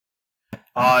did.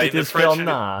 It is still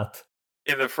not.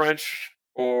 In the French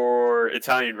or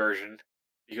Italian version,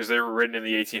 because they were written in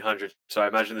the 1800s. So I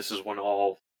imagine this is when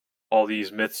all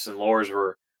these myths and lores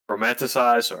were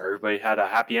romanticized, so everybody had a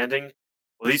happy ending.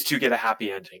 Well, these two get a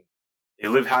happy ending. They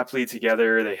live happily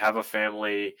together. They have a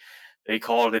family. They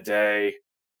call it a day.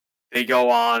 They go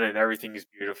on, and everything is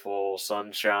beautiful.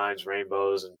 Sun shines,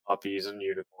 rainbows, and puppies and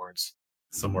unicorns.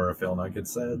 Somewhere a Failnaught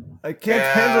gets said. I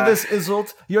can't handle this,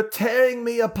 Isolt. You're tearing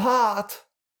me apart.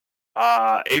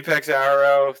 Apex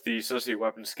Arrow, the associate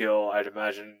weapon skill, I'd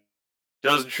imagine,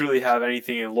 doesn't truly have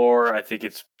anything in lore. I think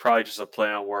it's probably just a play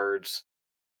on words.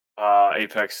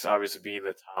 Apex obviously being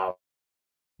the top.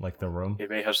 Like the room? It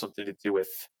may have something to do with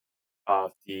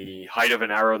the height of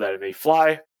an arrow that it may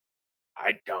fly.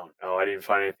 I don't know. I didn't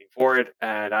find anything for it,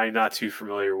 and I'm not too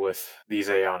familiar with these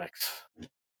Aeonics.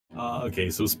 Okay,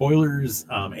 so spoilers.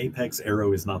 Apex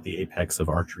Arrow is not the apex of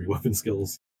archery weapon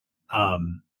skills.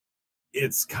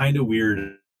 It's kind of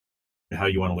weird how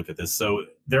you want to look at this. So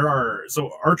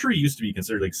archery used to be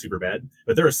considered like super bad,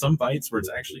 but there are some fights where it's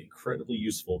actually incredibly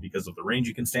useful because of the range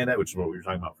you can stand at, which is what we were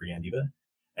talking about for Yandiva,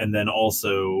 and then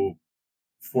also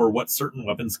for what certain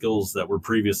weapon skills that were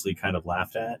previously kind of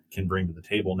laughed at can bring to the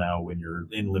table now when you're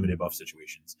in limited buff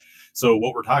situations. So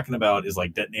what we're talking about is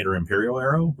like Detonator Imperial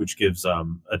Arrow, which gives a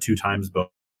 2 times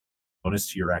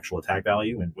bonus to your actual attack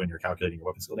value and when you're calculating your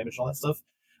weapon skill damage and all that stuff.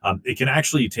 It can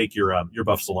actually take your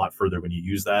buffs a lot further when you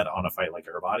use that on a fight like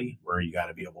Aerobody, where you got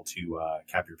to be able to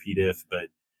cap your P-diff, but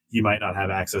you might not have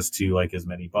access to like as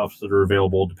many buffs that are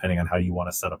available depending on how you want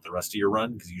to set up the rest of your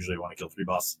run, because you usually want to kill 3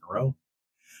 bosses in a row.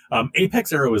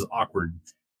 Apex Arrow is awkward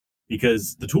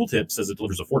because the tooltip says it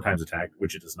delivers a 4 times attack,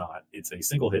 which it does not. It's a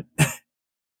single hit.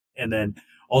 And then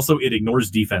also it ignores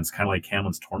defense, kind of like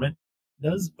Camlin's Torment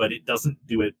does, but it doesn't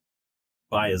do it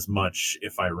by as much,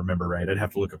 if I remember right. I'd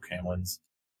have to look up Camlin's.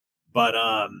 But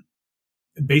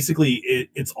basically,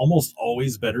 it's almost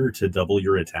always better to double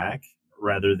your attack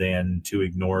rather than to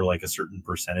ignore like a certain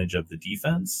percentage of the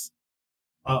defense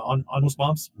on most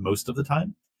mobs most of the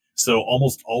time. So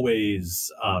almost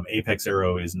always, Apex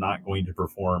Arrow is not going to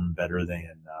perform better than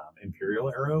Imperial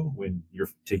Arrow when you're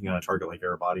taking on a target like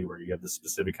Aerobody, where you have this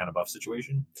specific kind of buff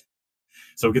situation.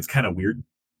 So it gets kind of weird.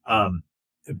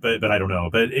 But I don't know.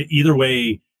 But either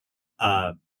way,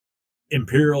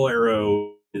 Imperial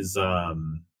Arrow is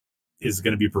going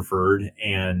to be preferred,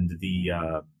 and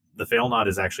the Failnaught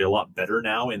is actually a lot better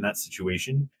now in that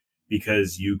situation,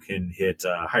 because you can hit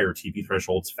higher TP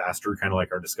thresholds faster, kind of like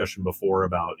our discussion before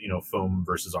about foam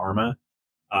versus Arma.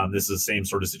 This is the same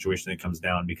sort of situation that comes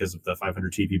down because of the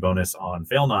 500 TP bonus on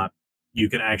Failnaught. You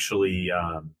can actually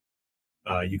have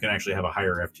a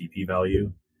higher FTP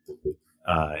value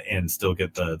and still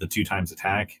get the 2 times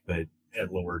attack, but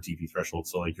at lower TP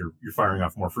thresholds. So like you're firing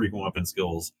off more frequent weapon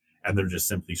skills, and they're just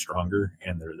simply stronger,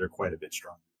 and they're quite a bit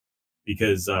stronger.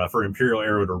 Because for Imperial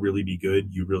Arrow to really be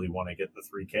good, you really want to get the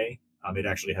 3K. It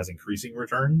actually has increasing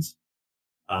returns.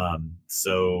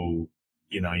 So,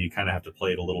 you kind of have to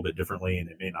play it a little bit differently, and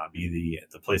it may not be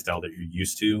the playstyle that you're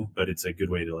used to, but it's a good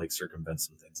way to like circumvent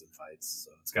some things in fights.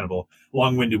 So it's kind of a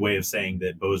long-winded way of saying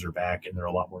that bows are back, and they're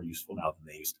a lot more useful now than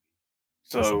they used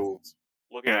to be. So,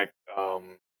 looking at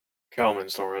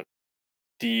Kelman's Torment,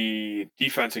 the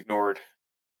defense ignored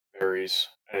varies,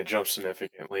 and it jumps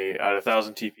significantly. At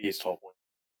 1,000 TP, it's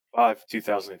 12.5.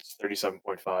 2,000, it's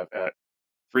 37.5. At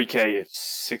 3K,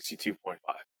 it's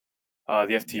 62.5.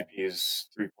 The FTP is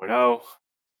 3.0.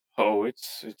 Oh,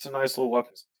 it's a nice little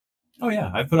weapon. Oh yeah,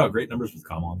 I've put out great numbers with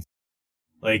Kamons.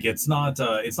 Like it's not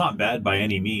bad by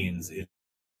any means. It's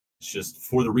just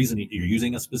for the reason you're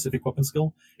using a specific weapon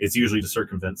skill. It's usually to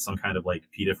circumvent some kind of like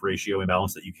P-diff ratio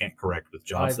imbalance that you can't correct with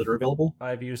jobs that are available.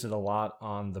 I've used it a lot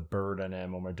on the bird, and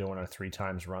then when we're doing our 3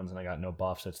 times runs and I got no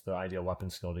buffs, it's the ideal weapon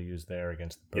skill to use there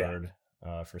against the bird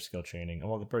for skill chaining.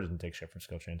 Well, the bird doesn't take shit for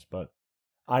skill chains, but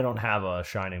I don't have a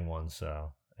shining one,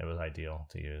 so it was ideal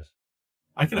to use.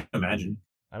 I can imagine.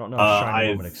 I don't know if shining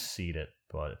one would exceed it,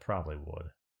 but it probably would.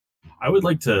 I would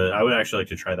actually like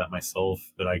to try that myself,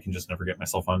 but I can just never get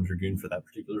myself on Dragoon for that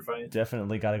particular fight.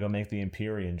 Definitely got to go make the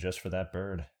Empyrean just for that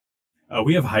bird.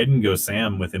 We have Hyden go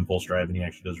Sam with Impulse Drive, and he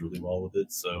actually does really well with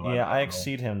it. So yeah, I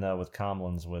exceed him though with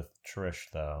Comlins with Trish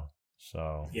though.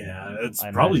 So yeah, it's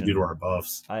probably due to our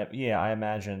buffs. I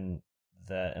imagine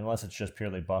that unless it's just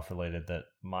purely buff related, that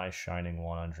my shining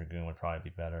one on Dragoon would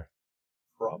probably be better.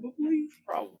 Probably.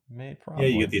 Probably. Yeah,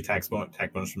 you get the attack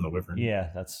bonus from the Wyvern. Yeah,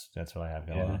 that's what I have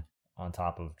going on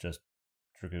top of just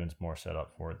Dragoon's more set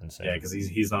up for it than Sam. Yeah, because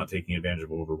he's not taking advantage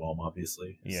of Overwhelm,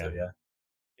 obviously. Yeah. So, yeah.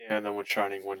 Yeah, and then with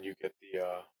Shining One, you get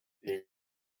the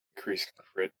increased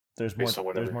crit There's based on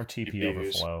more whatever TP TP you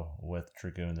use. overflow with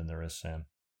Dragoon than there is Sam.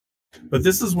 But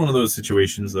this is one of those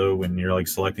situations, though, when you're like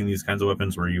selecting these kinds of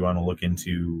weapons where you want to look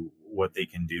into what they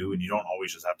can do, and you don't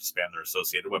always just have to spam their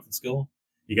associated weapon skill.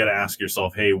 You got to ask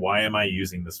yourself, hey, why am I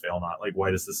using this fail not? Like,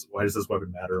 why does this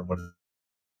weapon matter, and what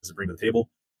does it bring to the table?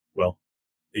 Well,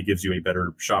 it gives you a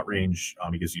better shot range.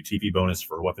 It gives you TP bonus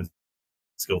for a weapon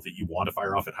skill that you want to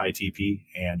fire off at high TP,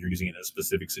 and you're using it in a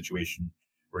specific situation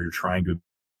where you're trying to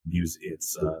use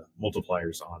its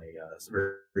multipliers on a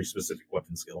very, very specific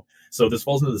weapon skill. So this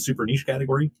falls into the super niche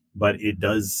category, but it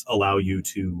does allow you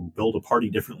to build a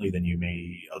party differently than you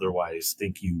may otherwise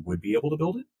think you would be able to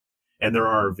build it. And there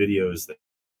are videos that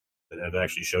have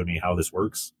actually showed me how this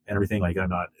works and everything. Like, I'm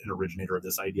not an originator of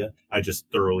this idea. I just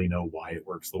thoroughly know why it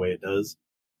works the way it does.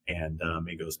 And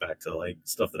it goes back to like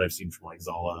stuff that I've seen from like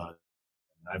Zala.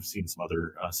 I've seen some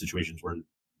other situations where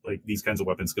like these kinds of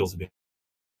weapon skills have been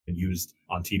used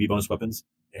on TV bonus weapons,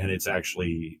 and it's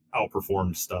actually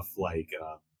outperformed stuff like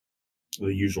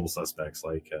the usual suspects,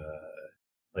 like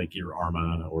your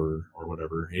Arma or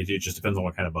whatever. It just depends on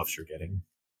what kind of buffs you're getting.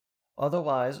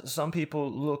 Otherwise, some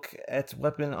people look at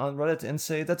weapon on Reddit and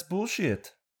say that's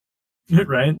bullshit.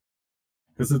 Right?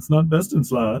 Because it's not best in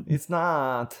slot. It's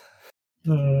not.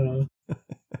 So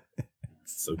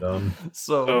dumb.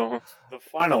 So the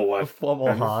final weapon,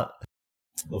 Fomalhaut.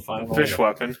 The fish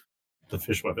weapon. The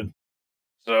fish weapon.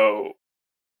 So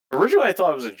originally I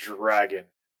thought it was a dragon,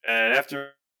 and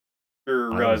after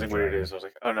realizing what it is, I was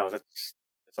like, oh no, it's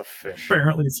a fish.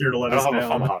 Apparently it's here to let us down. I don't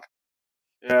have a Fomalhaut.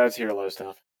 Yeah, it's here to let us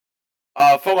down.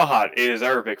 Fomalhaut is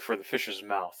Arabic for the fish's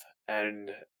mouth,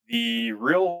 and the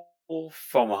real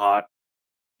Fomalhaut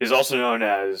is also known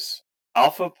as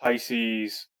Alpha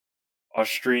Pisces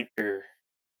Astrini,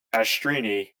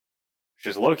 which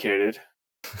is located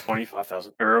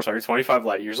 25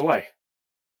 light years away.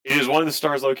 It is one of the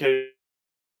stars located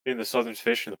in the southern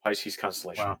fish in the Pisces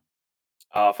constellation.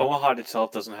 Wow. Fomalhaut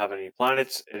itself doesn't have any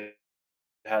planets. It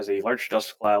has a large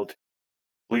dust cloud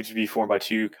believed to be formed by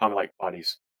two comet-like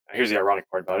bodies. Now, here's the ironic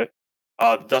part about it.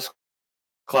 The dust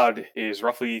cloud is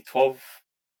roughly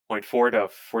 12.4 to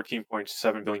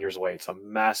 14.7 billion years away. It's a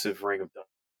massive ring of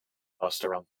dust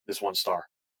around this one star.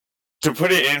 To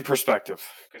put it in perspective,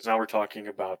 because now we're talking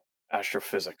about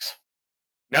astrophysics,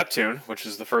 Neptune, which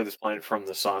is the furthest planet from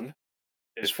the sun,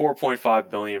 is 4.5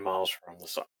 billion miles from the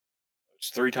sun. It's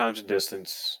 3 times the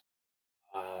distance.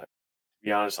 To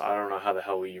be honest, I don't know how the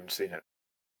hell we even seen it.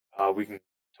 We can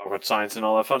talk about science and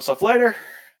all that fun stuff later.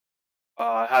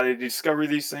 How they discover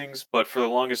these things, but for the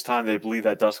longest time, they believed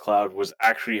that dust cloud was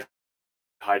actually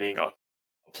hiding a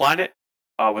planet.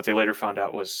 What they later found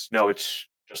out was, no, it's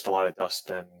just a lot of dust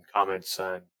and comets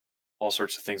and all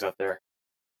sorts of things out there.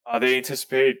 They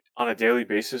anticipate on a daily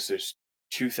basis there's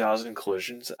 2,000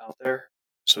 collisions out there,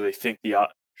 so they think the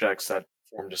objects that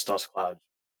form this dust cloud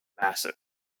massive.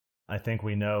 I think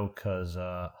we know because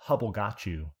Hubble got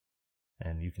you,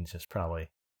 and you can just probably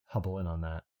Hubble in on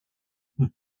that.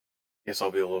 Guess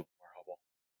I'll be a little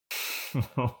more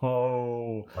Hubble.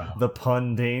 Oh, wow. The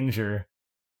pun danger.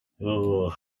 Oh.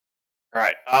 All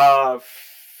right.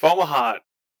 Fomalhaut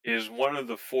is one of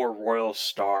the 4 royal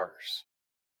stars.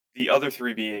 The other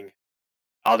 3 being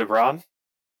Aldebaran,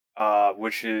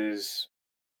 which is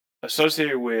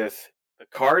associated with the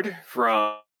card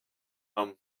from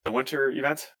the winter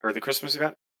event, or the Christmas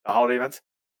event, the holiday event,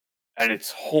 and it's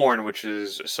Horn, which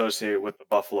is associated with the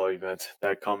Buffalo event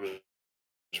that comes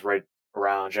right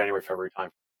around January, February time.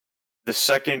 The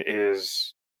second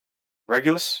is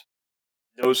Regulus.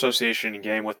 No association in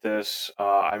game with this.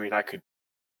 I mean, I could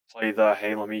play the,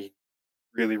 hey, let me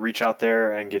really reach out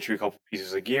there and get you a couple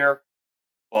pieces of gear,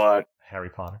 but Harry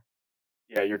Potter.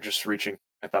 Yeah, you're just reaching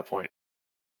at that point.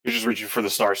 You're just reaching for the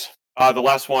stars. The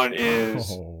last one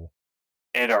is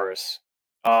Antares.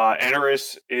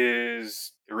 Antares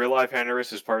is the real life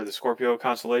Antares is part of the Scorpio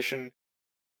constellation,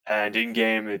 and in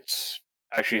game it's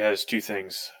actually has 2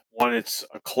 things. One, it's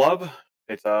a club.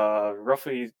 It's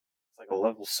roughly like a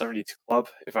level 72 club,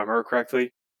 if I remember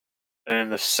correctly.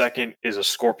 And the second is a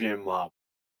Scorpion mob.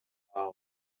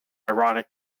 Ironic,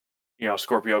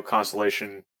 Scorpio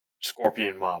constellation,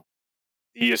 Scorpion mob.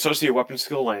 The associated weapon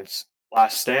skill lands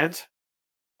Last Stand.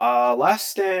 Last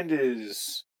Stand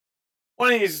is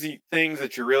one of these things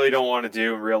that you really don't want to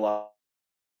do in real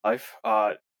life.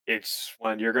 It's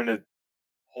when you're going to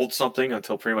hold something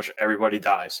until pretty much everybody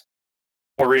dies.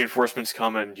 Or reinforcements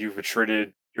come and you've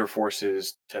attrited your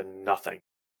forces to nothing.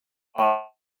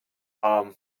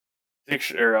 The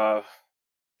dictionary, I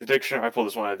pulled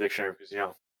this one out of the dictionary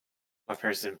because, my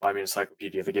parents didn't buy me an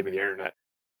encyclopedia. They gave me the internet.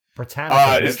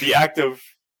 Britannica, is the act of...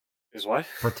 Is what?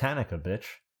 Britannica, bitch.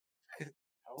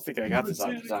 don't think I got this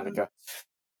on Zanica.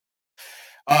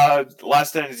 Last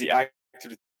stand is the act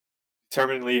of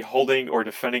determinedly holding or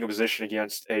defending a position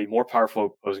against a more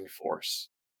powerful opposing force.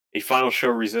 A final show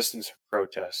resistance or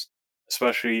protest,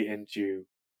 especially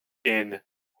in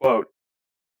quote,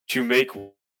 to make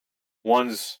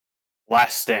one's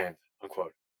last stand,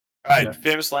 unquote. All right,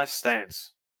 famous last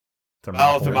stands.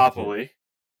 Battle of Thermopylae,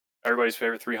 everybody's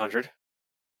favorite 300.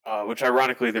 Which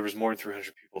ironically, there was more than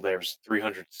 300 people there. It was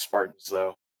 300 Spartans,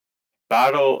 though.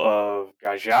 Battle of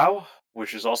Gajiao,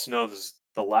 which is also known as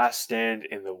the last stand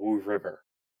in the Wu River.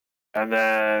 And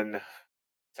then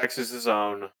Texas's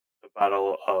own, the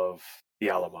Battle of the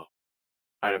Alamo.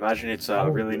 I'd imagine it's a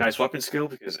really nice weapon skill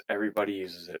because everybody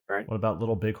uses it, right? What about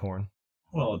Little Bighorn?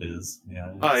 Well, it is.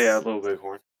 Yeah. Oh yeah, Little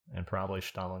Bighorn. And probably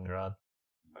Stalingrad.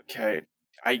 Okay,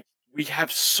 we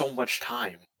have so much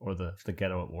time. Or the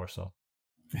ghetto at Warsaw.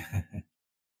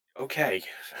 Okay,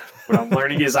 what I'm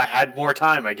learning is I had more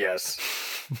time, I guess.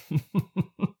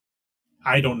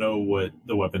 I don't know what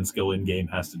the weapon skill in game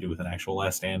has to do with an actual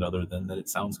last stand, other than that it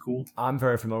sounds cool. I'm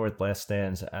very familiar with last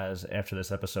stands, as after this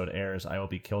episode airs, I will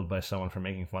be killed by someone for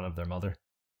making fun of their mother.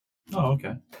 Oh,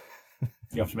 okay.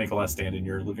 You have to make a last stand in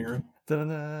your living room?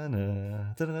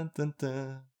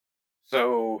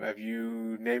 So, have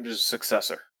you named his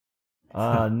successor?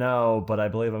 No, but I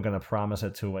believe I'm going to promise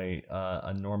it to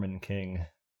a Norman king.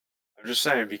 I'm just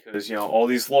saying, because, all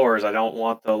these lores, I don't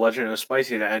want the Legend of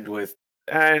Spicy to end with,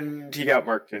 and he got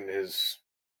marked in his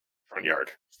front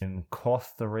yard. In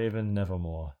Koth the Raven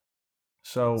Nevermore.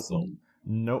 So,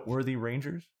 noteworthy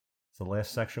Rangers? It's the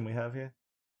last section we have here?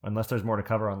 Unless there's more to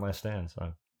cover on Last Stand.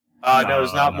 So. No,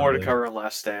 there's not more to cover on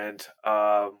Last Stand.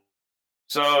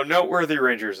 So, noteworthy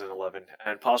Rangers in 11,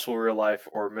 and possible real-life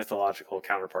or mythological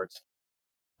counterparts.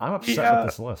 I'm upset with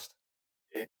this list.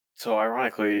 So,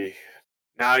 ironically,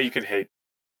 now you can hate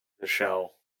the show.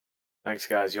 Thanks,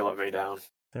 guys. You let me down.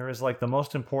 There is, the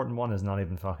most important one is not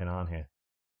even fucking on here.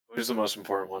 Who's the most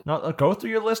important one? No, go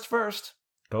through your list first.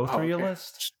 Go through your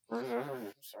list.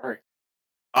 Sorry.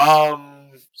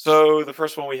 So the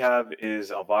first one we have is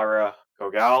Elvira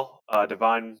Gogal, a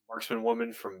divine marksman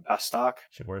woman from Bastok.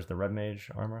 She wears the Red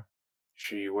Mage armor.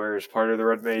 She wears part of the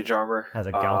Red Mage armor. Has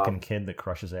a Galkan kid that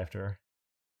crushes after her.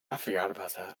 I forgot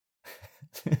about that.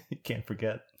 You can't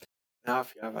forget. No, I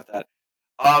forgot about that.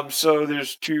 So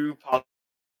there's two possible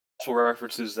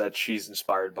references that she's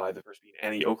inspired by. The first being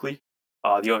Annie Oakley.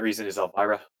 The only reason is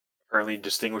Elvira apparently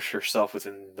distinguished herself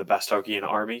within the Bastokian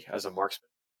army as a marksman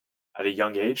at a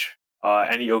young age.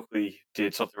 Annie Oakley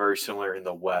did something very similar in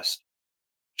the West.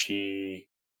 She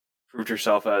proved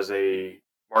herself as a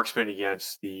marksman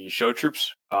against the show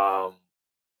troops.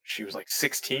 She was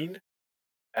 16,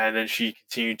 and then she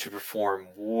continued to perform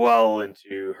well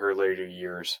into her later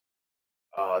years.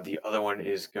 The other one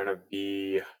is going to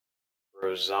be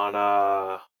Rosanna.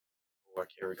 I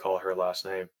can't recall her last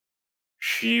name.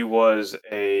 She was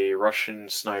a Russian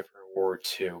sniper in World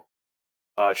War II,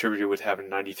 attributed with having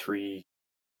 93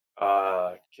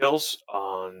 kills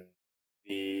on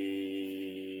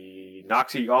the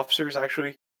Nazi officers,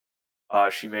 actually.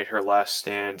 She made her last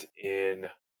stand in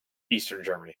Eastern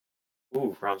Germany.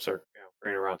 Ooh, round circle. Yeah,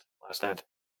 bring it around. Last stand.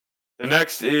 The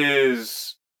next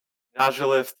is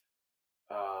Najalith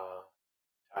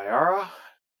Tyra.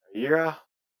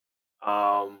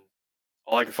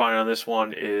 All I can find on this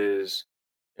one is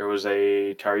there was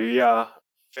a Taira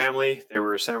family. They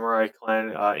were a samurai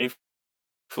clan,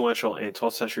 influential in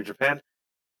 12th century Japan.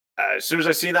 As soon as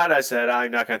I see that, I said,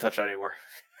 I'm not going to touch that anymore.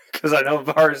 Because I know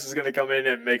Varus is going to come in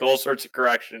and make all sorts of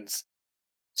corrections.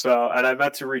 So, and I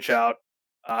meant to reach out.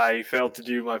 I failed to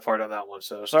do my part on that one.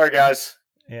 So, sorry, guys.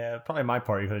 Yeah, probably my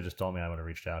part. You could have just told me I would have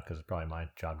reached out because it's probably my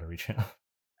job to reach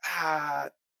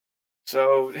out.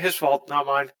 So, his fault, not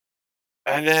mine.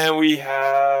 And then we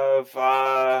have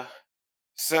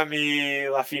Semi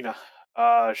Lafina.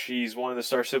 She's one of the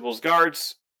Star Sibyl's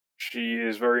guards. She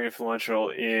is very influential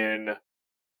in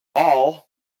all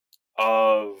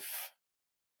of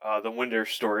the Winder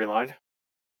storyline.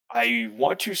 I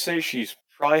want to say she's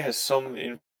probably has some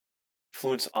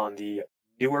influence on the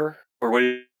newer, or what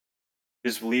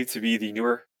is believed to be the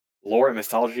newer lore and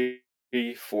mythology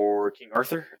for King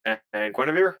Arthur and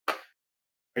Guinevere.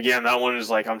 Again, that one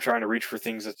is I'm trying to reach for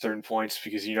things at certain points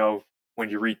because, when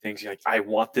you read things, you're like, I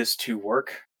want this to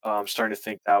work. I'm starting to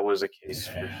think that was a case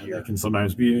for here. That can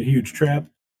sometimes be a huge trap.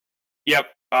 Yep.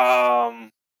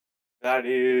 That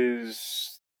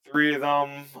is 3 of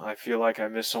them. I feel like I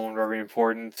missed someone very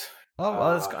important. Oh,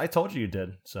 well, I told you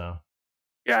did, so.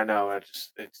 Yeah, no,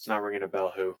 it's not ringing a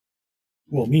bell. Who?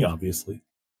 Well, me, obviously.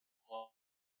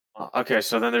 Okay,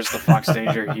 so then there's the Fox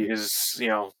Danger. He is,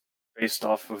 based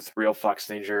off of the real Fox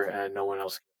Danger, and no one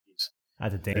else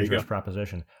That's a you dangerous go.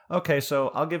 proposition. Okay, so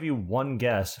I'll give you one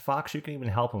guess. Fox, you can even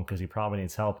help him because he probably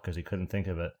needs help because he couldn't think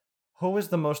of it. Who is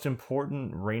the most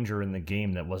important ranger in the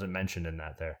game that wasn't mentioned in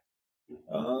that there?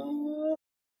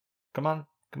 Come on.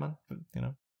 You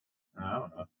know, I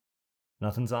don't know.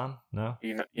 nothing's on? No?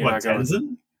 You're What, not going.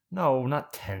 Tenzin? No,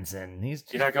 not Tenzin.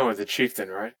 You're not going with the chieftain,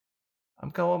 right? I'm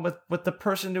going with the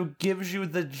person who gives you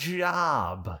the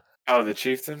job. Oh, the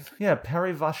chieftain. Yeah,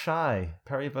 Peri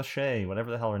Vache,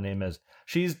 whatever the hell her name is.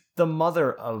 She's the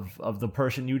mother of the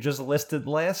person you just listed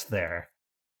last there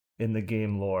in the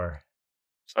game lore.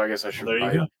 So I guess I should. There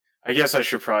you go. I guess I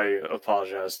should probably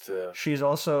apologize to She's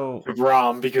also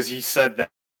Braum because he said that.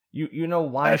 you know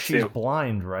why That she's too.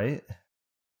 blind, right?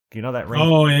 You know that ring.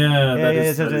 Oh yeah, yeah, that yeah,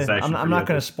 is actually I'm not pretty going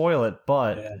to epic. spoil it,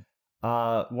 but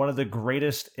Yeah. one of the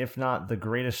greatest, if not the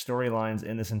greatest storylines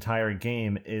in this entire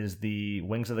game is the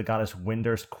Wings of the Goddess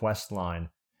Windurst quest line.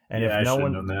 And Yeah, I if no should've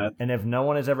one known that. and if no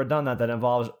one has ever done that, that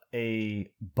involves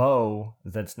a bow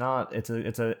that's not it's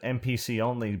a NPC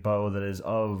only bow that is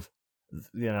of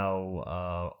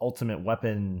ultimate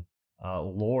weapon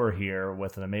lore here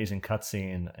with an amazing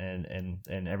cutscene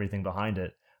and everything behind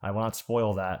it. I will not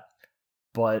spoil that.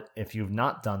 But if you've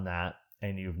not done that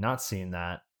and you've not seen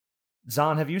that,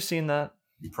 Zahn, have you seen that?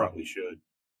 You probably should.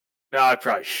 No, I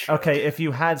probably should. Okay, if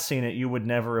you had seen it, you would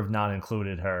never have not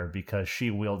included her because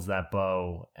she wields that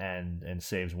bow and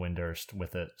saves Windurst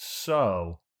with it.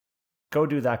 So go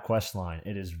do that quest line.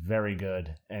 It is very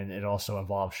good, and it also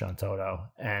involves Shantoto,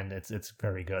 and it's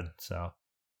very good. So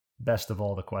best of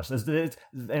all the quests.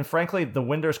 And frankly, the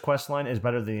Windurst quest line is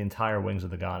better than the entire Wings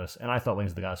of the Goddess, and I thought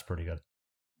Wings of the Goddess was pretty good.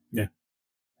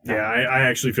 Yeah, I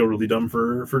actually feel really dumb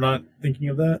for not thinking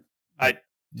of that.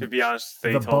 To be honest,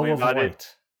 they the told bow me of about it.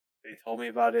 light. They told me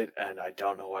about it, and I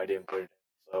don't know why I didn't put it in.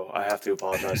 So I have to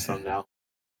apologize to them now.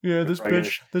 Yeah, this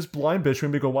bitch- this blind bitch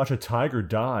made me go watch a tiger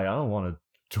die. I don't want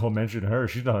to mention her.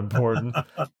 She's not important.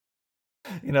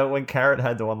 When Carrot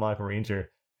had to unlock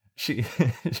Ranger, she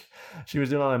was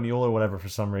doing on a mule or whatever for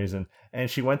some reason, and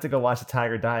she went to go watch the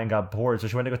tiger die and got bored, so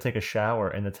she went to go take a shower,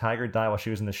 and the tiger died while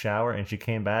she was in the shower, and she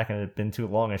came back and it had been too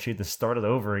long, and she had to start it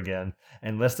over again,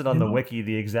 and listed on the wiki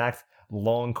the exact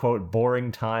long quote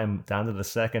boring time down to the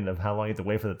second of how long you have to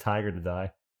wait for the tiger to die.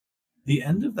 The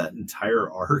end of that entire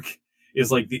arc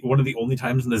is like one of the only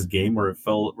times in this game where it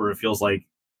feels like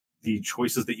the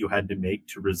choices that you had to make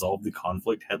to resolve the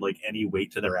conflict had like any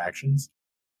weight to their actions.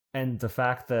 And the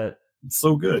fact that it's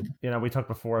so good. We talked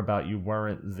before about you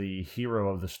weren't the hero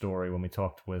of the story when we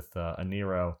talked with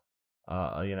Aniro.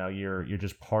 You're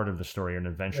just part of the story. You're an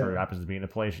adventurer who happens to be in a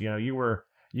place.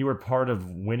 You were part of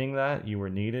winning that. You were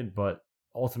needed, but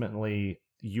ultimately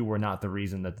you were not the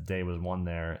reason that the day was won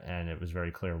there, and it was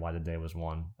very clear why the day was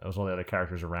won. It was all the other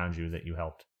characters around you that you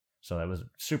helped. So that was a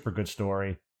super good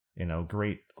story.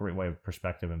 Great way of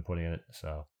perspective in putting it.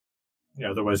 So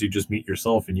yeah, otherwise you'd just meet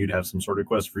yourself and you'd have some sort of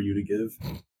quest for you to give.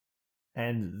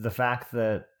 And the fact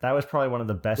that was probably one of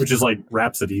the best, which is like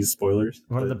Rhapsody's spoilers,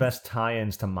 one of the best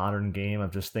tie-ins to modern game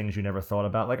of just things you never thought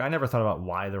about. Like I never thought about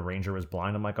why the Ranger was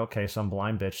blind. I'm like, okay, some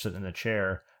blind bitch sitting in a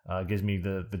chair gives me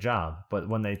the job. But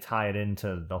when they tie it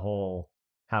into the whole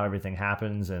how everything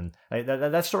happens, and that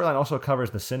storyline also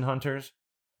covers the Sin Hunters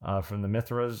from the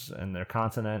Mithras and their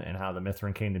continent, and how the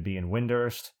Mithrin came to be in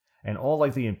Windurst, and all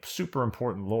like the super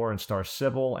important lore in Star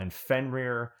Sibyl and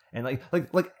Fenrir, and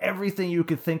like everything you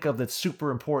could think of that's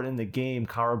super important in the game,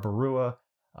 Kara Barua,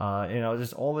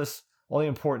 just all the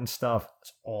important stuff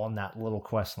is all in that little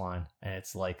quest line, and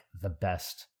it's like the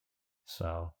best.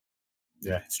 So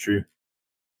yeah, it's true.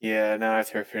 Yeah, now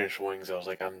after I finished Wings, I was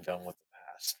like, I'm done with the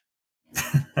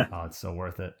past. Oh, it's so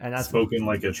worth it. And that's spoken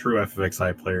like a true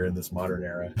FFXI player in this modern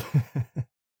era.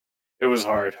 It was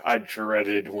hard. I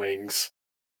dreaded Wings.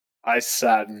 I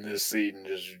sat in this seat and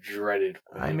just dreaded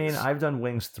Wings. I mean, I've done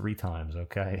Wings 3 times,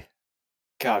 okay?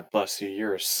 God bless you,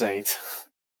 you're a saint.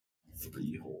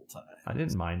 3 whole times. I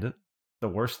didn't mind it. The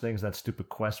worst thing is that stupid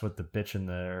quest with the bitch and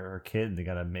her kid. They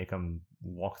gotta make them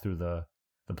walk through the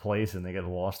place and they get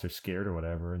lost or scared or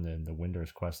whatever, and then the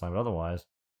Windurst quest line. But otherwise,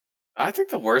 I think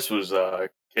the worst was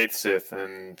Kate Sith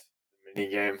and the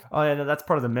minigame. Oh yeah, that's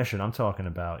part of the mission I'm talking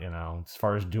about. As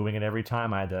far as doing it every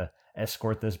time, I had to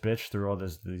escort this bitch through all the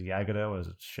Yagato as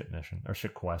a shit mission or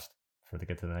shit quest to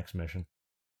get to the next mission.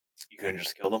 You couldn't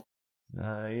just kill them?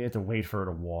 You have to wait for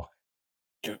her to walk.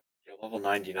 Dude, you're level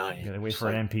 99. You gotta wait for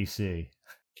an NPC.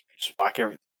 Just whack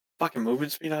every fucking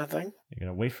movement speed on that thing? You're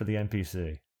gonna wait for the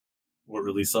NPC. What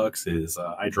really sucks is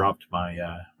I dropped my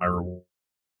my reward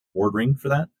ring for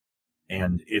that,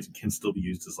 and it can still be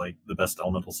used as like the best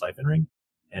elemental siphon ring.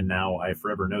 And now I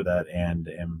forever know that and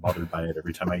am bothered by it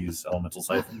every time I use elemental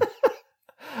siphon.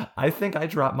 I think I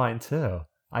dropped mine too.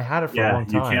 I had it for a Yeah, long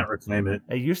you time. can't reclaim it.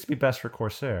 It used to be best for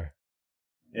Corsair.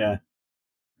 Yeah,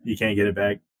 you can't get it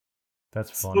back. That's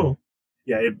funny. So,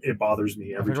 yeah, it bothers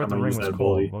me I every forget what time the I ring use was that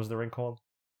called. ability. What was the ring called?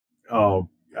 Oh,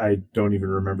 I don't even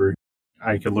remember.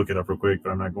 I could look it up real quick,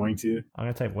 but I'm not going to. I'm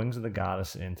going to type Wings of the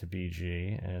Goddess into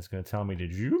BG, and it's going to tell me,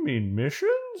 did you mean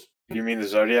missions? You mean the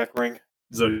Zodiac ring?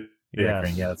 Zodiac Yes.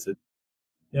 ring, yeah, that's it.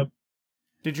 Yep.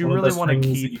 Did you One of the really best want to rings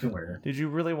that keep? you can wear. Did you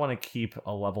really want to keep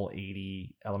a level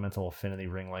 80 elemental affinity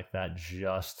ring like that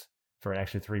just for an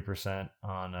extra 3%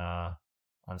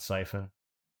 on Siphon?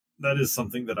 That is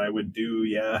something that I would do,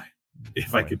 yeah.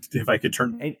 If I could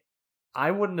turn And I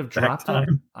wouldn't have back dropped it.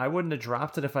 time. I wouldn't have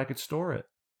dropped it if I could store it.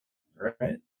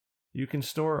 Right. You can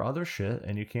store other shit,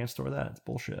 and you can't store that. It's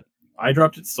bullshit. I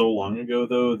dropped it so long ago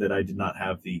though that I did not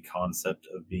have the concept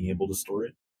of being able to store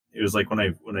it. It was like when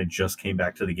I just came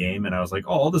back to the game and I was like,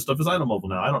 oh, all this stuff is item level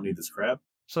now. I don't need this crap.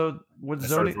 So would I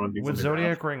started throwing things on the ground.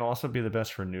 Zodiac Ring also be the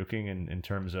best for nuking in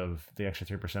terms of the extra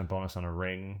 3% bonus on a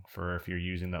ring for if you're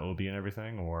using the OB and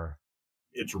everything, or?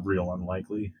 It's real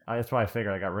unlikely. That's why I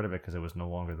figured I got rid of it because it was no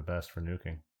longer the best for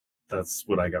nuking. That's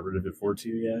what I got rid of it for too,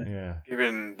 yeah. Yeah.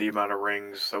 Given the amount of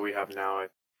rings that we have now, I'm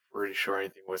pretty sure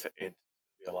anything with it would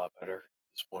be a lot better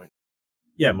at this point.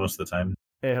 Yeah, most of the time.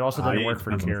 It also didn't work for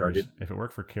depends on the Kiras. target. If it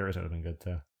worked for Kiras, it would have been good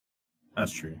too.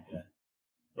 That's true, yeah.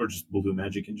 Or just blue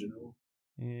magic in general.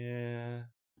 Yeah.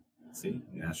 See,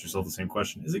 you ask yourself the same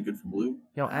question. Is it good for blue?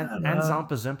 Yo, and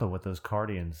Zampa Zimpa with those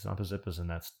Cardians. Zampa Zimpa's in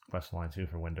that quest line too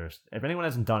for Winders. If anyone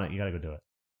hasn't done it, you gotta go do it.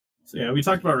 So yeah, we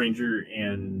talked about Ranger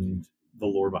and the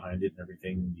lore behind it and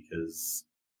everything because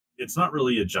it's not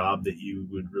really a job that you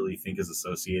would really think is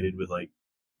associated with like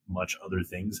much other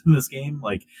things in this game.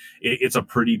 Like it's a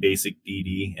pretty basic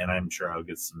DD, and I'm sure I'll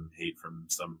get some hate from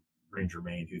some Ranger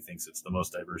main who thinks it's the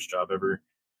most diverse job ever.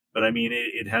 But I mean,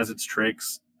 it has its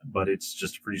tricks, but it's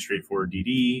just a pretty straightforward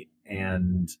DD,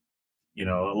 and you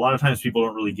know, a lot of times people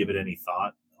don't really give it any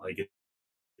thought. Like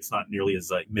it's not nearly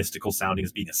as like mystical sounding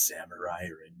as being a samurai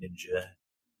or a ninja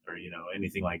or you know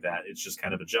anything like that. It's just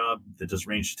kind of a job that does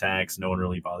ranged attacks. No one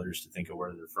really bothers to think of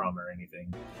where they're from or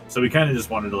anything. So we kind of just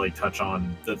wanted to like touch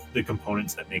on the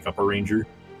components that make up a ranger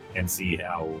and see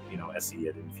how you know SE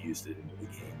had infused it into the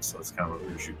game. So that's kind of what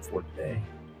we were shooting for today.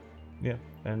 Yeah,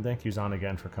 and thank you, Zon,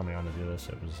 again for coming on to do this.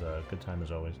 It was a good time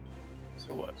as always. So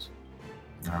it was.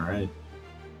 All right.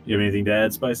 You have anything to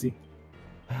add, Spicy?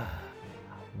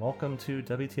 Welcome to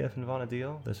WTF and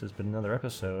Vonadil. This has been another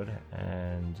episode,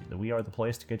 and we are the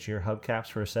place to get your hubcaps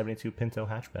for a 72 Pinto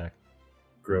hatchback.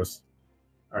 Gross.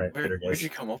 All right, later, guys. Where'd you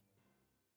come up